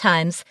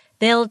sometimes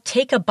they'll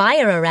take a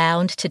buyer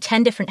around to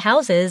 10 different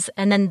houses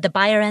and then the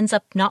buyer ends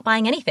up not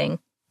buying anything,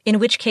 in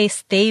which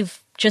case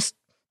they've just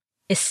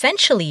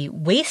essentially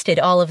wasted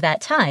all of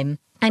that time.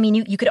 I mean,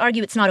 you could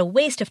argue it's not a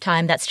waste of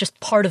time. That's just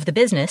part of the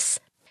business.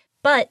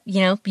 But,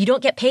 you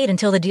don't get paid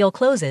until the deal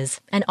closes.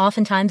 And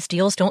oftentimes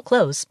deals don't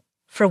close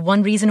for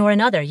one reason or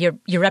another. You're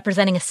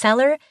representing a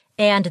seller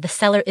and the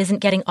seller isn't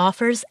getting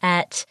offers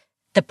at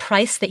the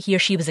price that he or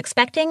she was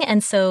expecting.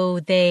 And so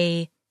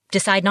they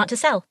decide not to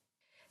sell.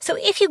 So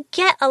if you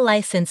get a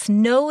license,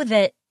 know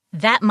that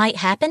that might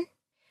happen.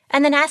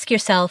 And then ask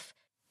yourself,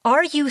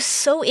 are you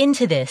so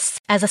into this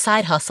as a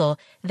side hustle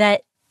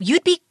that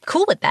you'd be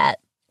cool with that?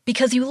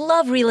 Because you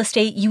love real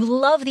estate, you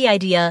love the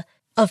idea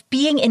of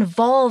being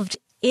involved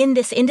in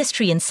this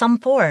industry in some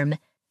form.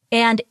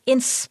 And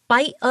in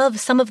spite of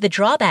some of the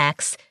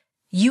drawbacks,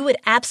 you would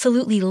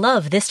absolutely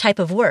love this type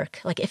of work.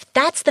 Like if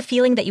that's the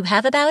feeling that you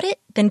have about it,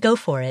 then go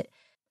for it.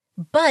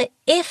 But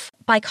if,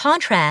 by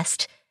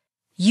contrast,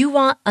 you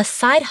want a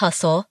side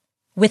hustle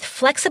with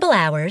flexible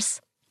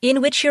hours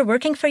in which you're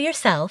working for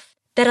yourself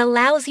that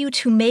allows you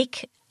to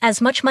make as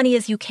much money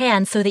as you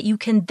can so that you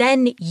can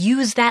then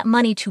use that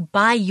money to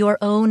buy your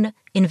own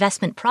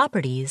investment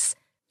properties,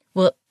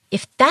 well,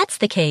 if that's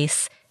the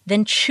case,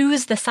 then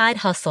choose the side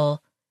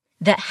hustle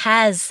that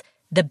has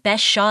the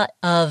best shot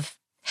of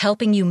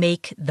helping you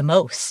make the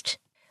most.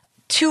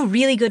 Two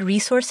really good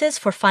resources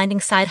for finding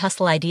side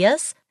hustle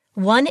ideas.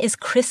 One is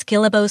Chris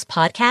Guillebeau's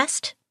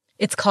podcast.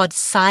 It's called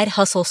Side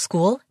Hustle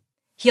School.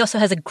 He also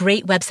has a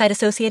great website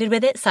associated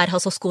with it,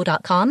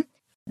 sidehustleschool.com.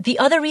 The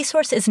other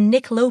resource is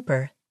Nick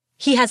Loper.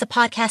 He has a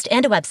podcast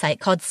and a website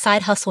called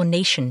Side Hustle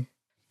Nation.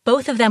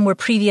 Both of them were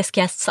previous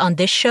guests on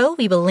this show.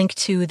 We will link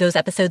to those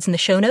episodes in the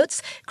show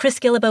notes. Chris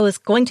Guillebeau is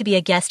going to be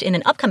a guest in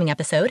an upcoming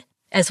episode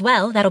as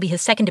well. That'll be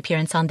his second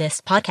appearance on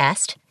this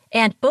podcast.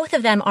 And both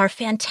of them are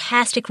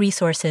fantastic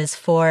resources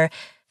for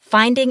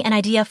finding an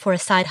idea for a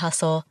side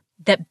hustle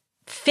that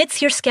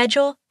fits your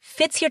schedule,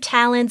 fits your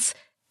talents,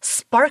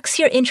 sparks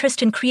your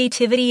interest in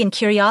creativity and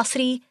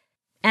curiosity,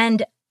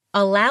 and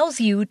allows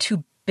you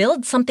to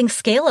build something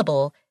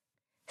scalable,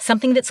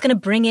 something that's going to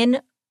bring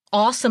in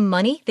awesome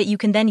money that you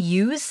can then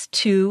use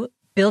to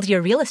build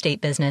your real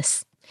estate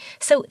business.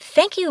 So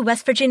thank you,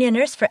 West Virginia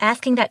nurse, for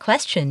asking that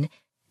question.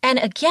 And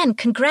again,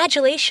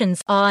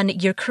 congratulations on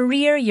your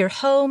career, your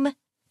home,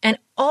 and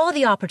all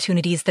the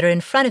opportunities that are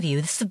in front of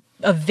you. This is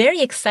a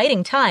very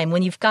exciting time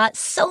when you've got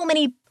so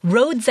many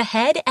roads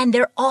ahead and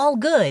they're all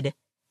good.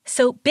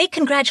 So big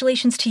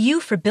congratulations to you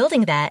for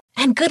building that,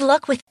 and good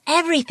luck with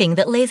everything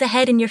that lays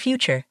ahead in your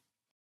future.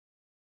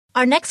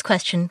 Our next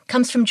question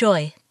comes from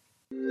Joy.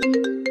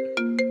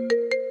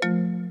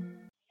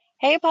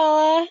 Hey,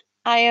 Paula.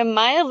 I am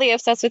mildly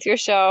obsessed with your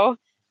show.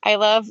 I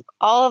love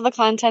all of the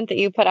content that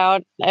you put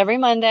out every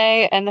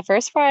Monday and the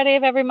first Friday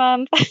of every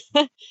month.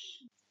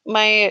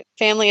 My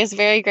family is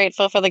very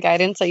grateful for the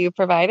guidance that you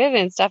provided,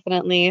 and it's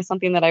definitely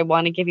something that I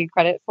want to give you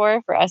credit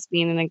for us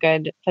being in a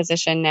good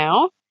position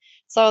now.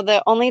 So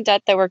the only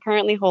debt that we're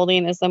currently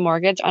holding is the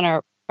mortgage on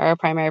our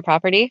primary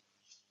property.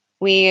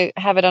 We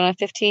have it on a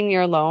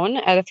 15-year loan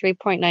at a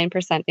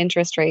 3.9%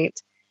 interest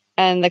rate,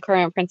 and the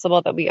current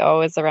principal that we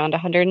owe is around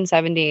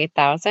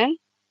 $178,000.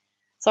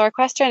 So our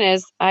question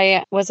is,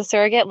 I was a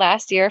surrogate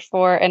last year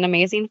for an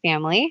amazing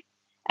family,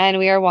 and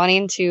we are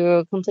wanting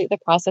to complete the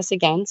process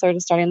again, so we're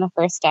just starting the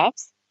first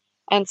steps.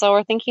 And so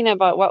we're thinking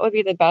about what would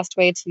be the best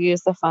way to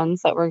use the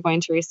funds that we're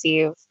going to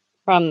receive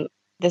from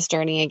this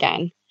journey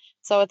again.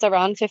 So it's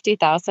around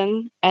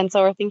 $50,000. And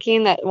so we're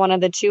thinking that one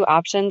of the two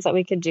options that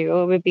we could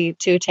do would be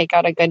to take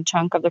out a good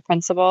chunk of the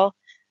principal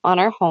on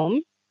our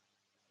home.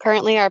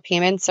 Currently, our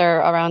payments are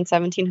around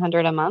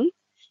 $1,700 a month,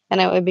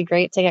 and it would be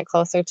great to get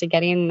closer to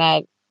getting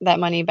that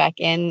money back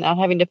in. Not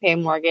having to pay a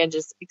mortgage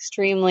is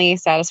extremely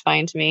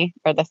satisfying to me,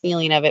 or the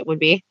feeling of it would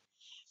be.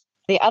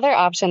 The other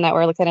option that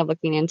we're kind of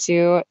looking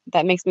into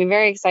that makes me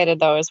very excited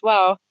though as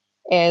well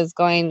is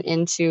going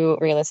into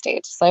real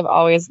estate. So I've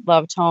always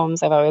loved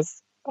homes.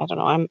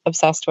 I'm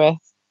obsessed with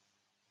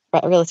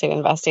real estate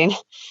investing.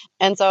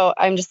 And so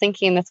I'm just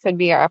thinking this could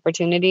be our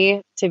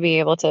opportunity to be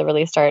able to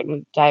really start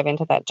and dive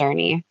into that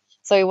journey.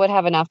 So we would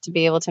have enough to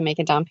be able to make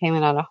a down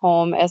payment on a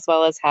home, as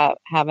well as have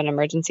an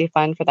emergency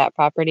fund for that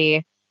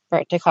property for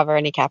it to cover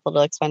any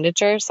capital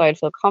expenditure. So I'd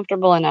feel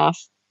comfortable enough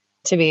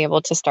to be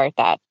able to start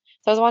that.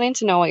 So I was wanting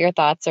to know what your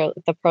thoughts or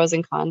the pros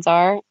and cons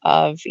are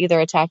of either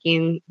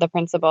attacking the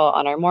principal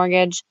on our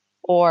mortgage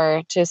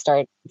or to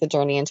start the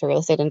journey into real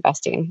estate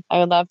investing. I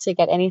would love to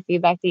get any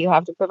feedback that you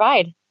have to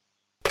provide.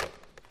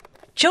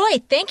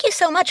 Joy, thank you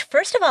so much.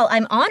 First of all,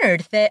 I'm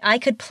honored that I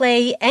could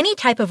play any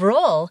type of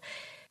role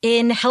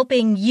in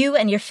helping you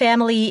and your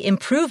family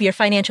improve your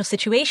financial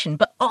situation.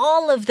 But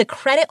all of the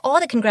credit, all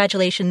the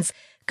congratulations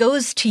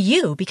goes to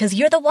you because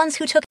you're the ones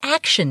who took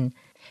action.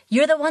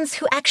 You're the ones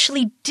who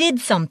actually did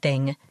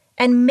something.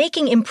 And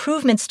making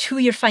improvements to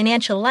your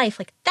financial life,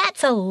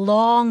 that's a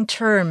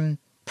long-term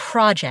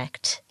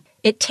project.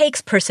 It takes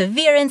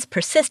perseverance,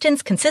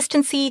 persistence,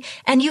 consistency,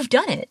 and you've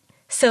done it.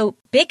 So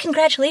big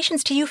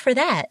congratulations to you for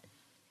that.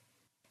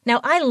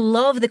 Now, I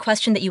love the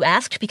question that you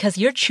asked because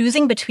you're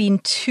choosing between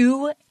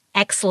two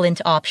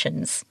excellent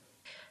options.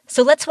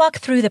 So let's walk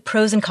through the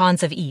pros and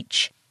cons of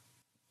each.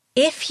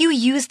 If you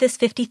use this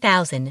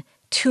 $50,000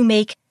 to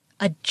make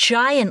a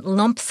giant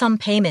lump sum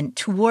payment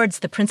towards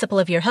the principal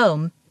of your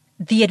home,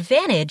 the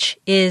advantage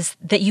is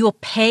that you will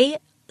pay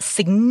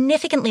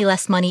significantly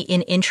less money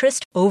in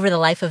interest over the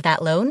life of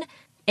that loan,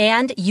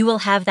 and you will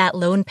have that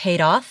loan paid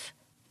off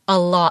a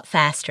lot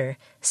faster.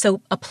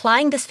 So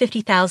applying this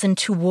 $50,000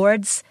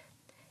 towards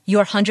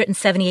your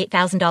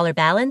 $178,000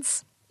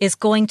 balance is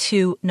going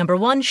to, number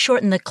one,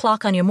 shorten the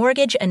clock on your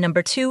mortgage, and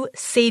number two,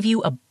 save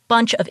you a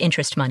bunch of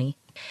interest money.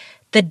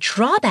 The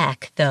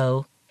drawback,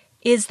 though,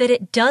 is that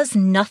it does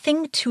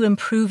nothing to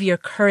improve your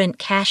current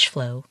cash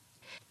flow.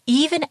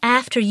 Even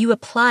after you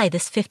apply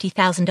this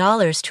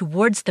 $50,000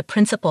 towards the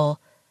principal,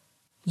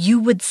 you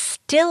would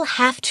still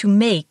have to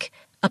make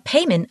a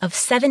payment of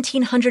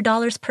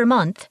 $1,700 per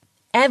month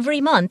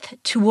every month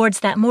towards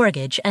that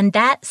mortgage. And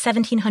that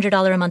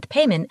 $1,700 a month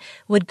payment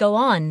would go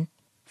on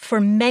for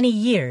many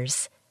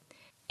years.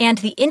 And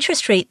the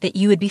interest rate that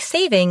you would be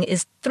saving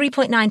is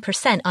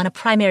 3.9% on a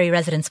primary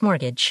residence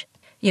mortgage.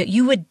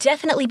 You would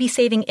definitely be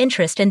saving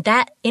interest, and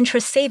that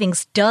interest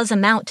savings does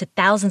amount to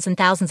thousands and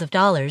thousands of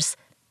dollars.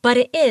 But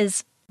it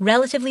is,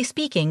 relatively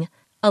speaking,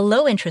 a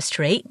low interest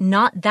rate,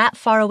 not that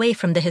far away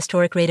from the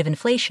historic rate of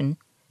inflation.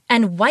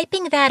 And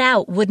wiping that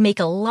out would make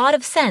a lot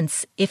of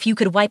sense if you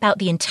could wipe out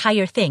the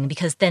entire thing,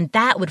 because then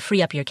that would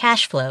free up your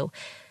cash flow.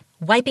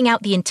 Wiping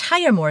out the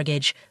entire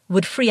mortgage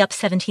would free up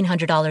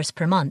 $1,700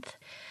 per month.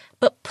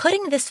 But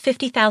putting this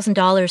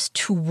 $50,000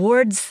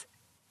 towards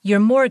your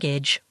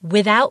mortgage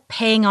without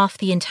paying off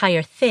the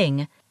entire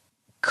thing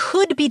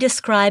could be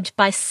described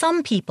by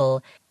some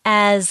people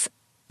as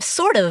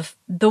sort of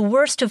the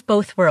worst of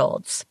both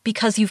worlds,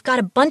 because you've got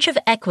a bunch of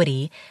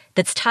equity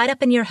that's tied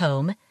up in your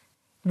home,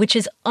 which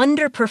is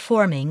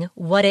underperforming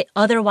what it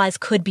otherwise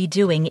could be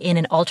doing in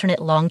an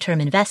alternate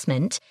long-term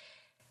investment.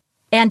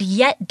 And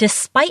yet,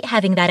 despite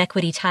having that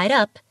equity tied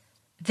up,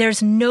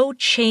 there's no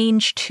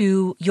change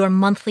to your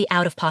monthly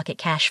out-of-pocket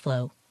cash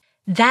flow.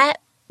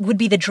 That would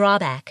be the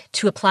drawback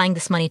to applying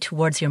this money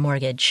towards your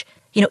mortgage.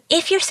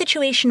 If your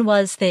situation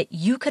was that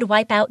you could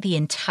wipe out the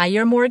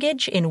entire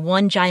mortgage in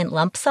one giant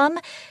lump sum,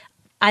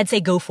 I'd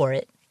say go for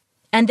it.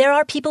 And there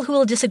are people who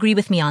will disagree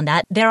with me on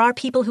that. There are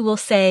people who will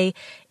say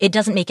it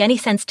doesn't make any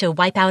sense to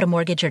wipe out a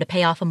mortgage or to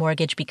pay off a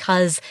mortgage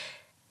because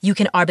you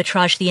can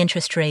arbitrage the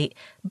interest rate.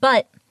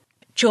 But,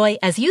 Joy,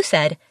 as you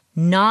said,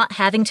 not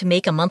having to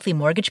make a monthly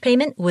mortgage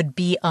payment would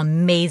be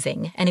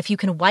amazing. And if you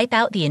can wipe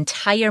out the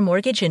entire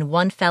mortgage in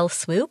one fell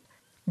swoop,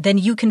 then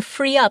you can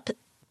free up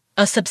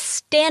a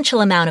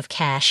substantial amount of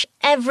cash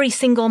every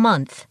single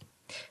month.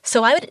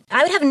 So I would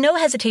have no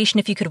hesitation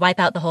if you could wipe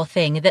out the whole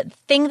thing. The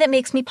thing that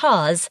makes me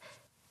pause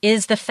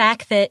is the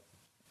fact that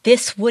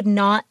this would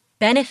not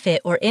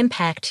benefit or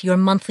impact your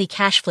monthly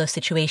cash flow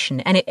situation,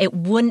 and it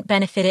wouldn't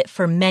benefit it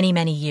for many,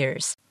 many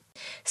years.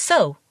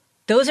 So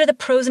those are the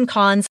pros and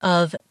cons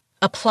of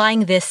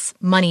applying this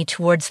money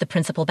towards the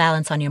principal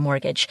balance on your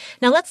mortgage.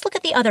 Now let's look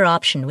at the other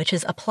option, which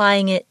is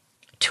applying it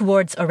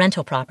towards a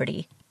rental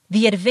property.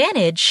 The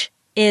advantage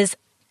is,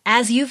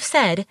 as you've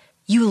said,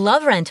 you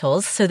love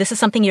rentals, so this is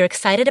something you're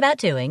excited about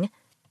doing.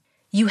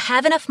 You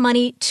have enough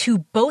money to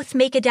both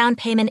make a down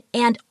payment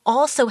and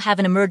also have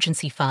an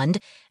emergency fund,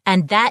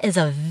 and that is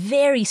a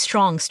very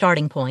strong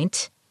starting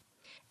point.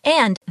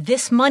 And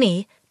this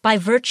money, by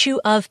virtue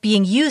of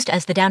being used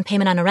as the down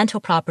payment on a rental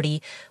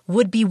property,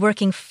 would be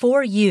working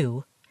for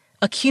you,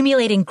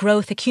 accumulating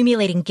growth,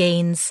 accumulating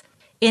gains,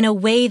 in a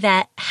way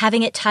that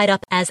having it tied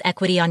up as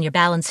equity on your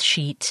balance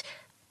sheet,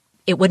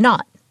 it would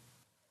not.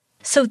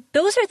 So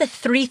those are the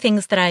three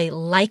things that I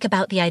like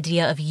about the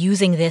idea of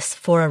using this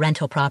for a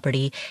rental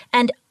property.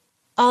 And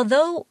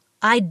although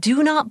I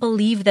do not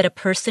believe that a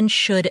person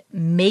should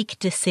make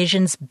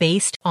decisions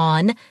based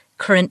on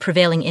current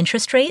prevailing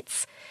interest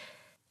rates,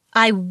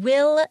 I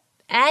will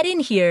add in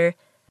here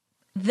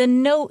the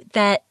note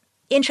that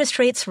interest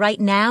rates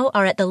right now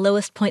are at the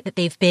lowest point that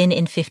they've been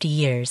in 50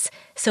 years.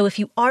 So if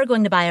you are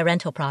going to buy a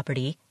rental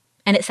property,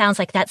 and it sounds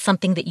like that's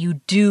something that you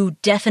do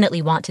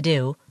definitely want to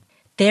do,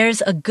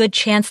 there's a good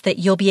chance that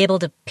you'll be able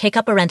to pick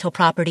up a rental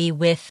property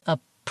with a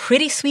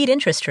pretty sweet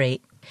interest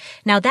rate.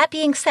 Now, that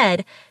being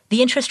said,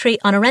 the interest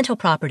rate on a rental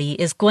property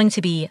is going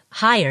to be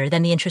higher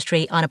than the interest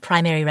rate on a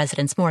primary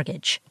residence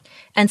mortgage.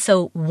 And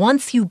so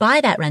once you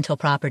buy that rental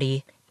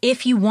property,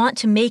 if you want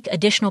to make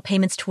additional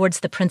payments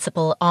towards the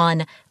principal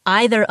on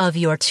either of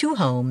your two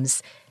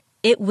homes,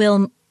 it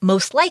will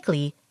most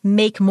likely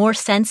make more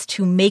sense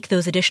to make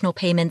those additional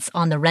payments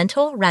on the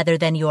rental rather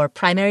than your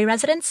primary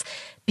residence,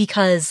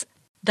 because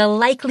the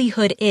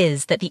likelihood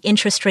is that the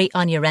interest rate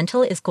on your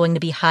rental is going to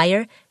be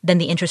higher than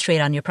the interest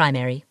rate on your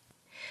primary.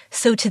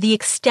 So to the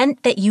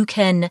extent that you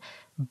can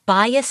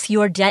bias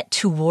your debt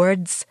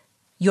towards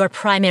your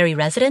primary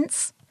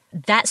residence,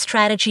 that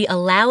strategy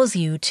allows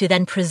you to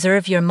then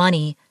preserve your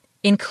money,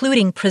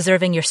 including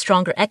preserving your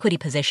stronger equity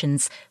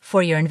positions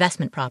for your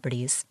investment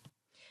properties.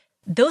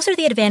 Those are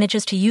the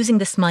advantages to using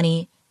this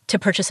money to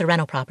purchase a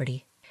rental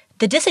property.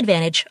 The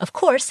disadvantage, of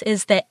course,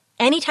 is that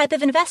any type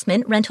of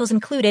investment, rentals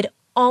included,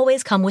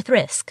 always come with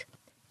risk.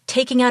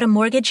 Taking out a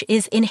mortgage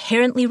is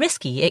inherently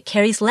risky. It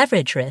carries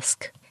leverage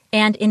risk.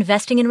 And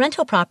investing in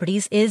rental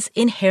properties is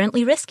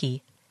inherently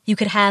risky. You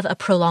could have a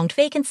prolonged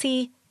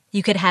vacancy.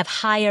 You could have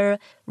higher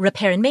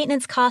repair and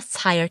maintenance costs,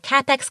 higher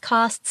CapEx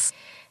costs.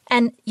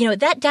 And,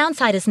 that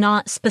downside is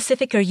not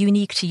specific or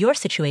unique to your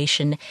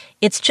situation.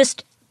 It's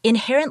just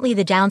inherently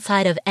the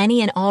downside of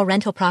any and all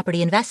rental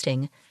property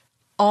investing.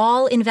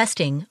 All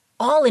investing,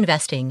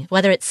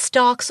 whether it's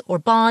stocks or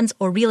bonds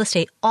or real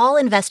estate, all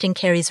investing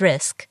carries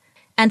risk.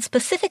 And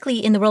specifically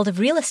in the world of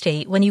real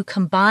estate, when you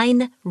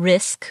combine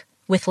risk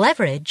with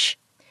leverage,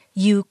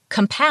 you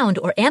compound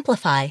or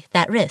amplify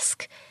that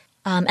risk.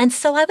 And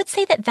so I would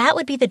say that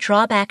would be the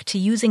drawback to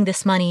using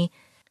this money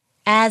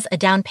as a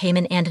down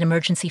payment and an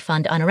emergency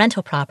fund on a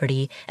rental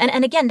property.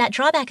 And again, that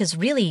drawback is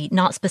really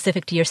not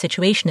specific to your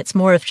situation. It's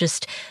more of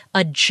just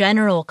a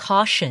general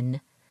caution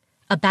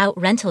about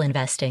rental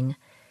investing.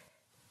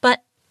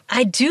 But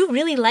I do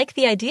really like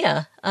the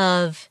idea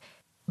of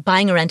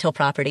buying a rental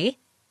property.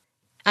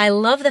 I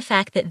love the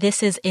fact that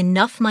this is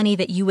enough money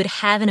that you would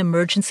have an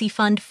emergency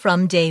fund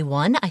from day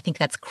one. I think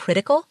that's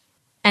critical.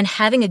 And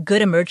having a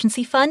good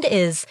emergency fund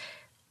is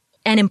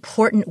an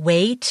important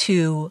way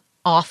to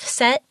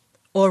offset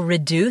or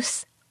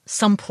reduce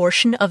some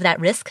portion of that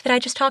risk that I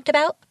just talked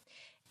about.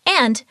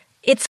 And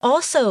it's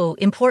also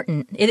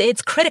important,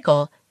 it's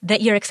critical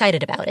that you're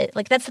excited about it.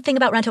 Like, that's the thing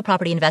about rental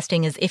property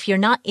investing, is if you're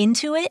not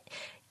into it,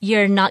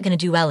 you're not going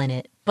to do well in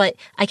it. But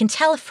I can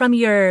tell from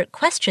your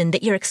question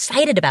that you're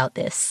excited about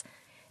this.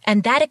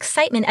 And that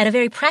excitement at a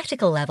very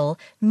practical level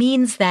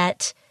means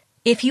that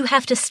if you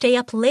have to stay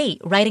up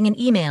late writing an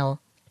email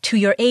to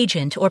your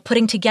agent or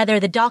putting together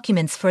the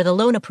documents for the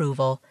loan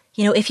approval,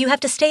 if you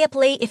have to stay up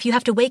late, if you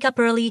have to wake up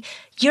early,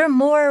 you're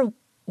more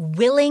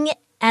willing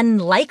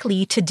and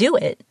likely to do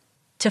it,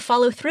 to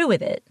follow through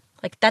with it.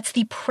 Like, that's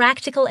the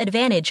practical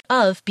advantage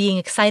of being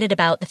excited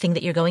about the thing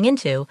that you're going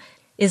into,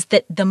 is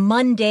that the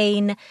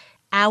mundane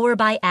hour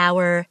by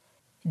hour,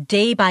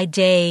 day by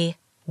day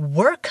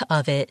work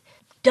of it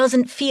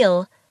doesn't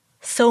feel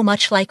so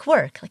much like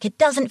work. Like, it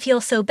doesn't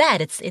feel so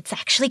bad. It's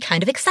actually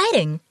kind of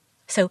exciting.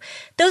 So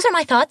those are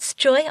my thoughts,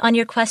 Joy, on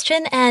your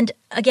question. And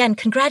again,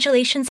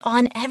 congratulations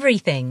on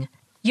everything.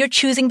 You're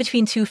choosing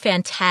between two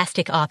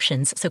fantastic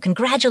options. So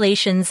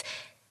congratulations.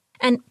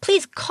 And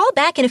please call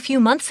back in a few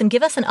months and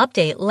give us an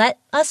update. Let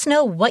us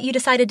know what you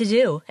decided to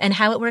do and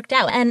how it worked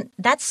out. And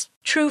that's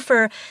true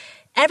for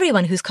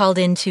everyone who's called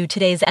into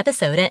today's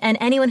episode and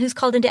anyone who's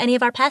called into any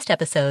of our past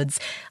episodes.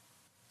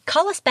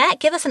 Call us back,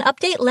 give us an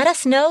update, let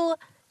us know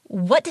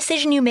what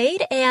decision you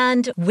made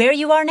and where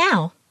you are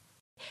now.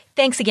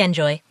 Thanks again,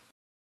 Joy.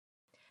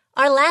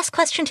 Our last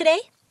question today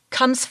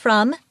comes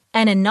from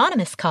an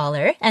anonymous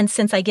caller, and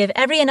since I give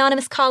every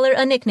anonymous caller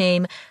a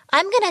nickname,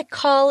 I'm going to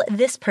call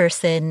this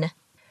person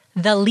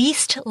the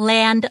Leased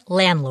Land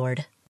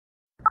Landlord.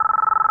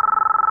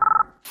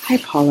 Hi,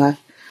 Paula.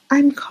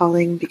 I'm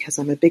calling because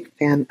I'm a big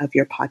fan of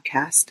your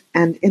podcast,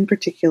 and in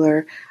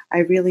particular, I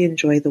really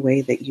enjoy the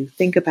way that you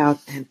think about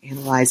and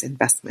analyze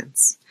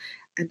investments.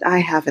 And I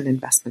have an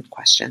investment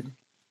question.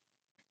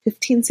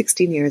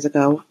 16 years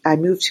ago, I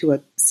moved to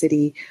a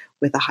city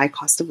with a high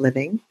cost of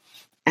living,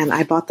 and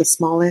I bought the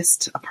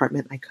smallest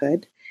apartment I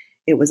could.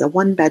 It was a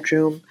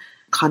one-bedroom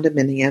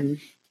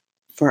condominium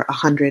for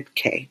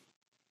 $100K.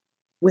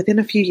 Within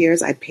a few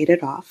years, I'd paid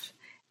it off,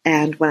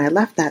 and when I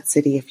left that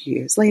city a few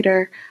years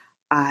later,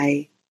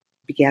 I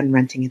began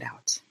renting it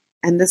out.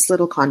 And this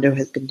little condo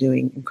has been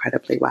doing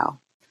incredibly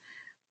well.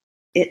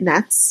 It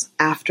nets,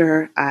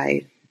 after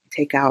I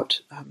take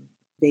out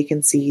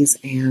vacancies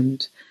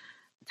and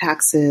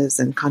taxes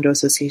and condo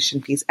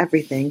association fees,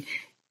 everything,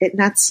 it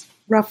nets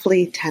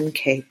roughly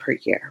 $10K per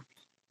year.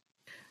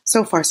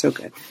 So far, so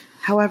good.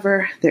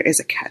 However, there is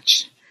a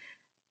catch.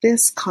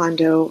 This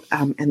condo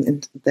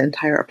and the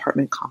entire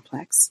apartment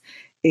complex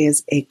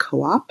is a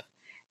co-op,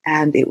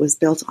 and it was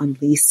built on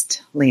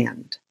leased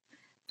land.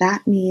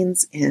 That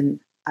means in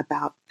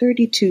about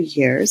 32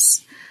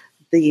 years,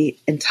 the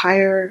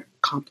entire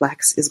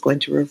complex is going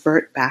to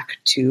revert back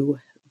to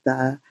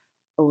the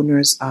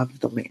owners of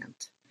the land.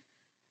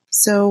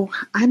 So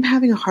I'm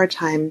having a hard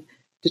time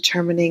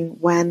determining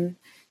when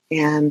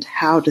and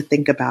how to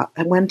think about,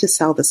 and when to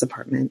sell this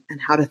apartment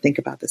and how to think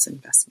about this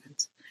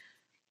investment.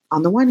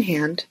 On the one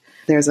hand,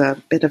 there's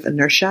a bit of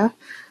inertia.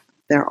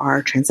 There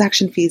are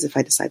transaction fees if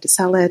I decide to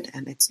sell it,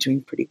 and it's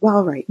doing pretty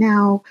well right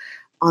now.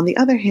 On the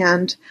other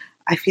hand,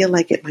 I feel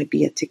like it might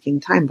be a ticking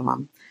time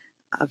bomb.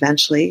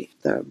 Eventually,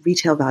 the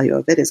retail value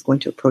of it is going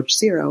to approach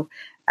zero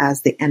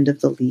as the end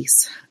of the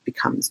lease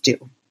becomes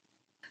due.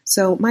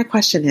 So my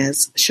question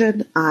is,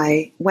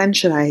 when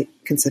should I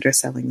consider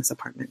selling this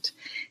apartment?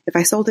 If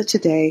I sold it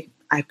today,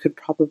 I could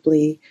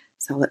probably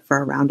sell it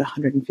for around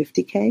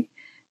 $150K.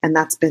 And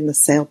that's been the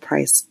sale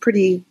price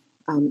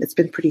it's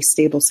been pretty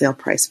stable sale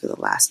price for the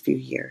last few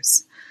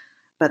years.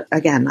 But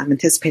again, I'm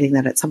anticipating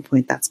that at some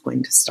point that's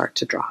going to start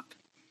to drop.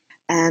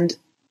 And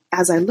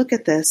as I look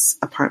at this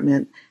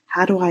apartment,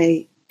 how do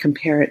I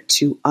compare it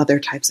to other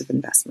types of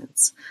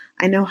investments?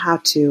 I know how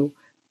to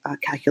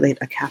calculate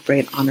a cap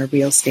rate on a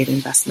real estate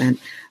investment,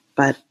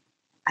 but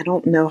I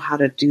don't know how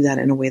to do that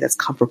in a way that's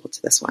comparable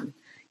to this one.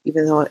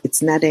 Even though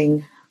it's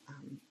netting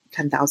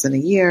 $10,000 a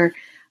year,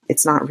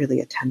 it's not really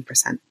a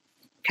 10%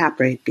 cap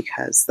rate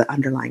because the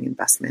underlying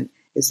investment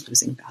is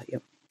losing value.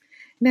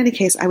 In any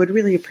case, I would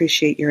really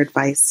appreciate your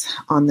advice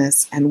on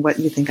this and what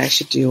you think I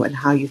should do and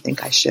how you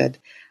think I should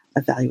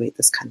evaluate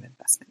this kind of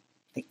investment.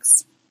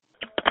 Thanks.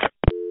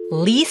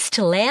 Leased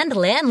land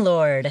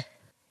landlord.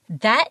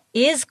 That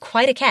is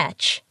quite a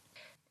catch.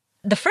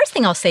 The first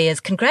thing I'll say is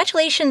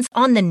congratulations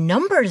on the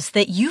numbers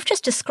that you've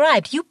just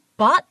described. You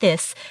bought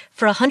this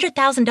for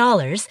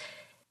 $100,000,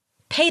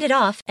 paid it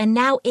off, and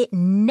now it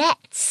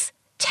nets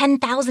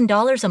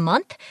 $10,000 a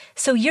month.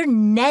 So you're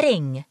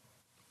netting,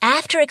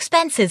 after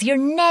expenses, you're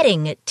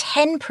netting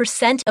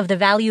 10% of the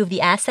value of the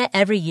asset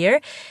every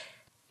year.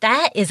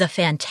 That is a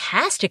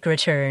fantastic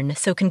return.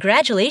 So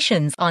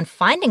congratulations on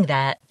finding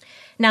that.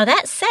 Now,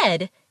 that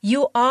said,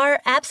 you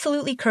are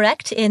absolutely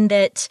correct in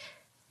that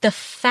the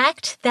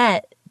fact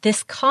that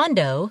this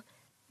condo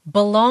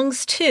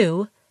belongs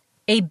to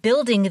a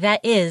building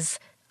that is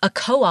a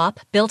co-op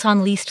built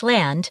on leased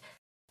land,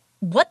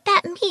 what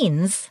that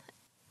means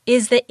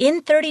is that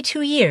in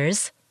 32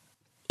 years,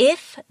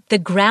 if the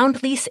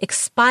ground lease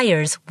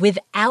expires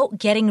without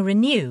getting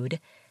renewed,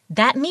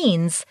 that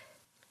means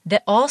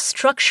that all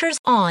structures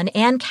on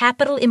and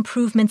capital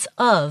improvements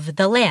of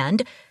the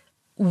land,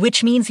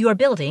 which means your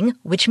building,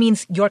 which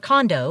means your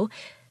condo,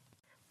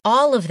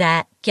 all of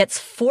that gets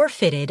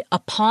forfeited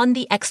upon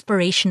the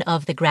expiration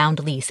of the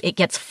ground lease. It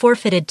gets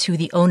forfeited to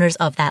the owners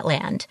of that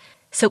land.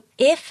 So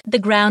if the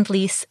ground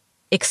lease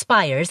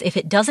expires, if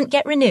it doesn't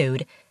get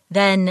renewed,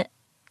 then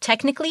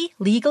technically,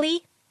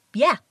 legally,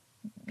 yeah,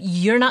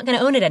 you're not going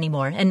to own it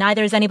anymore, and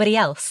neither is anybody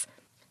else.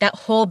 That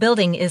whole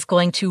building is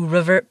going to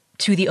revert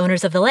to the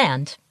owners of the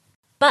land.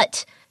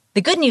 But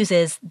the good news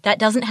is that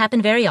doesn't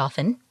happen very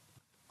often.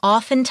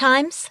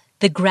 Oftentimes,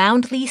 the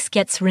ground lease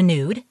gets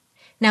renewed.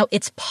 Now,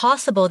 it's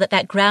possible that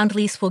that ground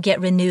lease will get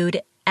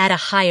renewed at a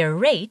higher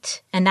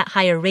rate, and that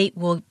higher rate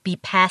will be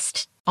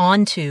passed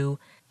on to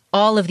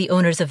all of the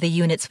owners of the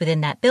units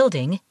within that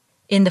building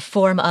in the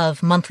form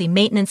of monthly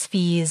maintenance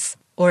fees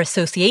or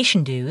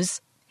association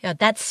dues.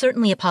 That's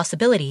certainly a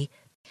possibility.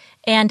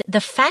 And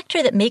the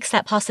factor that makes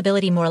that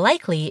possibility more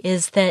likely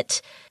is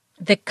that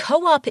the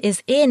co-op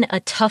is in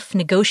a tough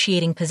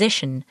negotiating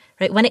position,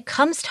 right? When it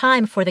comes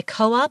time for the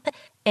co-op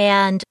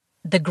and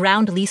the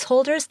ground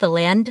leaseholders, the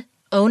land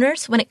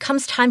owners, when it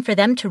comes time for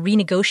them to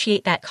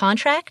renegotiate that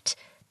contract,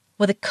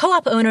 well, the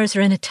co-op owners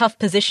are in a tough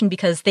position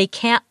because they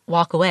can't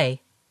walk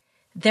away.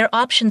 Their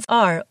options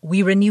are,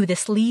 we renew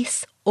this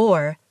lease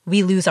or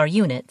we lose our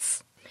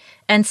units.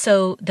 And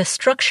so the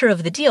structure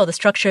of the deal, the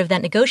structure of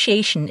that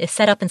negotiation is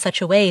set up in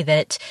such a way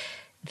that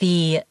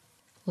the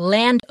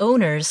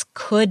landowners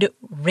could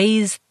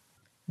raise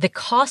the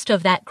cost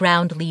of that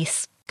ground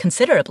lease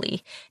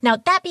considerably. Now,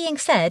 that being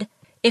said,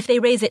 if they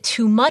raise it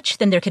too much,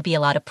 then there could be a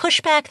lot of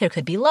pushback, there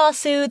could be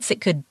lawsuits,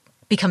 it could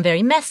become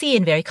very messy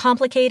and very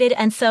complicated.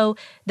 And so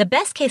the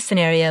best case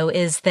scenario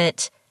is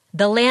that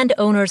the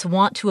landowners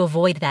want to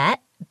avoid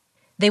that.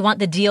 They want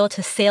the deal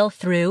to sail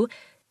through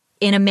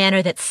in a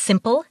manner that's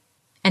simple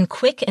and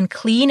quick and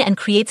clean and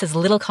creates as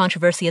little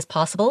controversy as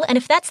possible. And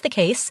if that's the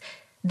case,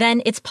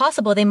 then it's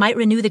possible they might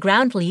renew the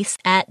ground lease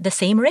at the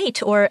same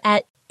rate or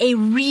at a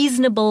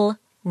reasonable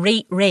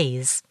rate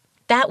raise.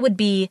 That would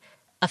be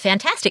a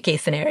fantastic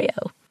case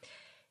scenario.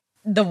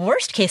 The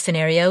worst case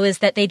scenario is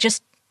that they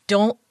just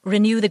don't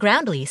renew the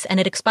ground lease and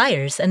it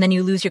expires and then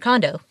you lose your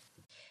condo.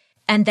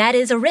 And that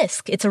is a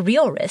risk. It's a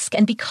real risk.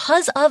 And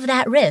because of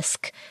that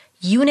risk,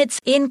 units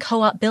in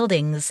co-op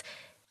buildings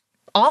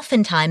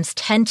oftentimes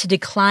tend to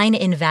decline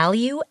in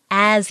value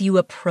as you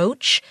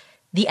approach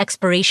the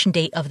expiration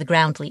date of the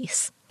ground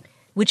lease,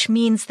 which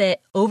means that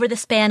over the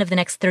span of the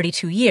next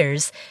 32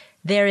 years,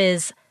 there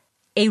is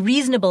a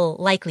reasonable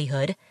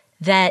likelihood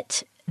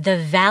that the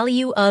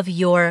value of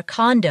your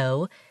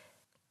condo,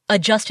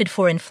 adjusted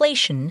for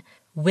inflation,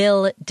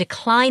 will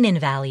decline in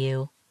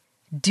value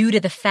due to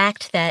the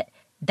fact that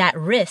that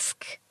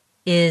risk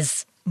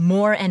is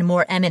more and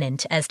more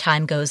eminent as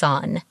time goes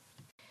on.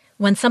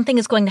 When something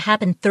is going to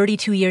happen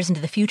 32 years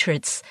into the future,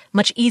 it's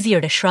much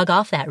easier to shrug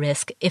off that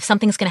risk. If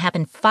something's going to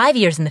happen 5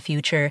 years in the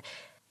future,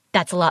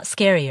 that's a lot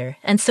scarier.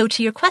 And so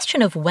to your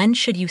question of when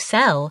should you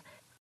sell,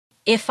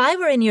 if I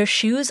were in your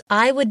shoes,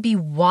 I would be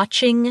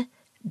watching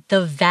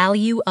the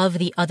value of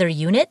the other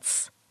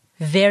units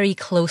very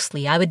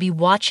closely. I would be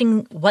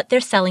watching what they're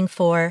selling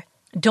for.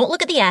 Don't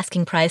look at the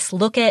asking price.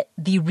 Look at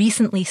the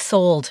recently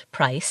sold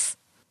price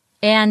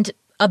and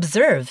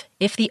observe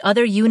if the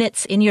other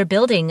units in your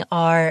building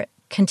are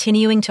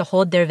continuing to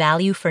hold their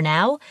value for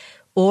now,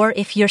 or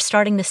if you're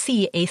starting to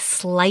see a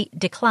slight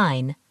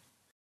decline.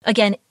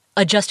 Again,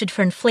 adjusted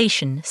for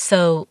inflation.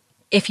 So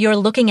if you're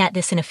looking at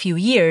this in a few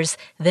years,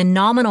 the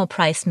nominal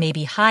price may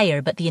be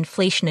higher, but the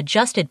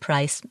inflation-adjusted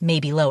price may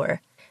be lower.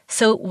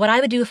 So what I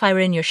would do if I were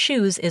in your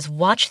shoes is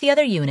watch the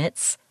other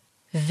units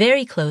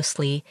very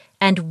closely,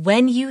 and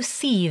when you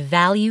see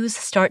values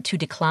start to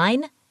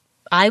decline,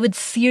 I would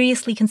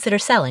seriously consider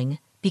selling,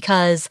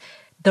 because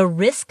the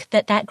risk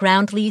that that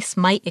ground lease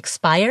might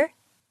expire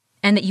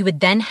and that you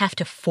would then have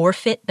to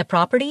forfeit the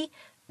property,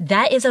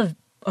 that is a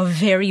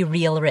very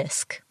real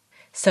risk.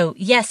 So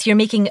yes, you're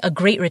making a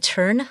great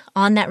return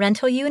on that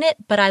rental unit,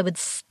 but I would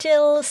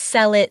still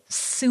sell it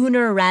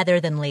sooner rather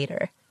than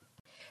later.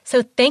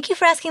 So thank you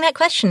for asking that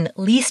question,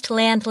 leased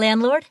land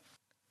landlord.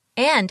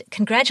 And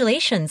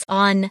congratulations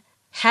on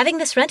having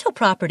this rental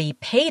property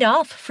paid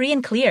off free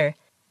and clear.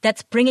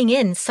 That's bringing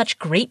in such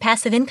great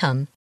passive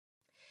income.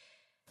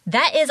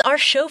 That is our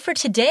show for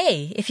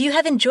today. If you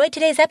have enjoyed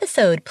today's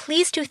episode,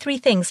 please do 3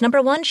 things.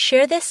 Number 1,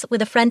 share this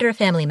with a friend or a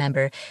family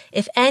member.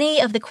 If any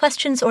of the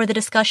questions or the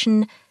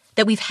discussion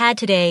that we've had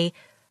today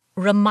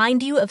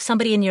remind you of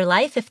somebody in your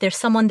life, if there's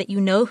someone that you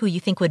know who you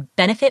think would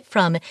benefit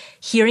from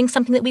hearing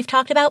something that we've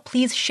talked about,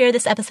 please share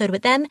this episode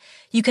with them.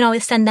 You can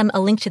always send them a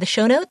link to the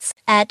show notes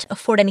at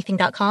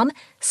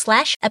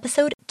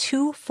affordanything.com/episode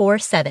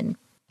 247.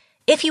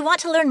 If you want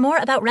to learn more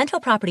about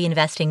rental property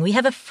investing, we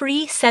have a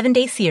free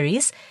 7-day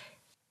series,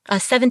 a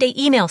 7-day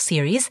email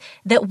series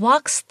that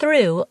walks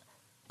through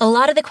a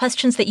lot of the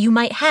questions that you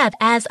might have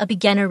as a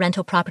beginner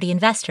rental property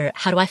investor.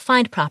 How do I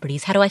find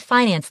properties? How do I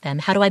finance them?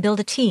 How do I build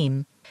a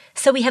team?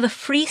 So we have a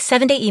free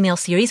 7-day email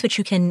series, which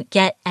you can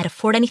get at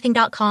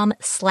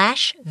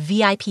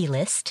affordanything.com/VIP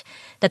list.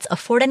 That's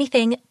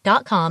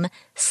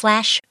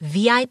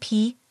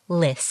affordanything.com/VIP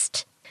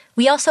list.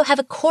 We also have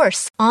a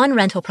course on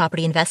rental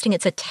property investing.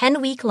 It's a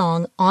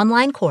 10-week-long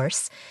online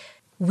course.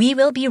 We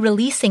will be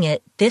releasing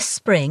it this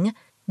spring.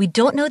 We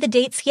don't know the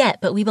dates yet,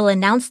 but we will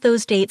announce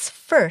those dates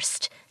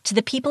first to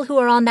the people who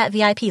are on that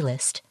VIP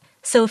list.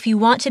 So if you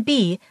want to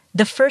be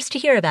the first to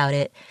hear about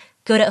it,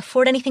 go to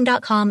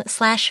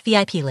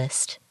affordanything.com/VIP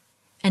list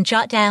and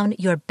jot down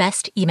your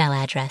best email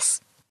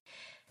address.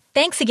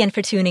 Thanks again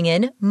for tuning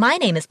in. My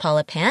name is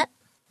Paula Pant.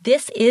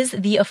 This is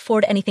the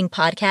Afford Anything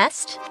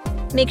podcast.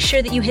 Make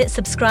sure that you hit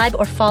subscribe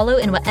or follow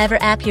in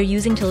whatever app you're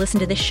using to listen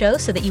to this show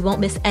so that you won't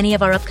miss any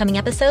of our upcoming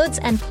episodes.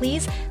 And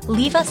please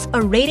leave us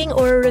a rating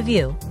or a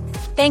review.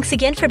 Thanks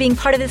again for being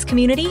part of this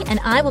community, and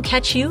I will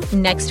catch you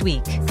next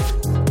week.